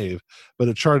Crest of a Knave, but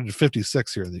it charted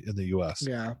 56 here in the US.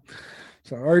 Yeah.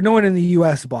 So, or no one in the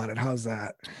US bought it. How's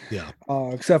that? Yeah.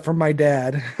 Except for my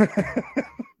dad.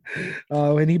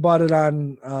 And he bought it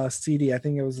on CD. I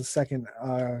think it was the second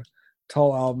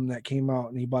Tull album that came out,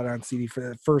 and he bought it on CD for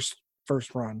the first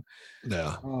run.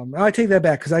 Yeah. I take that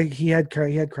back because he had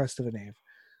Crest of a Knave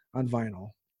on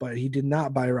vinyl, but he did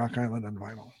not buy Rock Island on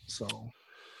vinyl. So.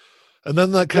 And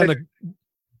then that kind of.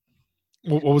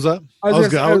 What was that? I was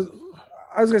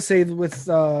going to say with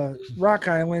Rock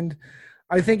Island,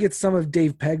 I think it's some of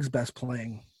Dave Pegg's best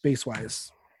playing bass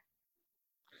wise.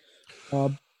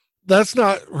 That's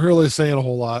not really saying a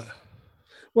whole lot.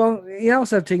 Well, you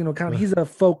also have to take into account he's a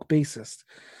folk bassist.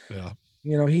 Yeah.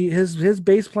 His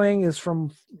bass playing is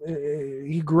from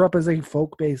he grew up as a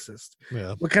folk bassist.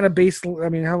 Yeah. What kind of bass? I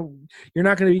mean, how you're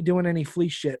not going to be doing any flea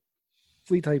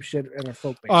type shit in a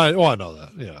folk bass. I know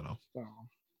that. Yeah, I know. So,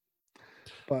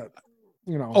 but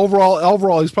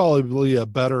overall, he's probably a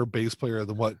better bass player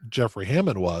than what Jeffrey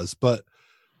Hammond was. But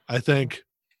I think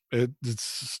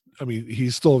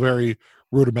he's still a very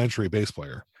rudimentary bass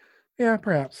player. Yeah,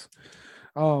 perhaps.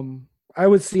 I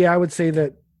would say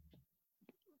that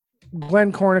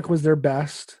Glenn Cornick was their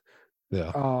best.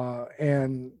 Yeah.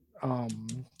 And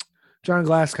John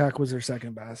Glasscock was their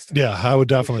second best. Yeah, I would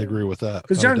definitely agree with that.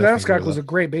 Because John Glasscock was a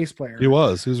great bass player. He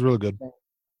was really good.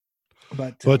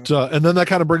 But and then that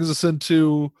kind of brings us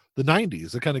into the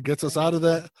 90s. It kind of gets us out of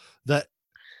that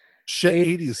shit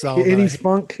 80s sound. 80s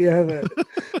funk, yeah.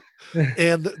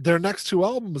 And their next two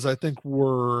albums, I think,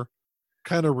 were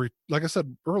kind of like I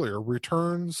said earlier,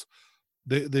 returns.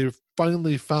 They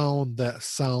finally found that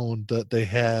sound that they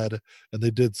had, and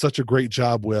they did such a great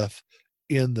job with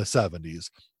in the 70s,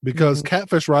 because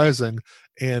Catfish Rising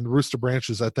and Rooster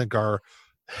Branches, I think, are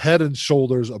head and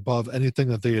shoulders above anything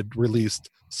that they had released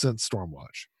since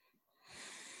Stormwatch.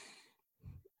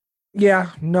 Yeah,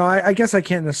 no, I guess I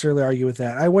can't necessarily argue with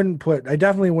that. I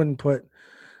definitely wouldn't put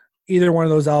either one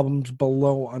of those albums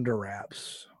below Under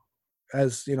Wraps.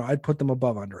 As you know, I'd put them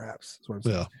above Under Wraps. Is what I'm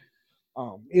saying. Yeah.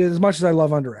 As much as I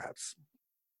love Under Wraps,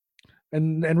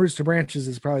 and Rooster Branches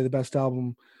is probably the best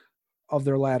album of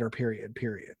their latter period.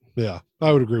 Yeah,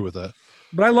 I would agree with that.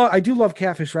 But I do love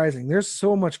Catfish Rising. There's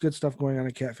so much good stuff going on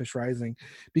in Catfish Rising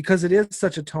because it is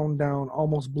such a toned down,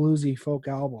 almost bluesy folk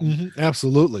album.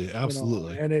 Absolutely. You know,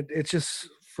 and it's just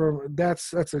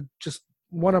that's just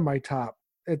one of my top.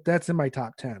 That's in my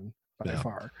top 10 by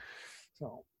far.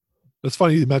 So it's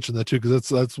funny you mentioned that too, because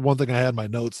that's one thing I had in my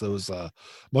notes that was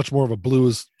much more of a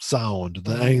blues sound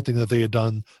than anything that they had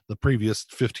done the previous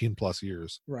 15 plus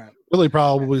years. Right. Really,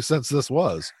 probably since this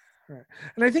was. Right.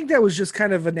 And I think that was just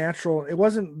kind of a natural. It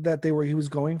wasn't that he was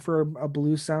going for a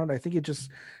blues sound. I think it just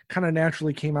kind of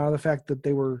naturally came out of the fact that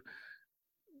they were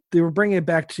bringing it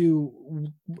back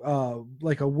to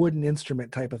like a wooden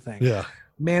instrument type of thing. Yeah.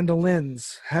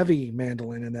 Mandolins, heavy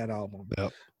mandolin in that album.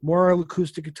 Yep. More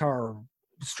acoustic guitar,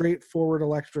 straightforward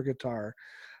electric guitar.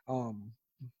 I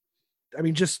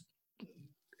mean, just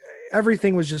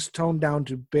everything was just toned down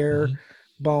to bare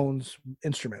bones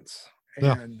instruments.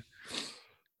 And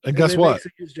guess what? Makes a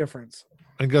huge difference.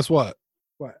 And guess what?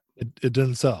 What? It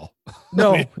didn't sell.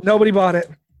 No, nobody bought it.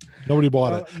 Nobody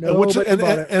bought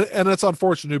it. And it's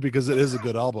unfortunate because it is a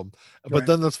good album. But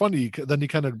then that's funny. Then you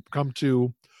kind of come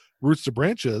to Roots to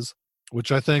Branches,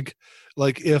 which I think,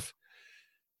 like, if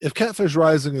Catfish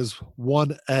Rising is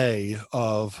 1A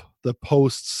of the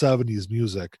post 70s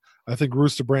music, I think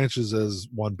Rooster Branches is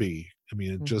 1B. I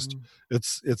mean,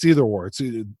 it's either or. It's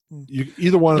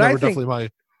either one of them are definitely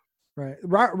my. Right.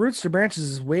 Roots to Branches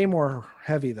is way more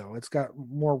heavy though. It's got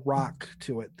more rock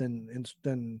to it than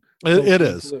it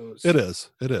is. Blues.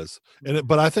 It is.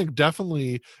 But I think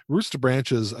definitely Roots to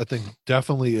Branches, I think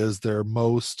definitely is their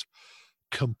most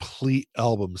complete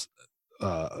albums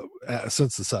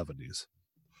since the 70s.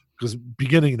 Because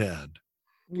beginning to end.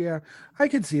 Yeah, I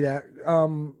could see that.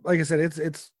 Like I said,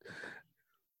 it's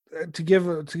to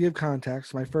give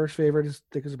context. My first favorite is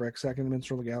Thick as a Brick. Second,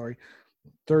 Minstrel of the Gallery.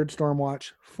 Third,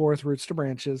 Stormwatch. Fourth, Roots to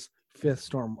Branches. Fifth,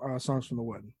 Songs from the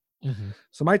Wood.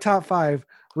 So my top 5,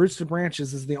 Roots to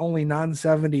Branches is the only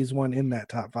non-70s one in that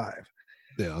top 5.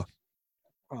 Yeah.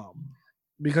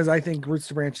 Because I think Roots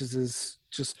to Branches is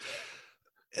just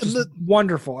a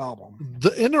wonderful album.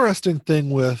 The interesting thing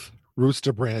with Roots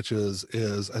to Branches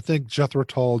is I think Jethro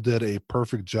Tull did a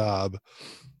perfect job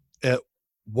at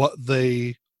what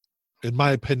they, in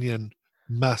my opinion,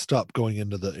 messed up going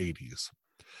into the 80s.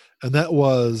 And that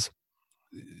was,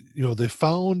 they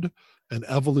found an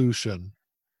evolution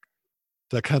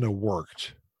that kind of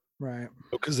worked. Right.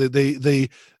 Because that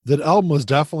album was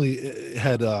definitely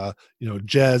had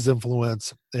jazz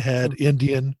influence. It had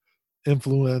Indian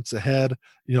influence. It had,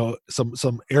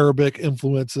 some Arabic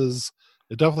influences.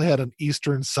 It definitely had an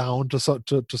Eastern sound to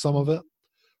some of it.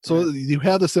 So you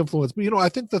had this influence. But, I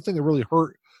think the thing that really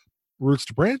hurt Roots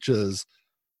to Branches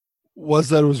was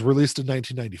that it was released in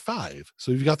 1995.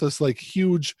 So you've got this like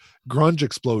huge grunge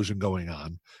explosion going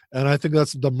on. And I think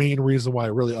that's the main reason why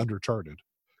it really undercharted.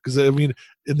 Because, I mean,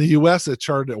 in the US, it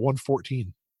charted at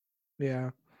 114. Yeah.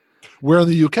 Where in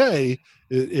the UK,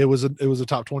 it was a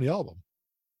top 20 album.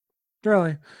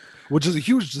 Really? Which is a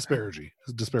huge disparity.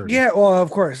 Yeah, well,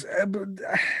 of course.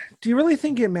 Do you really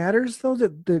think it matters, though,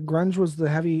 that the grunge was the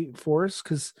heavy force?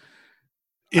 Because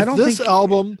if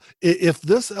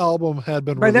this album had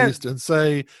been released in,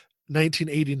 say,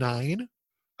 1989,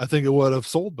 I think it would have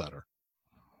sold better.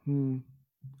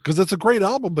 Because it's a great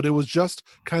album, but it was just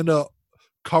kind of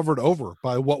covered over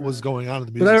by what was going on in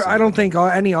the music. But I don't think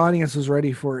any audience was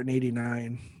ready for it in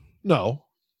 89. No.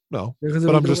 Because it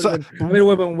would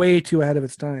have been way too ahead of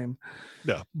its time.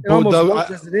 Yeah. It almost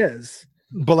works as it is.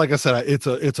 But like I said, it's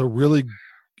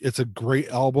a great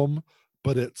album,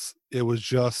 but it was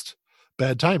just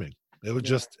bad timing. It was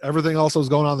just everything else that was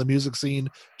going on in the music scene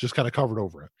just kind of covered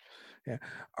over it. Yeah.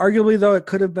 Arguably, though, it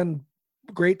could have been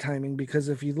great timing, because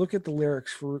if you look at the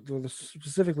lyrics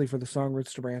specifically for the song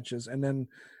Roots to Branches, and then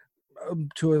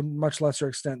to a much lesser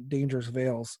extent Dangerous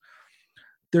Veils,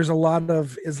 there's a lot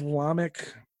of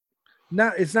Islamic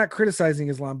it's not criticizing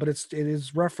Islam, but it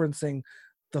is referencing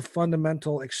the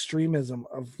fundamental extremism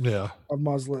of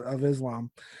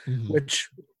Islam, which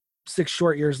 6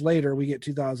 short years later we get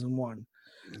 2001.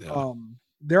 Yeah.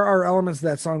 There are elements of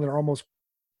that song that are almost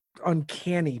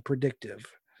uncanny predictive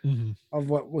of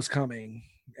what was coming,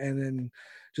 and then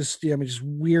just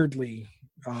weirdly.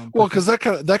 Well, because that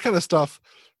kind of stuff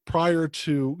prior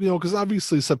to, because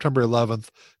obviously September 11th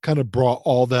kind of brought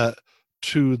all that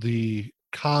to the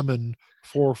common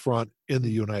forefront in the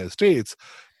United States,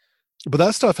 but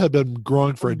that stuff had been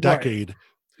growing for a decade.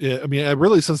 I mean,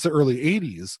 really since the early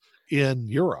 80s in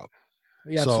Europe.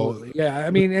 Yeah, so, absolutely. Yeah,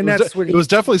 I mean, and it was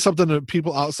definitely something that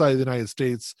people outside of the United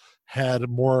States had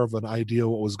more of an idea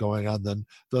what was going on than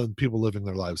people living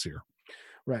their lives here.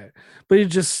 Right. But it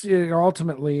just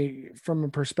ultimately, from a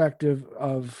perspective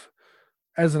of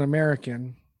as an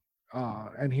American,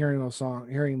 and hearing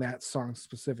that song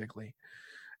specifically,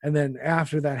 and then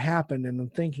after that happened, and then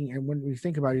thinking, and when we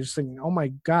think about it, you're just thinking, oh my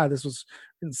God, this was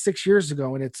 6 years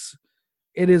ago, and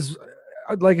it is,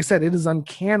 like I said, it is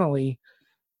uncannily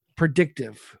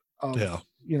predictive of,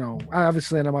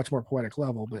 obviously on a much more poetic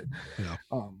level, but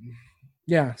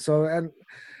so, and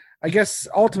I guess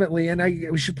ultimately, and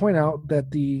we should point out that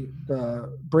the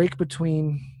break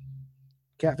between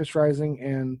Catfish Rising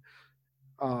and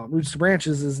Roots to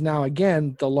Branches is now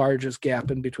again the largest gap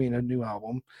in between a new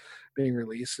album being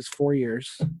released. It's 4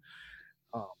 years.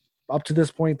 Up to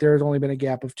this point, there's only been a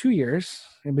gap of 2 years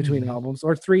in between albums,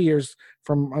 or 3 years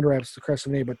from Under Wraps to Crest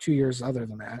of Name, but 2 years other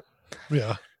than that.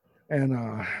 Yeah. And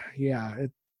a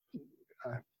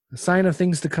sign of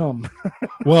things to come.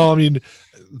 Well, I mean,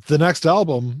 the next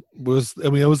album was, it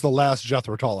was the last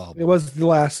Jethro Tull album. It was the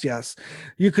last, yes.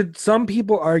 Some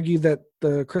people argue that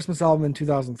the Christmas album in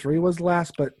 2003 was the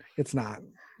last, but it's not.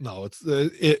 No, it's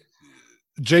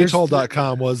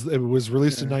jtull.com was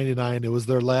released in 99. It was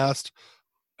their last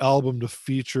album to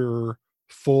feature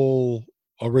full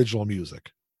original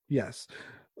music. Yes.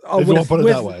 If you want to put it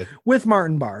that way. With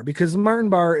Martin Barre, because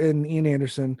Martin Barre and Ian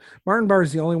Anderson, Martin Barre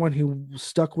is the only one who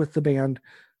stuck with the band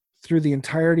through the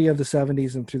entirety of the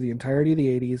 70s and through the entirety of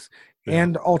the 80s. Yeah.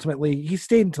 And ultimately, he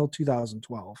stayed until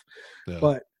 2012. Yeah.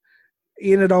 But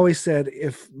Ian had always said,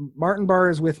 if Martin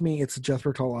Barre is with me, it's a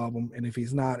Jethro Tull album. And if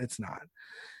he's not, it's not.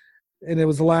 And it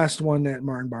was the last one that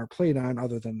Martin Barre played on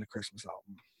other than the Christmas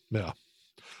album. Yeah.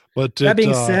 But that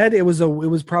being said, it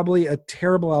was probably a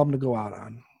terrible album to go out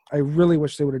on. I really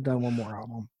wish they would have done one more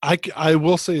album. I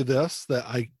will say this, that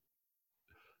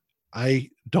I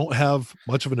don't have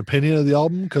much of an opinion of the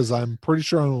album because I'm pretty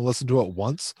sure I'm going to listen to it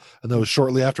once. And that was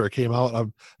shortly after it came out. I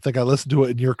think I listened to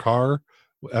it in your car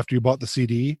after you bought the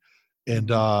CD.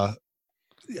 And I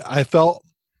felt,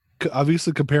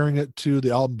 obviously comparing it to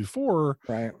the album before,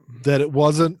 right, that it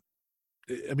wasn't,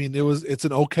 I mean, it's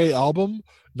an okay album.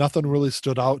 Nothing really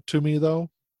stood out to me though.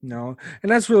 No,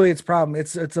 and that's really its problem.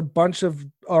 It's a bunch of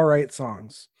all right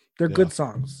songs. They're good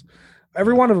songs.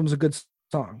 Every one of them is a good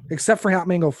song, except for Hot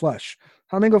Mango Flush.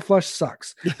 Hot Mango Flush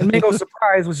sucks. And Mango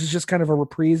Surprise, which is just kind of a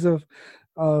reprise of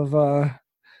Hot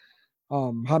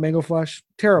Mango Flush.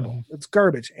 Terrible. It's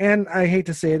garbage. And I hate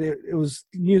to say it, it was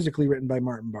musically written by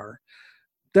Martin Barre.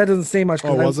 That doesn't say much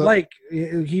because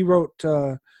he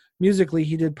wrote musically.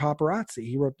 He did Paparazzi.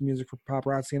 He wrote the music for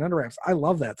Paparazzi and Under Wraps. I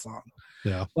love that song.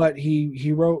 Yeah. But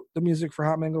he wrote the music for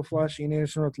Hot Mango Flush. Ian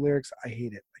Anderson wrote the lyrics. I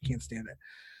hate it. I can't stand it.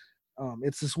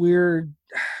 It's this weird,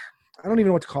 I don't even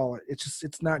know what to call it.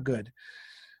 It's not good.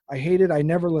 I hate it. I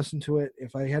never listened to it.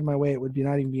 If I had my way, it would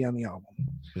not even be on the album.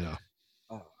 Yeah.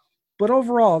 But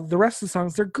overall, the rest of the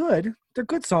songs, they're good. They're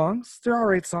good songs. They're all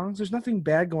right songs. There's nothing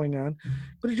bad going on.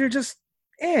 But you're just,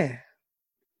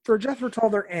 For Jethro Tull,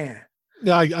 they're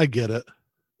Yeah, I get it.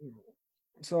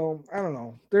 So, I don't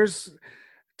know.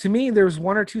 To me, there's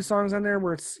one or two songs on there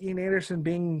where it's Ian Anderson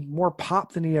being more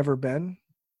pop than he ever been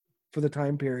for the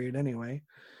time period anyway.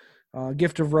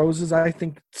 Gift of Roses, I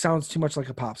think, sounds too much like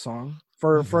a pop song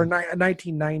for a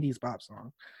 1990s pop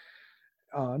song.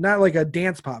 Not like a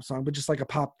dance pop song, but just like a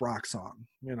pop rock song,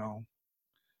 I don't know.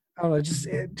 I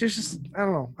don't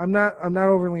know. I'm not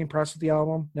overly impressed with the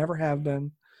album. Never have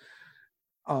been.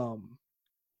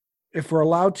 If we're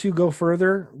allowed to go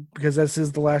further, because this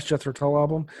is the last Jethro Tull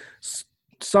album,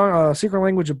 Secret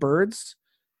Language of Birds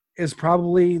is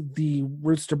probably the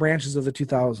Roots to Branches of the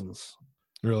 2000s.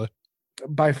 Really?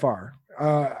 By far.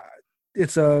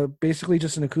 It's basically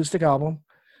just an acoustic album.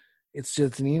 It's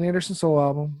just an Ian Anderson solo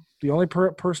album. The only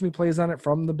person who plays on it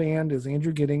from the band is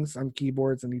Andrew Giddings on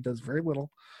keyboards, and he does very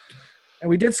little. And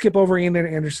we did skip over Ian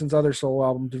Anderson's other solo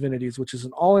album, Divinities, which is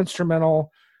an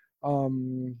all-instrumental,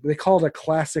 they call it a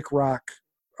classic rock,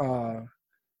 or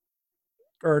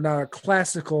not a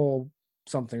classical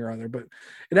something or other, but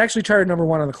it actually charted number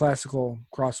 1 on the classical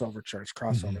crossover charts.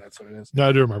 Crossover, that's what it is. No,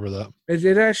 I do remember that.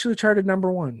 It actually charted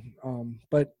number 1.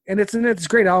 But it's a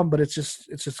great album, but it's just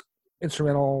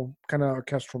instrumental kind of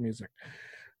orchestral music.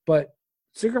 But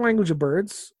Secret Language of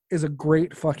Birds is a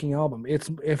great fucking album.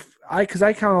 Because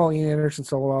I count all Ian Anderson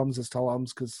solo albums as Tull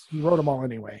albums because he wrote them all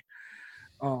anyway.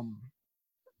 I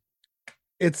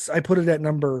put it at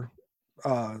number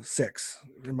 6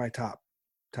 in my top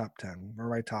 10 or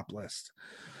my top list.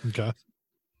 Okay.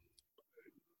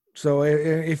 So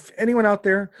if anyone out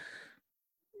there,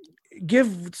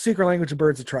 give Secret Language of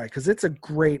Birds a try because it's a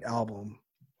great album.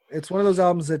 It's one of those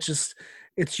albums that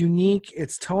it's unique.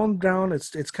 It's toned down.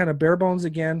 It's kind of bare bones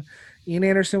again. Ian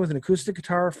Anderson with an acoustic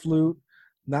guitar, flute.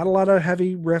 Not a lot of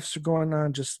heavy riffs are going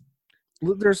on. Just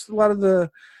there's a lot of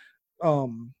the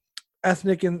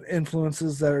ethnic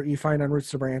influences that you find on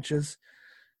Roots to Branches,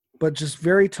 but just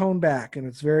very toned back, and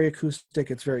it's very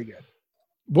acoustic. It's very good.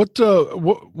 What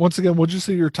once again, what'd you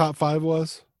say your top 5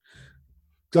 was?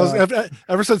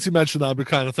 Ever since you mentioned that, I've been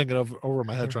kind of thinking of over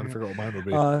my head trying to figure out what mine would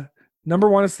be. Number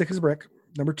 1 is Thick as a Brick.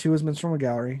 Number 2 is Minstrel in the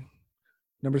Gallery.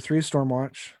 Number 3 is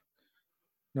Stormwatch.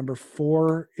 Number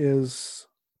 4 is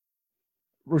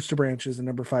Roots to Branches, and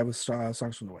number 5 was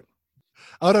Songs from the Wood.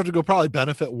 I would have to go probably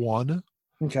Benefit 1.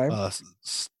 Okay.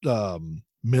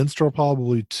 Minstrel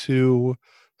probably 2.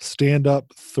 Stand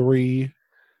Up 3.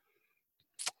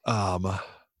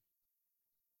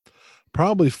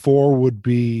 Probably 4 would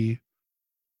be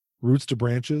Roots to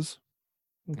Branches.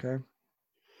 Okay.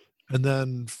 And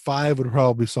then 5 would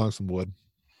probably be Songs from Wood.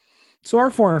 So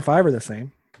our 4 and 5 are the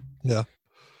same. Yeah.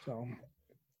 So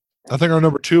I think our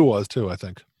number 2 was too, I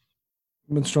think.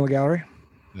 Minstrel in the Gallery.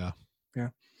 Yeah. Yeah.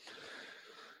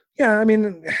 Yeah, I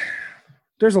mean,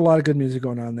 there's a lot of good music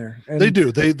going on there. And they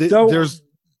do. There's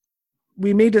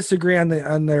we may disagree on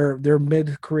their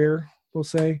mid-career, we'll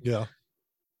say. Yeah.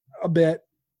 A bit.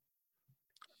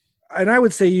 And I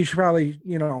would say you should probably,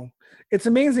 it's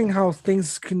amazing how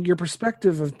your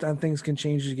perspective on things can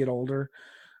change as you get older.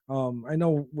 I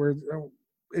know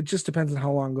it just depends on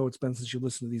how long ago it's been since you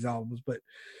listened to these albums, but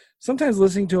sometimes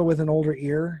listening to it with an older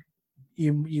ear,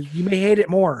 you may hate it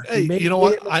more. Hey, you know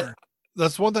what?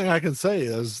 That's one thing I can say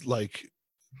is like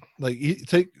we've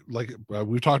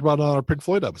talked about on our Pink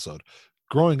Floyd episode.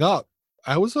 Growing up,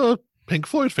 I was a Pink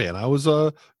Floyd fan. I was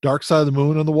a Dark Side of the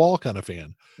Moon and the Wall kind of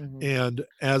fan. Mm-hmm. And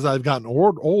as I've gotten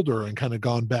older and kind of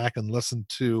gone back and listened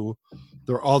to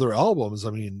their other albums,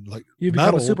 I mean, like you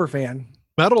become a super fan.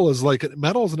 Metal is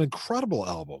an incredible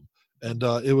album, and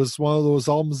it was one of those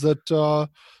albums that I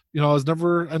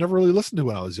never really listened to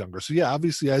when I was younger. So yeah,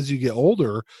 obviously as you get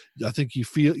older, I think you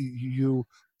feel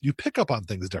you pick up on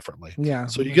things differently. Yeah.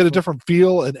 So you get a different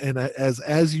feel, and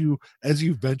as you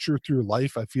venture through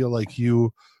life, I feel like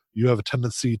you have a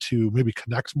tendency to maybe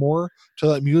connect more to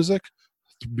that music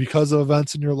because of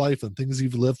events in your life and things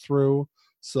you've lived through.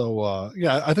 So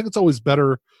yeah, I think it's always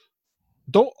better.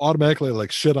 Don't automatically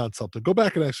like shit on something. Go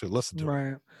back and actually listen to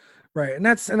it. Right. And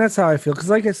that's how I feel. Because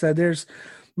like I said, there's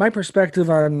my perspective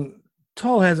on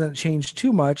Tull hasn't changed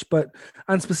too much, but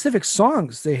on specific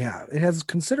songs it has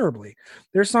considerably.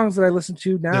 There's songs that I listen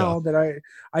to now that I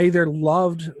either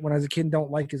loved when I was a kid and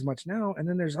don't like as much now. And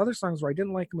then there's other songs where I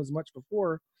didn't like them as much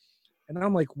before. And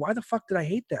I'm like, why the fuck did I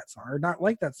hate that song or not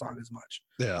like that song as much?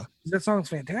 Yeah. That song's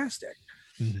fantastic.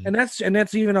 Mm-hmm. And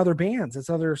that's even other bands. It's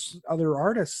other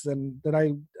artists that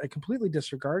I completely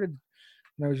disregarded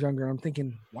when I was younger. I'm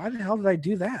thinking, why the hell did I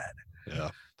do that? Yeah.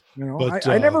 But,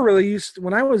 I never really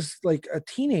when I was like a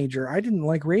teenager, I didn't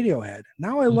like Radiohead.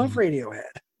 Now I love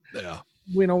Radiohead. Yeah.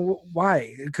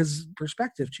 Why? Because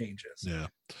perspective changes. Yeah.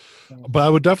 But I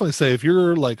would definitely say if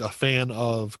you're like a fan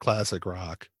of classic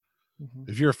rock,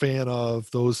 if you're a fan of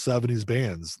those 70s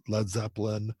bands, Led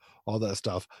Zeppelin, all that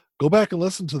stuff, go back and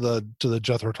listen to the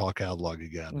Jethro Tull catalog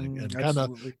again and kind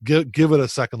of give it a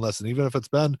second listen. Even if it's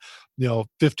been,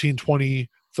 15, 20,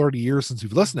 30 years since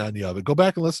you've listened to any of it, go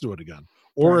back and listen to it again.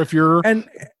 Or if you're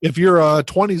a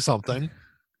 20 something,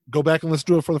 go back and listen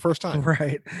to it for the first time.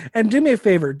 Right. And do me a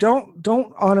favor, don't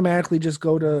automatically just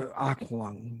go to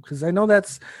Aqualung, because I know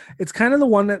it's kind of the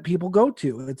one that people go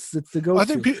to. It's the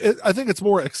go-to. I think it's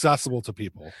more accessible to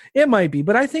people. It might be,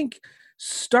 but I think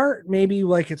start maybe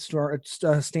like it's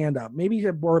stand up, maybe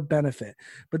more benefit,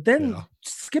 but then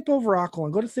skip over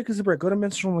Aqualung, go to Thick as a Brick, go to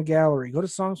Minstrel in the Gallery, go to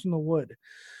Songs from the Wood,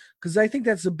 because I think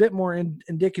that's a bit more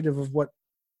indicative of what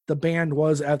the band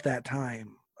was at that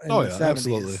time. Oh yeah,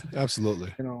 70s.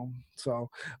 Absolutely.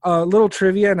 So little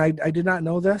trivia, and I did not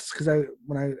know this because I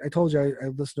told you I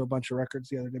listened to a bunch of records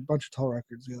the other day, a bunch of Tull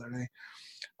records the other day.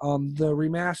 The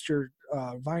remastered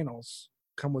vinyls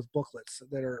come with booklets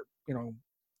that are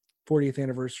 40th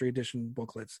anniversary edition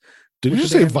booklets. Did you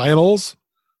say vinyls?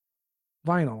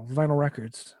 Vinyl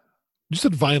records. You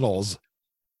said vinyls.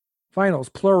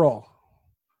 Vinyls, plural.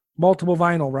 Multiple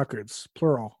vinyl records,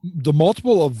 plural. The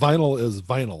multiple of vinyl is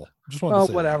vinyl. Just want to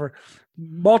say whatever.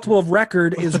 Multiple of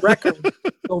record is record.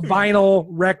 So vinyl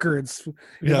records.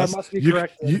 Yes, I must be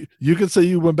correct. You could say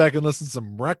you went back and listened to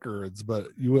some records, but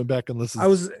you went back and listened. I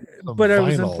was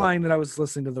implying that I was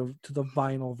listening to the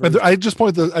vinyl version. I just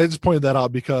pointed that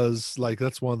out because like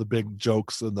that's one of the big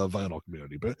jokes in the vinyl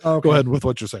community. But Go ahead with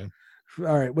what you're saying.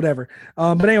 All right, whatever.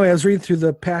 But anyway, I was reading through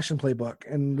the Passion Play book,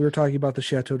 and we were talking about the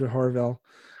Chateau de Horville,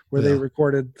 where they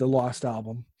recorded the Lost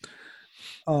album.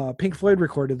 Pink Floyd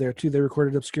recorded there too. They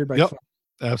recorded Obscured by Clouds.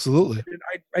 Absolutely.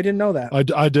 I didn't know that.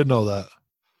 I did know that.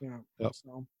 Yeah. Yep.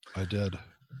 So. I did.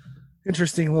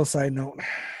 Interesting little side note.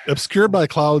 Obscured by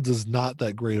Clouds is not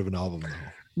that great of an album, though.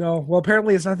 No. Well,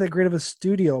 apparently it's not that great of a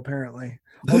studio, apparently.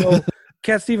 Although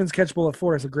Cat Stevens' Catch Bullet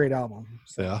 4 is a great album.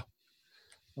 So, yeah.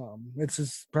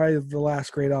 It's probably the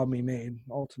last great album he made,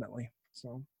 ultimately.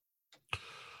 So.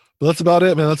 But that's about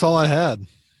it, man. That's all I had.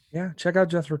 Yeah. Check out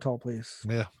Jethro Tull, please.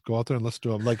 Yeah. Go out there and listen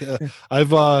to him. Like,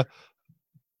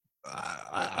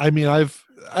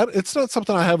 it's not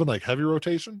something I have in like heavy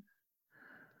rotation,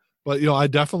 but I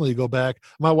definitely go back.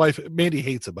 My wife, Mandy,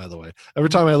 hates it, by the way. Every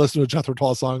time I listen to a Jethro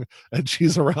Tull song and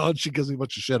she's around, she gives me a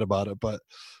bunch of shit about it, but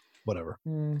whatever.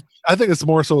 I think it's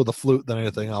more so with the flute than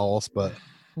anything else, but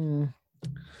I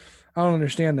don't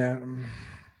understand that.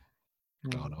 I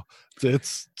don't know.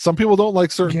 It's some people don't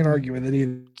like certain. Can't argue with it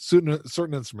either.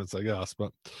 Certain instruments, I guess,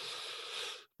 but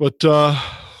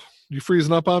you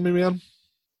freezing up on me, man?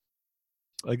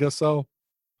 I guess so.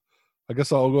 I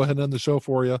guess I'll go ahead and end the show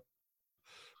for you.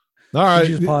 All right. Did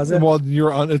you just pause it? Well,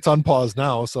 it's unpaused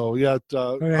now. So yeah,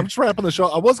 okay. I'm just wrapping the show.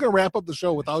 I was going to wrap up the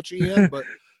show without you, Ian, but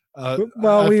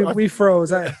we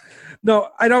froze. I don't.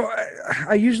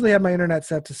 I usually have my internet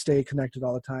set to stay connected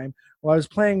all the time. Well, I was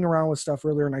playing around with stuff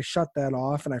earlier and I shut that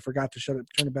off and I forgot to turn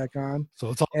it back on.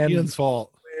 So it's all Ian's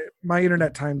fault. My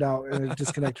internet timed out and it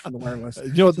disconnected from the wireless.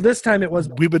 So this time it was.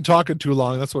 We've been talking too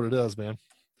long. That's what it is, man.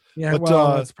 Yeah,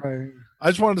 but, that's probably. I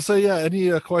just wanted to say,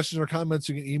 any questions or comments,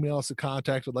 you can email us at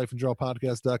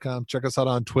contact@lifeanddrawpodcast.com. Check us out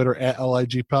on Twitter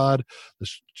 @LIGpod.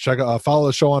 Follow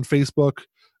the show on Facebook.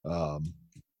 I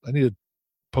need to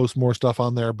post more stuff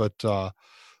on there, but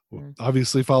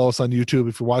obviously follow us on YouTube.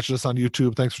 If you're watching us on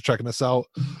YouTube, thanks for checking us out.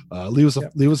 Leave us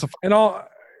a and all.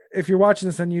 If you're watching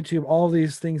this on YouTube, all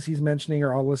these things he's mentioning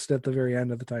are all listed at the very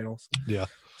end of the titles. Yeah.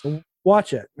 So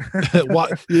watch it.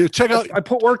 Check out. I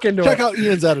put work into it. Check out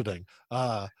Ian's editing.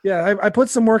 I put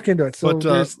some work into it. So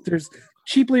there's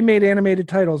cheaply made animated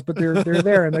titles, but they're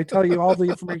there and they tell you all the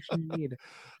information you need.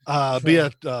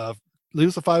 Leave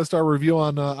us a 5-star review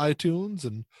on iTunes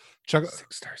and check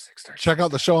 6 stars. Check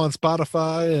out the show on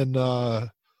Spotify and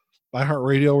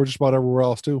iHeartRadio or just about everywhere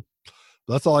else too.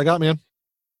 But that's all I got, man.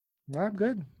 I'm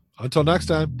good. Until next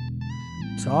time.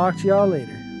 Talk to y'all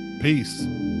later. Peace.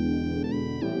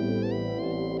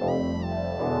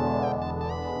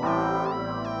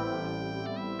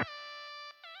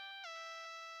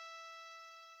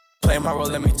 Play my role,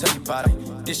 let me tell you about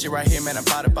it. This shit right here, man, I'm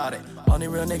about it. Only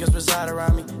real niggas reside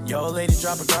around me. Yo, lady,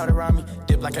 drop a guard around me.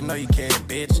 Dip like I know you can,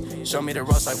 bitch. Show me the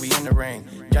ropes like we in the ring.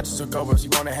 Got you two cobras,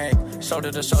 you wanna hang.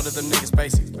 Shoulder to shoulder, the niggas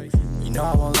basic. You know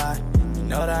I won't lie. You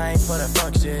know that I ain't for that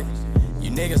fuck shit. You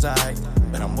niggas alright,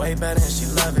 but I'm way better and she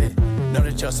love it. Know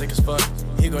that y'all sick as fuck.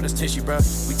 Here go this tissue, bro.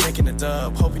 We taking the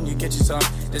dub, hoping you get you some.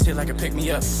 This hit like a pick me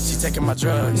up. She taking my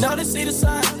drugs. Know they see the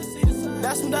sign.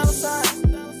 That's some dollar signs.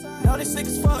 Know they sick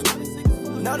as fuck.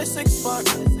 Know they sick as fuck.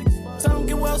 Tell them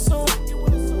get well soon.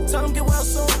 Tell them get well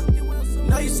soon.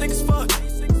 Know you sick as fuck.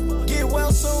 Get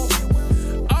well soon.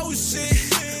 Oh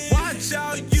shit. Watch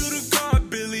out, you the god,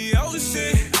 Billy. Oh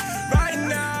shit. Right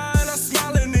now, and I'm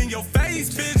smiling in your face,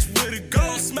 bitch. With a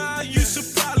gold smile, you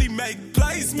should probably make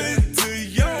placement to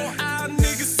your eye.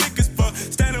 Niggas sick as fuck.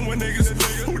 Standing with niggas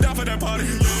who down for that party.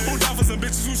 Who down for some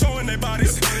bitches who showing their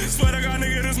bodies. Swear to God,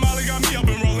 nigga, this Molly got me up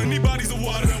and rolling.